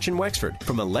Hill Church in Wexford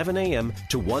from 11 a.m.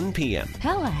 to 1 p.m.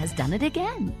 Pella has done it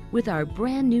again. With our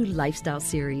brand new lifestyle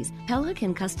series, Pella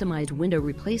can customize window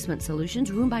replacement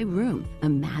solutions room by room.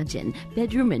 Imagine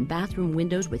bedroom and bathroom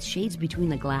windows with shades between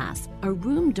the glass, a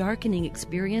room darkening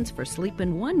experience for sleep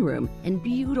in one room and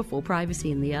beautiful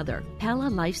privacy in the other. Pella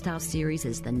Lifestyle Series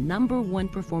is the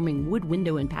 #1 performing wood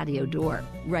window and patio door.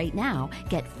 Right now,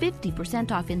 get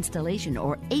 50% off installation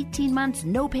or 18 months,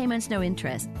 no payments, no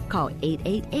interest. Call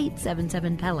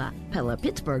 888-77-PELLA,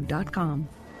 PellaPittsburgh.com.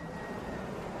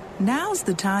 Now's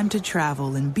the time to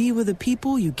travel and be with the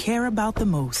people you care about the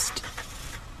most.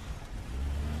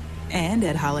 And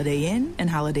at Holiday Inn and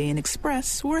Holiday Inn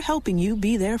Express, we're helping you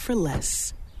be there for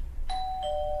less.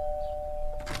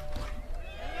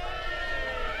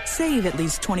 Save at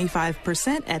least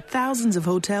 25% at thousands of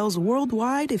hotels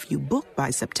worldwide if you book by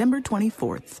September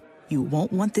 24th. You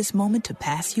won't want this moment to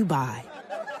pass you by.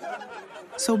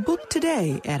 So book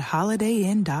today at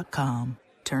HolidayInn.com.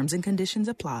 Terms and conditions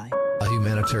apply. A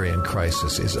humanitarian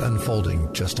crisis is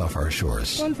unfolding just off our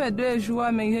shores. I don't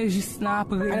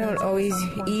always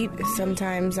eat.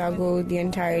 Sometimes I'll go the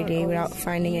entire day without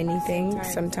finding anything.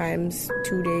 Sometimes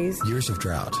 2 days. Years of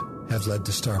drought have led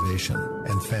to starvation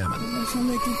and famine.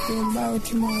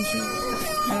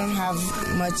 I don't have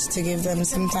much to give them.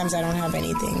 Sometimes I don't have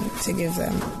anything to give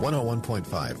them.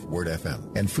 101.5 Word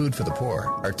FM and Food for the Poor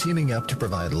are teaming up to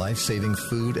provide life-saving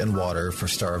food and water for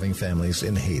starving families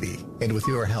in Haiti. And with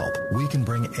your help, we can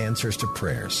bring answers to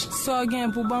prayers.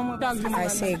 I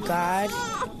say, God,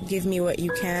 give me what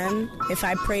you can. If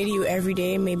I pray to you every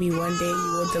day, maybe one day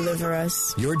you will deliver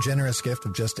us. Your generous gift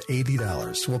of just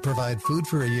 $80 will provide food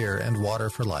for a year and water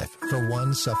for life for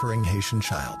one suffering Haitian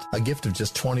child. A gift of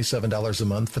just $27 a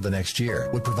month for the next year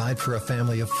would provide for a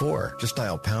family of 4. Just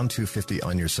dial pound 250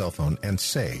 on your cell phone and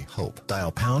say HOPE.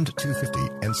 Dial pound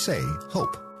 250 and say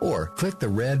HOPE. Or click the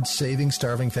red Saving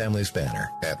Starving Families banner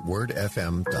at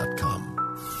wordfm.com.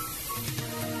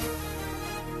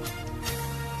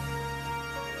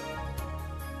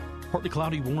 Partly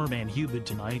cloudy, warm, and humid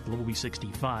tonight. The low will be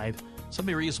 65. Some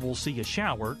areas will see a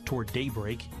shower toward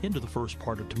daybreak into the first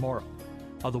part of tomorrow.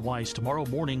 Otherwise, tomorrow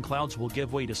morning, clouds will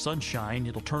give way to sunshine.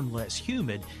 It'll turn less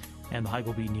humid, and the high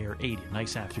will be near 80. A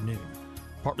nice afternoon.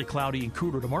 Partly cloudy and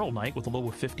cooler tomorrow night with a low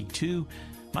of 52.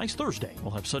 Nice Thursday.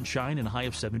 We'll have sunshine and a high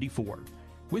of 74.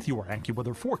 With your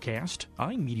AccuWeather forecast,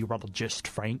 I'm meteorologist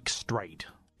Frank Strait.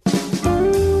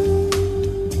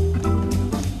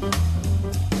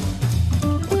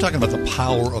 We're talking about the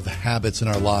power of habits in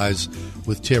our lives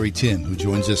with Terry Tin, who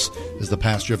joins us as the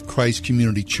pastor of Christ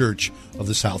Community Church of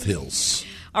the South Hills.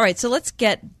 All right, so let's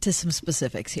get to some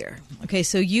specifics here. Okay,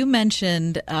 so you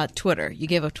mentioned Twitter. You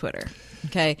gave up Twitter.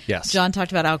 Okay. Yes. John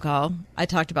talked about alcohol. I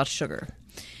talked about sugar.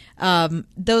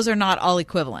 Those are not all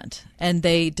equivalent, and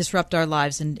they disrupt our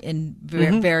lives in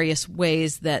various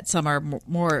ways that some are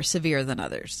more severe than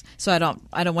others. So I don't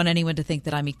want anyone to think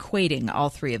that I'm equating all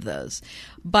three of those.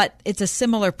 But it's a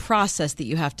similar process that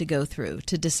you have to go through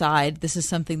to decide this is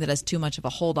something that has too much of a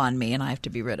hold on me and I have to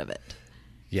be rid of it.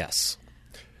 Yes.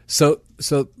 So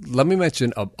let me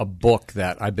mention a book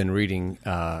that I've been reading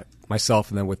myself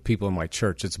and then with people in my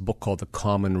church. It's a book called The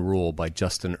Common Rule by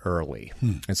Justin Earley.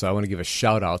 And so I want to give a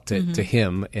shout out to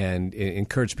him and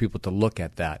encourage people to look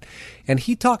at that. And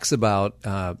he talks about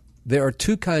there are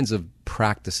two kinds of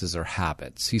practices or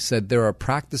habits. He said there are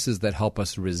practices that help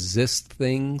us resist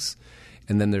things,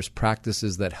 and then there's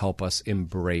practices that help us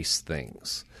embrace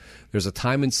things. There's a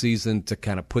time and season to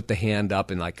kind of put the hand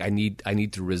up and like I need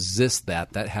to resist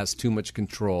that. That has too much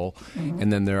control.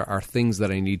 And then there are things that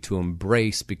I need to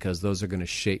embrace because those are going to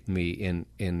shape me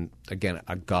in again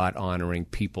a God-honoring,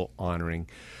 people-honoring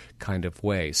kind of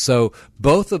way. So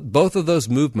both of those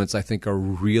movements I think are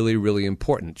really, really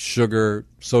important. Sugar,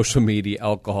 social media,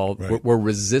 alcohol, right. We're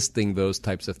resisting those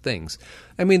types of things.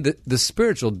 I mean, the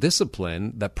spiritual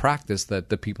discipline, that practice that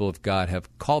the people of God have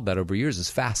called that over years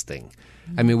is fasting.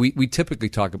 I mean, we typically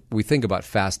think about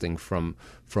fasting from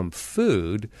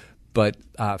food, but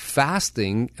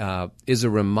fasting is a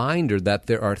reminder that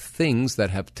there are things that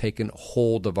have taken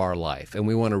hold of our life, and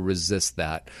we want to resist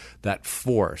that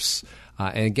force.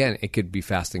 And again, it could be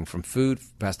fasting from food,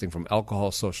 fasting from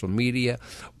alcohol, social media.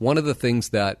 One of the things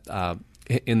that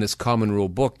in this Common Rule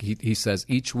book, he says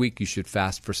each week you should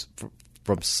fast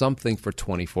from something for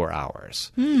 24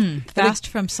 hours. Fast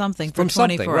from something for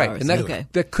 24 right. hours. And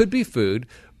that could be food,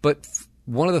 but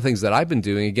one of the things that I've been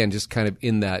doing, again, just kind of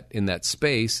in that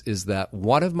space, is that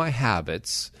one of my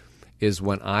habits is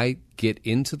when I get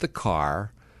into the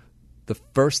car, the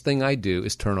first thing I do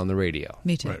is turn on the radio.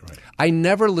 Me too. Right. I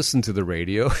never listen to the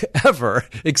radio ever,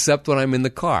 except when I'm in the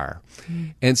car.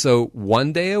 And so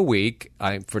one day a week,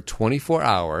 for 24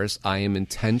 hours, I am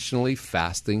intentionally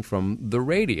fasting from the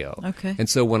radio. Okay. And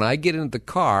so when I get into the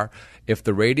car, if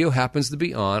the radio happens to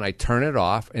be on, I turn it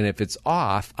off. And if it's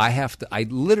off,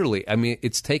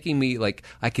 it's taking me, like,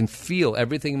 I can feel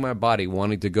everything in my body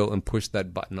wanting to go and push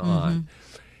that button on.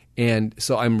 And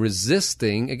so I'm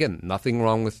resisting, again, nothing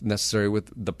wrong necessarily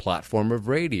with the platform of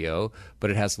radio,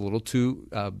 but it has a little too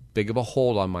big of a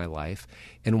hold on my life.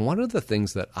 And one of the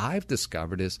things that I've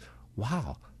discovered is,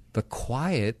 wow, the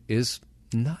quiet is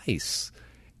nice.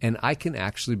 And I can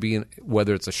actually be in,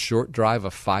 whether it's a short drive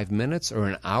of 5 minutes or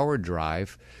an hour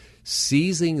drive,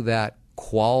 seizing that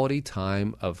quality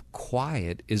time of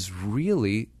quiet has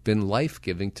really been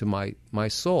life-giving to my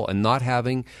soul. And not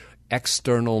having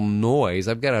external noise.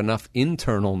 I've got enough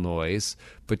internal noise,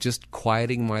 but just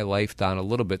quieting my life down a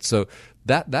little bit. So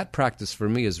that practice for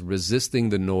me is resisting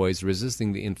the noise,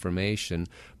 resisting the information,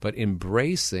 but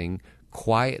embracing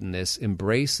quietness,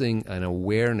 embracing an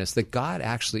awareness that God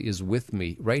actually is with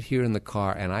me right here in the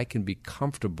car, and I can be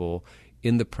comfortable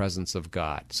in the presence of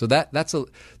God. So that's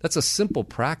a simple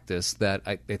practice that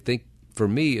I think for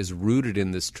me is rooted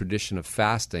in this tradition of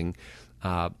fasting,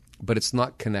 but it's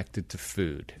not connected to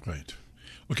food. Right.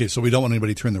 Okay, so we don't want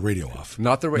anybody to turn the radio off.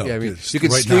 Not the radio. No, I mean, you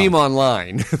can right stream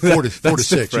online. 4 to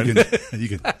 6. You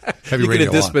can have your radio get a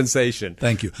on. dispensation.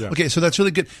 Thank you. Yeah. Okay, so that's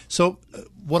really good. So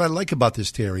what I like about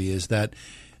this, Terry, is that,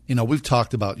 we've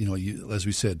talked about, as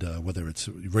we said, whether it's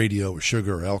radio or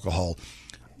sugar or alcohol,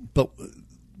 but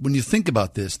when you think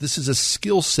about this is a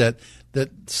skill set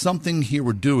that something here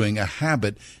we're doing, a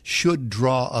habit, should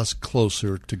draw us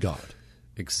closer to God.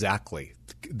 Exactly.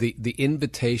 The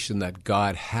invitation that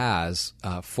God has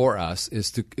for us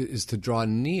is to draw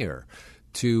near,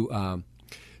 to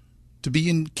be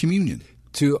in communion,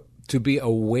 to be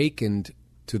awakened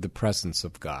to the presence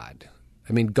of God.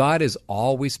 I mean, God is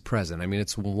always present. I mean,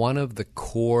 it's one of the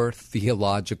core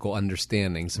theological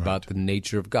understandings about the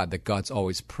nature of God, that God's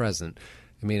always present.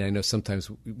 I mean, I know sometimes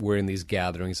we're in these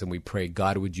gatherings and we pray,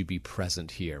 God, would you be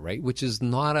present here, right? Which is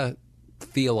not a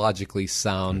theologically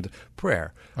sound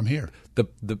prayer. I'm here.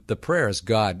 The prayer is,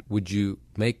 God, would you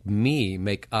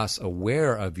make us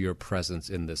aware of your presence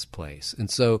in this place? And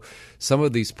so some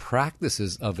of these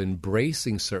practices of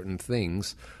embracing certain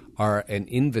things are an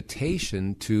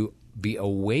invitation to be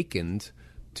awakened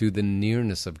to the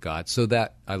nearness of God, so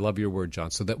that, I love your word,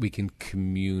 John, so that we can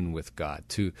commune with God,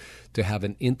 to have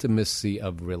an intimacy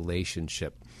of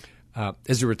relationship.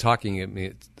 As you were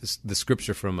talking, the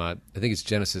scripture from, I think it's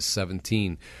Genesis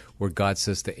 17, where God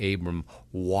says to Abram,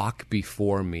 walk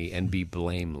before me and be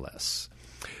blameless.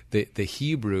 The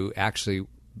Hebrew, actually,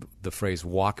 the phrase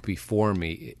walk before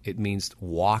me, it means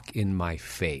walk in my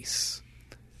face.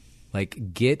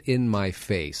 Like, get in my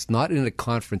face, not in a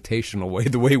confrontational way,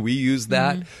 the way we use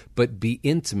that, but be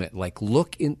intimate. Like,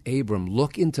 Abram,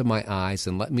 look into my eyes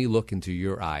and let me look into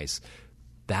your eyes.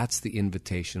 That's the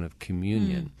invitation of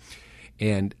communion.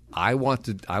 And I want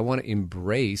to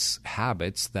embrace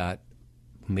habits that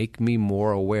make me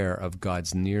more aware of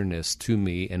God's nearness to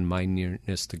me and my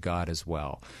nearness to God as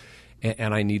well.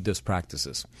 And I need those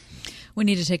practices. We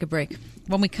need to take a break.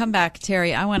 When we come back,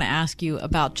 Terry, I want to ask you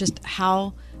about just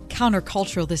how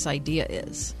countercultural this idea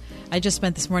is. I just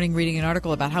spent this morning reading an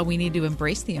article about how we need to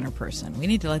embrace the inner person. We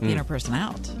need to let the inner person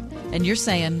out. And you're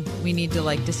saying we need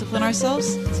to discipline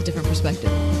ourselves? It's a different perspective.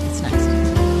 It's next.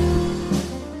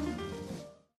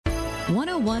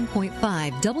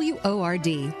 101.5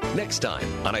 WORD. Next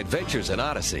time on Adventures in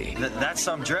Odyssey. That's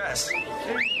some dress.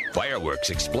 Fireworks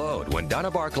explode when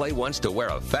Donna Barclay wants to wear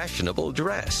a fashionable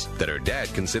dress that her dad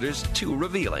considers too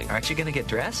revealing. Aren't you going to get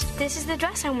dressed? This is the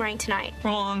dress I'm wearing tonight.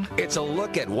 Wrong. It's a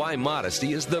look at why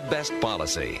modesty is the best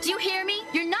policy. Do you hear me?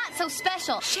 You're not so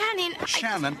special.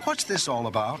 Shannon, what's this all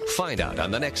about? Find out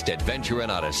on the next Adventure in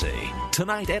Odyssey.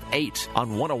 Tonight at 8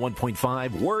 on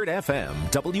 101.5 Word FM,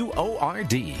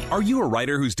 WORD. Are you a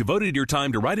writer who's devoted your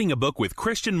time to writing a book with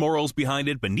Christian morals behind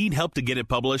it but need help to get it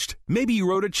published? Maybe you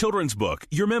wrote a children's book,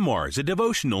 your memoirs, a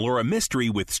devotional, or a mystery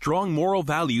with strong moral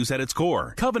values at its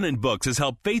core. Covenant Books has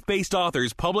helped faith-based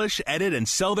authors publish, edit, and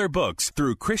sell their books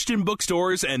through Christian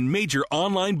bookstores and major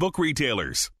online book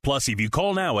retailers. Plus, if you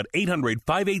call now at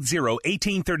 800-580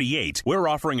 800-580-1838. We're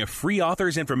offering a free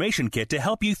author's information kit to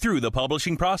help you through the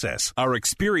publishing process. Our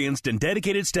experienced and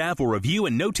dedicated staff will review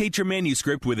and notate your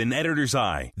manuscript with an editor's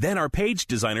eye. Then our page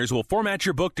designers will format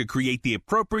your book to create the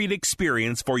appropriate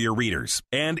experience for your readers.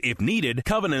 And if needed,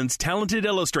 Covenant's talented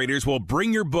illustrators will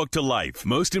bring your book to life.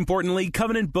 Most importantly,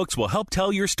 Covenant Books will help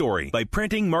tell your story by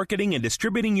printing, marketing, and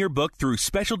distributing your book through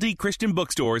specialty Christian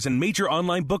bookstores and major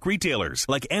online book retailers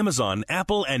like Amazon,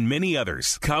 Apple, and many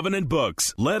others. Covenant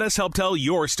Books. Let us help tell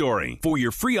your story. For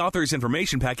your free author's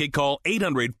information packet, call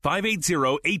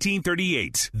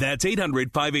 800-580-1838. That's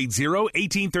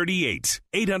 800-580-1838.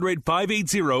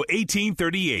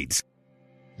 800-580-1838.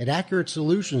 At Accurate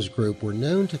Solutions Group, we're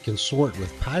known to consort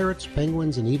with Pirates,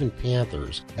 Penguins, and even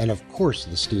Panthers, and of course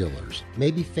the Steelers.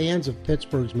 Maybe fans of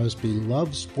Pittsburgh's most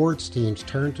beloved sports teams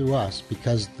turn to us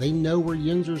because they know we're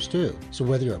Yinzers too. So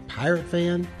whether you're a Pirate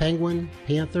fan, Penguin,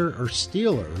 Panther, or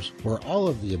Steelers, or all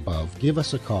of the above, give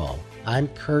us a call. I'm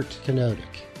Kurt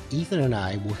Kanodik. Ethan and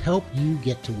I will help you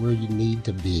get to where you need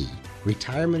to be.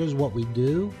 Retirement is what we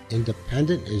do,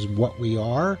 independent is what we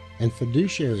are, and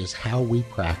fiduciary is how we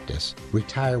practice.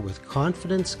 Retire with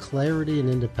confidence, clarity, and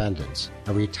independence.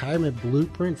 A retirement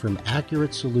blueprint from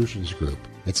Accurate Solutions Group.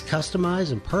 It's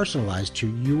customized and personalized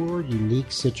to your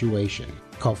unique situation.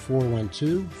 Call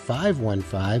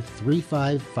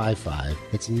 412-515-3555.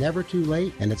 It's never too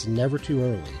late and it's never too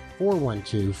early.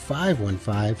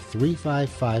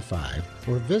 412-515-3555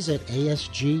 or visit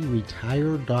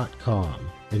asgretire.com.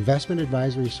 Investment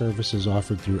advisory services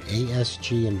offered through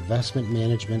ASG Investment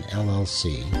Management,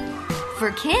 LLC.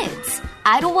 For kids,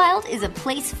 Idlewild is a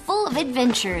place full of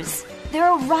adventures. There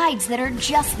are rides that are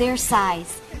just their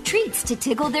size, treats to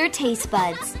tickle their taste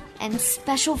buds, and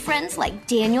special friends like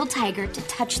Daniel Tiger to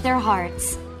touch their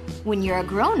hearts. When you're a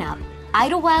grown-up,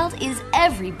 Idlewild is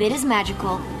every bit as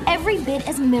magical, every bit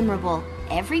as memorable,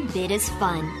 every bit as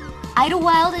fun.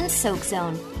 Idlewild and Soak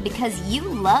Zone, because you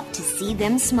love to see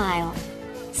them smile.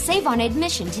 Save on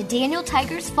admission to Daniel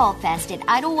Tiger's Fall Fest at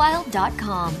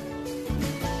Idlewild.com.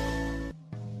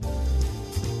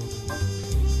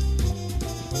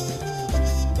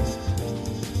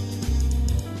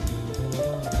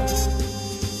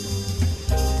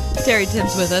 Terry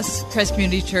Tim's with us, Christ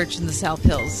Community Church in the South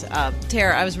Hills.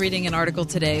 Tara, I was reading an article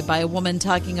today by a woman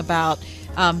talking about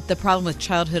the problem with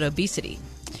childhood obesity.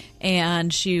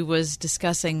 And she was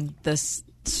discussing this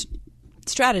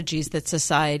strategies that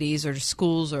societies or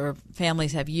schools or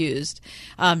families have used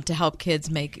to help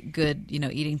kids make good,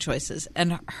 eating choices.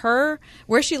 And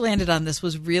where she landed on this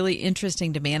was really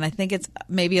interesting to me, and I think it's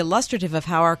maybe illustrative of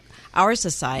how our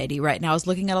society right now is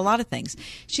looking at a lot of things.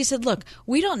 She said, look,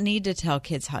 we don't need to tell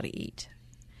kids how to eat.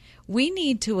 We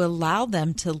need to allow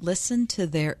them to listen to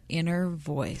their inner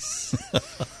voice.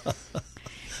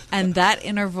 And that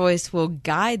inner voice will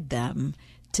guide them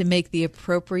to make the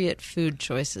appropriate food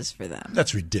choices for them.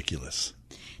 That's ridiculous.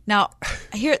 Now,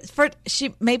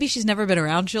 maybe she's never been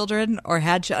around children or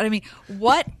had children. I mean,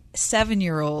 what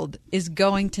 7-year-old is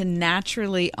going to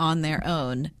naturally on their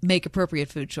own make appropriate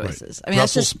food choices? Right. I mean,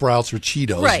 Brussels sprouts or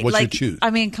Cheetos, right, what you choose. I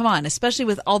mean, come on, especially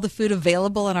with all the food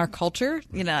available in our culture.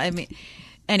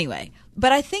 Anyway,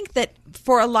 but I think that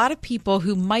for a lot of people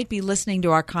who might be listening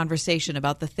to our conversation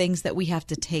about the things that we have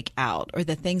to take out or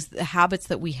the habits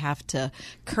that we have to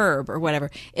curb or whatever,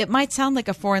 it might sound like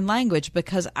a foreign language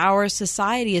because our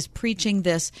society is preaching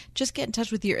this, just get in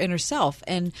touch with your inner self.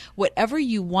 And whatever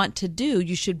you want to do,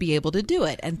 you should be able to do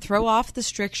it and throw off the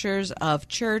strictures of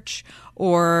church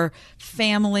or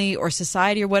family or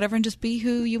society or whatever and just be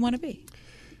who you want to be.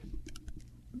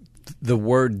 The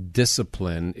word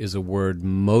discipline is a word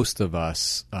most of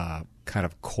us kind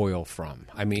of coil from.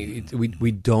 I mean,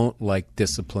 we don't like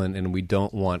discipline, and we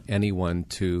don't want anyone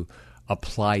to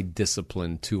apply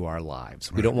discipline to our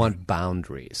lives. We don't want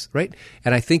boundaries, right?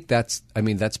 And I think that's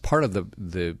part of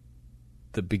the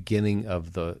beginning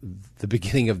of the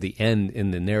beginning of the end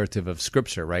in the narrative of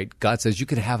Scripture, right? God says you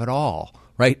can have it all.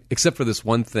 Right, except for this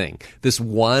one thing, this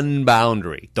one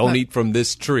boundary. Don't eat from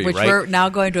this tree, which right? we're now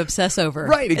going to obsess over.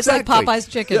 Right, exactly. It's like Popeye's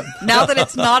chicken. Now that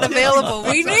it's not available,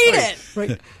 we need it.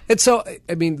 Right. And so,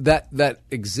 I mean, that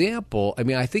example,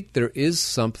 I think there is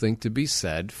something to be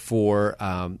said for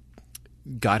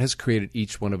God has created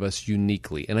each one of us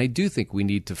uniquely. And I do think we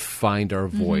need to find our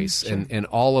voice. Sure. And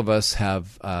all of us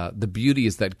have, the beauty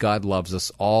is that God loves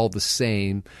us all the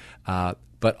same,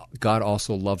 but God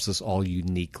also loves us all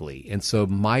uniquely. And so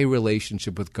my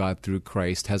relationship with God through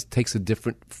Christ takes a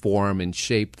different form and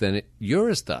shape than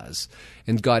yours does.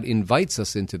 And God invites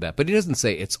us into that. But he doesn't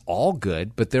say it's all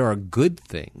good, but there are good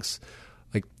things.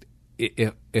 Like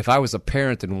if I was a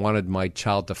parent and wanted my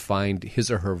child to find his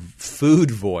or her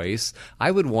food voice, I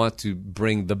would want to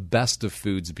bring the best of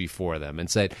foods before them and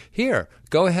say, here,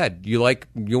 go ahead. You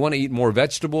want to eat more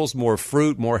vegetables, more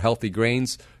fruit, more healthy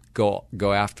grains? Go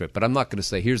after it. But I'm not going to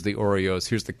say, here's the Oreos,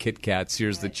 here's the Kit Kats,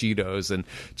 here's the Cheetos, and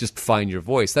just find your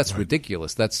voice. That's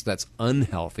ridiculous. That's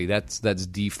unhealthy. That's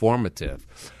deformative.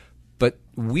 But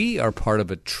we are part of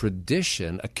a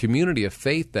tradition, a community of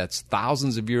faith that's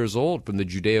thousands of years old from the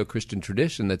Judeo-Christian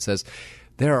tradition that says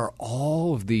there are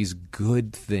all of these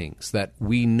good things that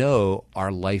we know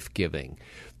are life-giving.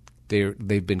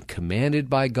 They've been commanded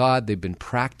by God. They've been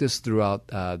practiced throughout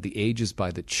the ages by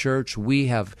the church. We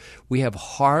have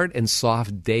hard and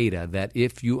soft data that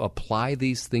if you apply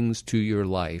these things to your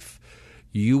life,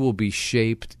 you will be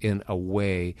shaped in a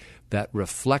way that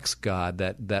reflects God,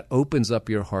 that opens up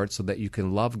your heart so that you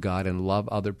can love God and love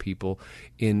other people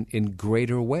in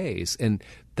greater ways. And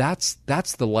that's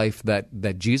the life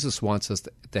that Jesus wants us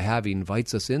to have. He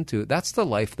invites us into. That's the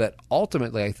life that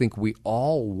ultimately I think we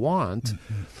all want.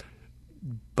 Mm-hmm.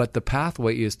 But the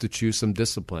pathway is to choose some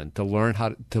discipline, to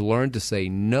learn to say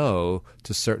no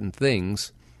to certain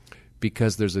things,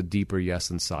 because there's a deeper yes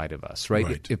inside of us,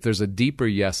 right? If there's a deeper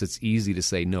yes, it's easy to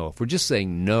say no. If we're just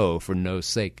saying no for no's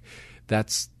sake,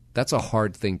 that's a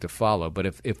hard thing to follow. But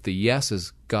if the yes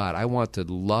is, God, I want to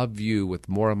love you with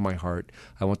more of my heart,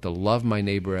 I want to love my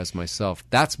neighbor as myself,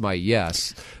 that's my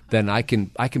yes, then I can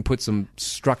put some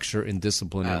structure and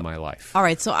discipline in my life. All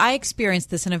right, so I experienced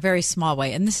this in a very small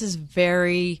way, and this is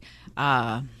very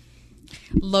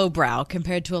lowbrow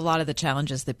compared to a lot of the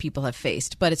challenges that people have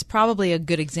faced, but it's probably a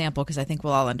good example because I think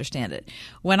we'll all understand it.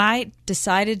 When I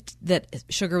decided that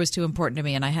sugar was too important to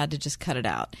me and I had to just cut it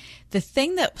out, the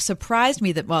thing that surprised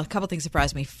me, a couple things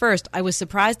surprised me. First, I was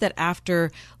surprised that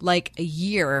after like a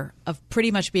year of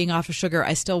pretty much being off of sugar,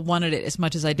 I still wanted it as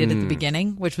much as I did at the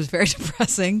beginning, which was very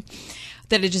depressing.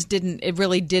 That it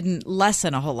really didn't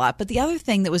lessen a whole lot. But the other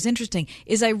thing that was interesting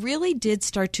is I really did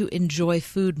start to enjoy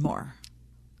food more.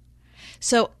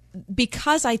 So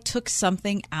because I took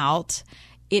something out,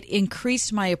 it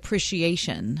increased my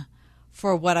appreciation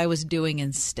for what I was doing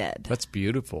instead. That's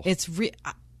beautiful.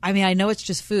 I know it's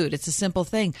just food. It's a simple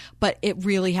thing, but it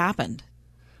really happened.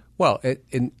 Well,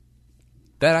 that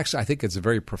actually, I think it's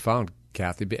very profound,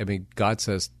 Kathy. I mean, God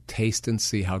says, taste and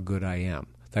see how good I am.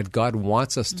 That God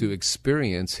wants us to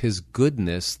experience his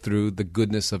goodness through the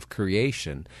goodness of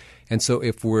creation. And so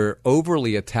if we're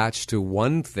overly attached to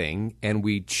one thing and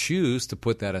we choose to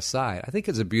put that aside, I think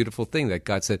it's a beautiful thing that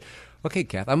God said, okay,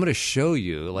 Kath, I'm going to show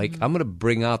you, I'm going to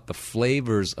bring out the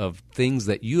flavors of things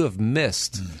that you have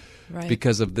missed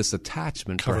because of this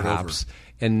attachment, perhaps.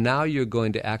 And now you're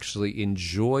going to actually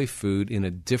enjoy food in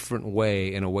a different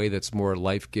way, in a way that's more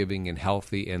life-giving and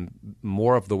healthy and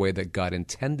more of the way that God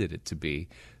intended it to be.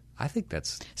 I think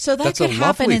that's so that could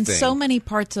happen in so many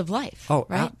parts of life. Oh,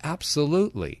 right?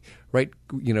 Absolutely. Right?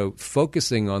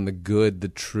 Focusing on the good, the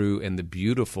true, and the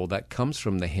beautiful that comes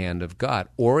from the hand of God,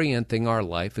 orienting our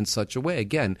life in such a way.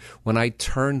 Again, when I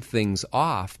turn things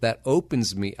off, that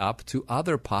opens me up to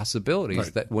other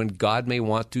possibilities that when God may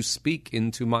want to speak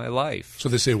into my life. So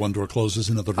they say one door closes,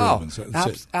 another door opens.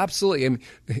 Absolutely. I mean,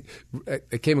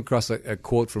 I came across a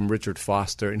quote from Richard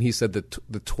Foster, and he said that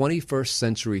the 21st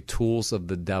century tools of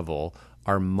the devil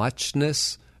are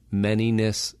muchness,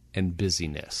 manyness, and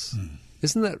busyness.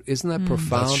 Isn't that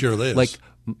profound? That surely is.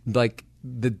 Like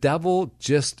the devil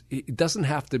it doesn't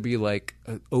have to be like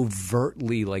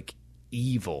overtly like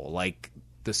evil, like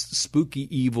this spooky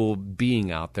evil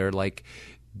being out there. Like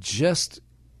just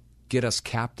get us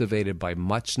captivated by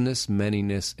muchness,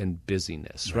 manyness, and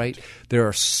busyness. Right?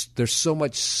 There's so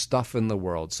much stuff in the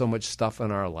world, so much stuff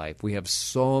in our life. We have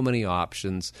so many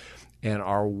options. And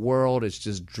our world is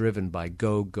just driven by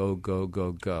go, go, go,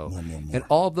 go, go. More. And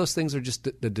all of those things are just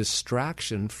the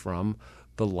distraction from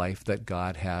the life that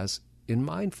God has in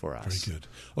mind for us. Very good.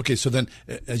 Okay, so then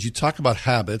as you talk about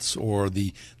habits or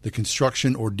the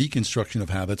construction or deconstruction of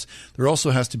habits, there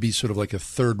also has to be sort of like a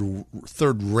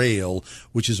third rail,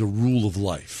 which is a rule of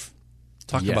life.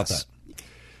 Talk about that.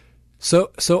 So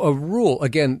a rule,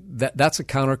 again, that's a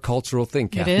countercultural thing,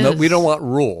 Kath. It is. No, we don't want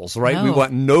rules, right? No. We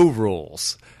want no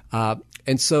rules.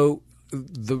 And so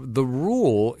the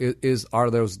rule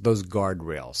are those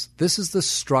guardrails. This is the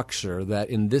structure that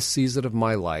in this season of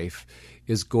my life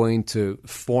is going to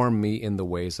form me in the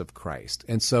ways of Christ.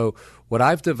 And so what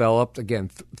I've developed, again,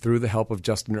 through the help of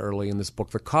Justin Early in this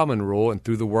book, The Common Rule, and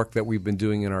through the work that we've been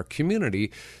doing in our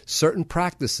community, certain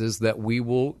practices that we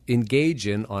will engage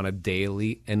in on a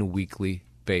daily and weekly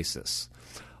basis.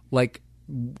 Like,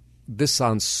 this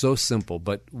sounds so simple,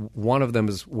 but one of them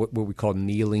is what we call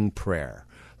kneeling prayer.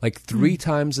 like 3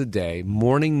 times a day,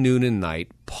 morning, noon, and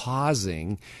night,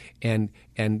 pausing and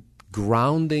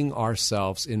grounding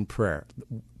ourselves in prayer.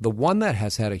 The one that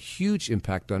has had a huge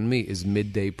impact on me is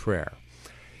midday prayer.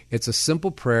 It's a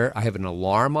simple prayer. I have an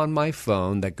alarm on my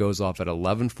phone that goes off at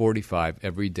 11:45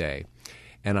 every day.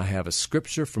 And I have a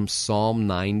scripture from Psalm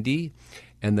 90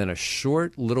 and then a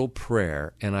short little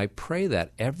prayer. And I pray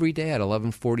that every day at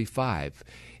 11:45.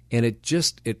 And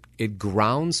it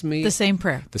grounds me. The same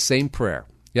prayer. The same prayer.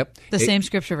 Yep. Same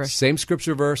scripture verse. Same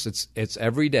scripture verse. It's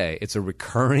every day. It's a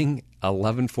recurring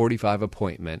 11:45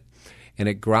 appointment. And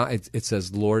it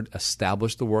says, Lord,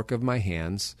 establish the work of my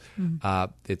hands. Mm-hmm.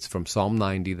 It's from Psalm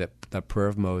 90, that prayer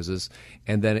of Moses.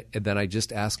 And then I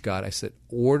just asked God, I said,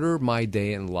 order my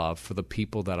day in love for the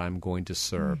people that I'm going to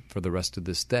serve for the rest of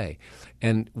this day.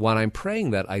 And when I'm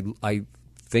praying that, I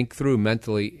think through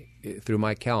mentally through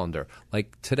my calendar.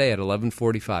 Like today at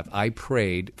 11:45, I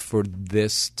prayed for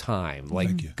this time.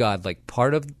 Like God, like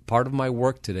part of my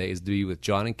work today is to be with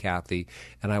John and Kathy,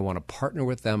 and I want to partner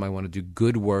with them. I want to do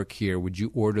good work here. Would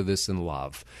you order this in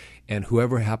love? And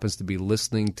whoever happens to be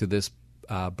listening to this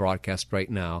broadcast right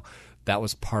now, that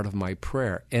was part of my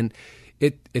prayer. And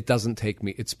it doesn't take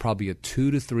me. It's probably a 2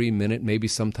 to 3 minute, maybe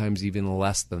sometimes even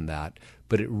less than that.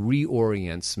 But it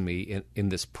reorients me in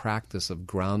this practice of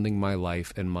grounding my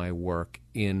life and my work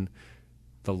in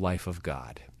the life of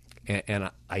God.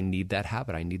 And I need that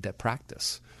habit. I need that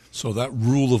practice. So that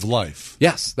rule of life.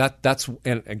 Yes, that's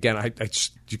and again,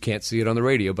 you can't see it on the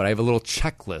radio, but I have a little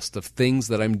checklist of things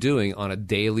that I'm doing on a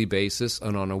daily basis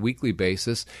and on a weekly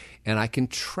basis, and I can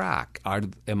track.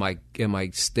 Am I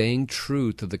staying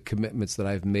true to the commitments that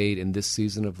I've made in this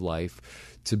season of life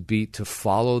to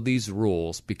follow these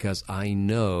rules? Because I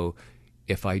know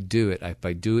if I do it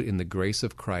in the grace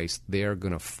of Christ, they are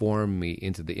going to form me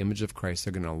into the image of Christ.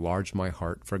 They're going to enlarge my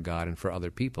heart for God and for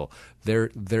other people. They're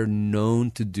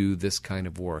known to do this kind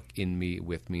of work in me,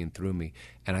 with me, and through me.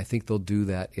 And I think they'll do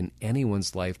that in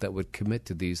anyone's life that would commit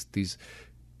to these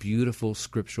beautiful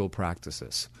scriptural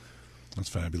practices. That's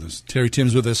fabulous. Terry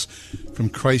Timms with us from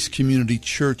Christ Community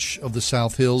Church of the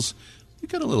South Hills.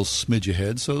 We've got a little smidge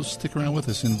ahead, so stick around with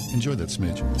us and enjoy that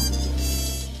smidge.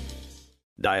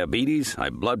 Diabetes, high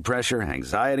blood pressure,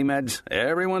 anxiety meds,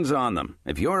 everyone's on them.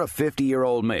 If you're a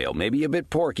 50-year-old male, maybe a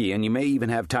bit porky, and you may even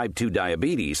have type 2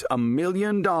 diabetes, $1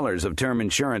 million of term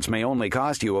insurance may only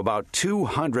cost you about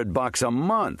 $200 a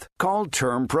month. Call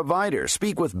Term Provider.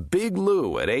 Speak with Big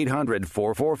Lou at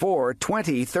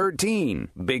 800-444-2013.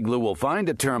 Big Lou will find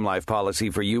a term life policy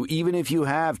for you even if you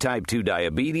have type 2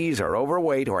 diabetes, are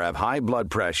overweight, or have high blood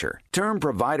pressure. Term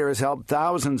Provider has helped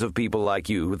thousands of people like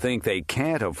you who think they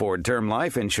can't afford term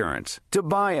life insurance. To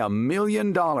buy $1 million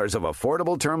of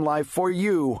affordable term life for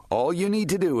you, all you need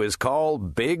to do is call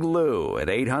Big Lou at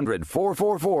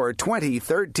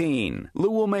 800-444-2013. Lou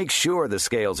will make sure the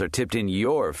scales are tipped in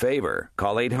your favor.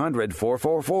 Call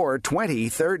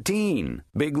 800-444-2013.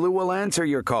 Big Lou will answer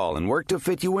your call and work to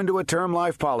fit you into a term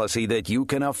life policy that you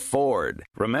can afford.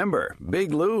 Remember,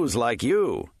 Big Lou's like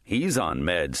you. He's on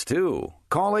meds, too.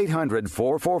 Call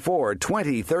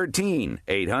 800-444-2013.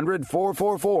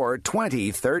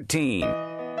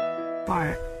 800-444-2013.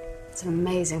 Bart, it's an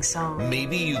amazing song.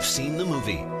 Maybe you've seen the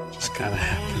movie. Just gotta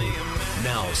happen.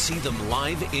 Now see them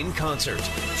live in concert.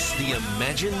 The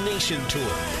Imagination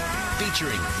Tour,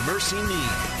 featuring Mercy Me.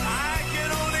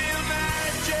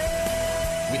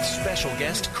 With special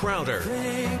guest Crowder.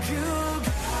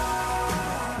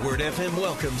 Word FM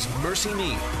welcomes Mercy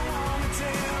Me.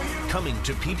 Coming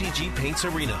to PPG Paints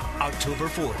Arena, October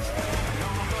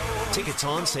 4th. Tickets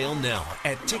on sale now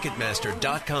at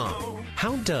Ticketmaster.com.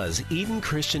 How does Eden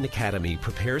Christian Academy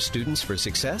prepare students for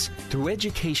success? Through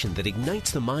education that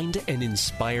ignites the mind and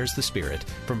inspires the spirit,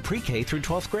 from pre-K through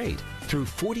 12th grade. Through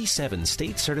 47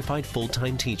 state-certified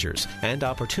full-time teachers and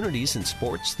opportunities in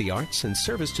sports, the arts, and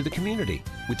service to the community.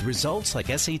 With results like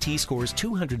SAT scores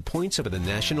 200 points over the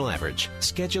national average.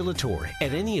 Schedule a tour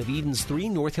at any of Eden's 3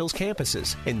 North Hills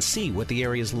campuses and see what the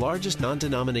area's largest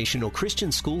non-denominational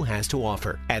Christian school has to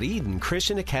offer at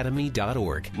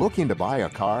EdenChristianAcademy.org. Looking to buy a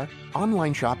car?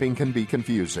 Online shopping can be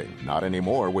confusing. Not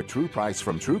anymore with True Price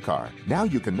from TrueCar. Now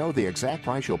you can know the exact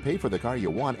price you'll pay for the car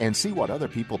you want and see what other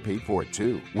people paid for it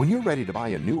too. When you're ready to buy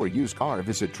a new or used car,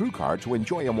 visit TrueCar to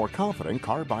enjoy a more confident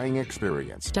car buying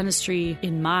experience. Dentistry,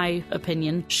 in my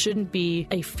opinion, shouldn't be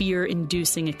a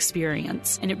fear-inducing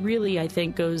experience. And it really, I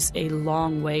think, goes a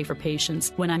long way for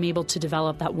patients when I'm able to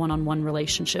develop that one-on-one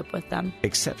relationship with them.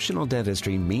 Exceptional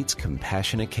dentistry meets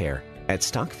compassionate care. at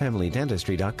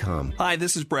StockFamilyDentistry.com. Hi,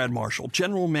 this is Brad Marshall,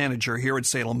 General Manager here at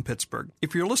Salem, Pittsburgh.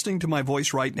 If you're listening to my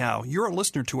voice right now, you're a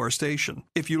listener to our station.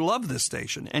 If you love this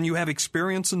station and you have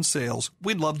experience in sales,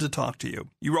 we'd love to talk to you.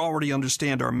 You already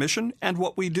understand our mission and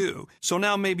what we do, so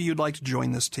now maybe you'd like to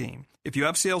join this team. If you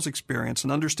have sales experience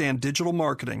and understand digital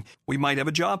marketing, we might have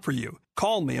a job for you.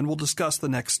 Call me and we'll discuss the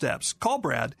next steps. Call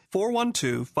Brad,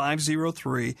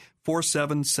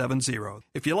 412-503-4770.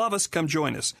 If you love us, come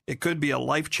join us. It could be a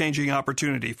life-changing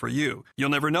opportunity for you.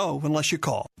 You'll never know unless you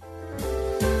call.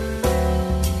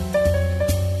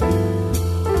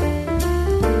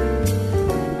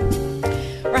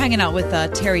 We're hanging out with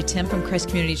Terry Tim from Christ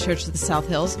Community Church of the South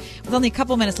Hills. With only a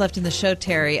couple minutes left in the show,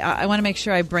 Terry, I want to make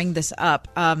sure I bring this up.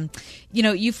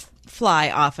 You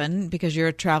fly often because you're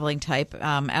a traveling type,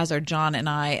 as are John and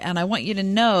I want you to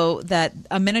know that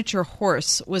a miniature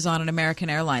horse was on an American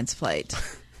Airlines flight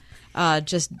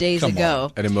just days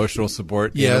ago. An emotional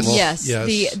support yes. animal? Yes.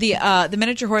 The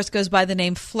miniature horse goes by the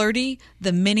name Flirty,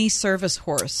 the mini service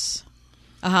horse.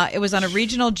 It was on a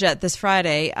regional jet this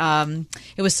Friday.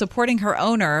 It was supporting her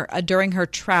owner during her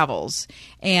travels,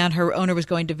 and her owner was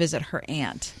going to visit her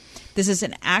aunt. This is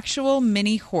an actual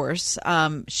mini horse.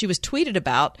 She was tweeted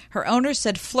about. Her owner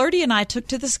said, Flirty and I took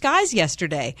to the skies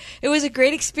yesterday. It was a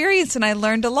great experience, and I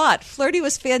learned a lot. Flirty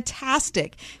was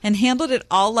fantastic and handled it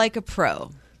all like a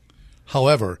pro.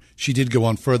 However, she did go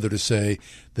on further to say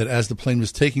that as the plane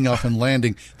was taking off and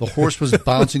landing, the horse was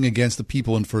bouncing against the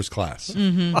people in first class.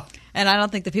 Mm-hmm. And I don't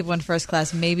think the people in first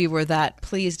class maybe were that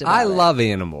pleased about it. I love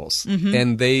animals,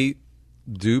 and they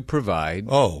do provide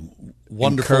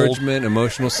wonderful encouragement,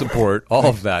 emotional support, all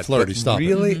of that. Flirty, but stop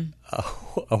really, it.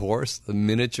 A horse, a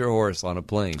miniature horse on a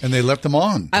plane. And they left them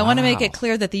on. I want to make it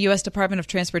clear that the U.S. Department of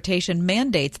Transportation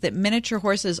mandates that miniature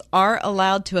horses are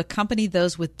allowed to accompany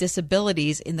those with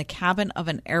disabilities in the cabin of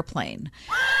an airplane.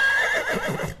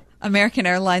 American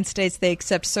Airlines states they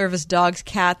accept service dogs,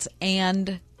 cats,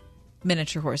 and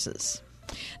miniature horses.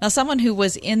 Now, someone who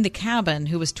was in the cabin,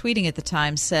 who was tweeting at the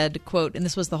time, said, quote, and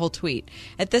this was the whole tweet,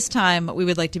 "At this time, we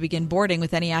would like to begin boarding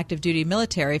with any active duty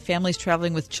military, families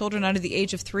traveling with children under the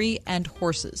age of 3, and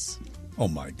horses." Oh,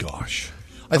 my gosh.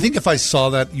 I think if I saw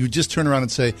that, you would just turn around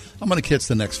and say, I'm going to catch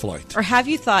the next flight. Or have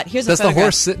you thought, here's Does a photograph. the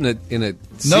horse sit in a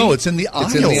seat? No, it's in the aisle.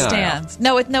 It's in the aisle. Stands.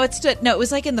 No, it stood. No, it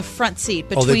was like in the front seat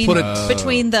between they put it,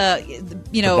 between the the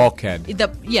bulkhead.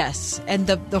 Yes, and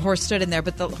the horse stood in there,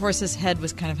 but the horse's head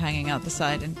was kind of hanging out the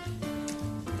side, and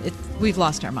we've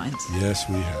lost our minds. Yes,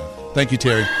 we have. Thank you,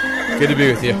 Terry. Good to be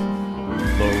with you.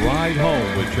 The Ride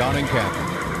Home with John and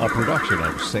Catherine, a production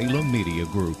of Salem Media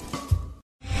Group.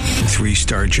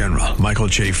 3-star General Michael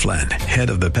J. Flynn, head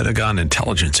of the Pentagon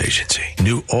Intelligence Agency,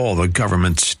 knew all the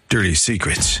government's dirty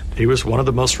secrets. He was one of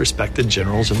the most respected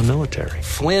generals in the military.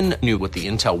 Flynn knew what the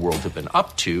intel world had been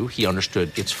up to. He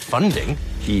understood its funding.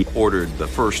 He ordered the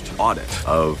first audit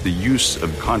of the use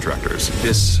of contractors.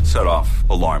 This set off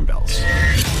alarm bells.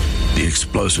 The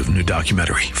explosive new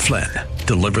documentary, Flynn,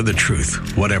 Deliver the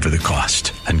Truth, Whatever the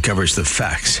Cost, uncovers the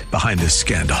facts behind this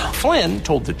scandal. Flynn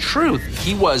told the truth.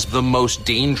 He was the most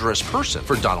dangerous person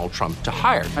for Donald Trump to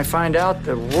hire. I find out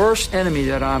the worst enemy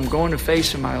that I'm going to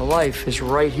face in my life is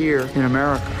right here in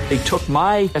America. They took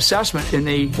my assessment and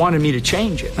they wanted me to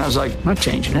change it. And I was like, I'm not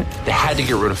changing it. They had to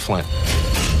get rid of Flynn.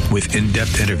 With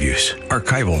in-depth interviews,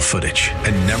 archival footage,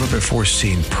 and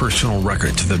never-before-seen personal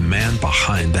records of the man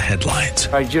behind the headlines.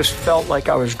 I just felt like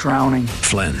I was drowning.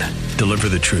 Flynn, Deliver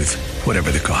the Truth, Whatever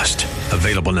the Cost.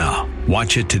 Available now.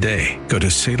 Watch it today. Go to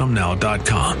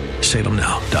salemnow.com.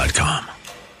 salemnow.com.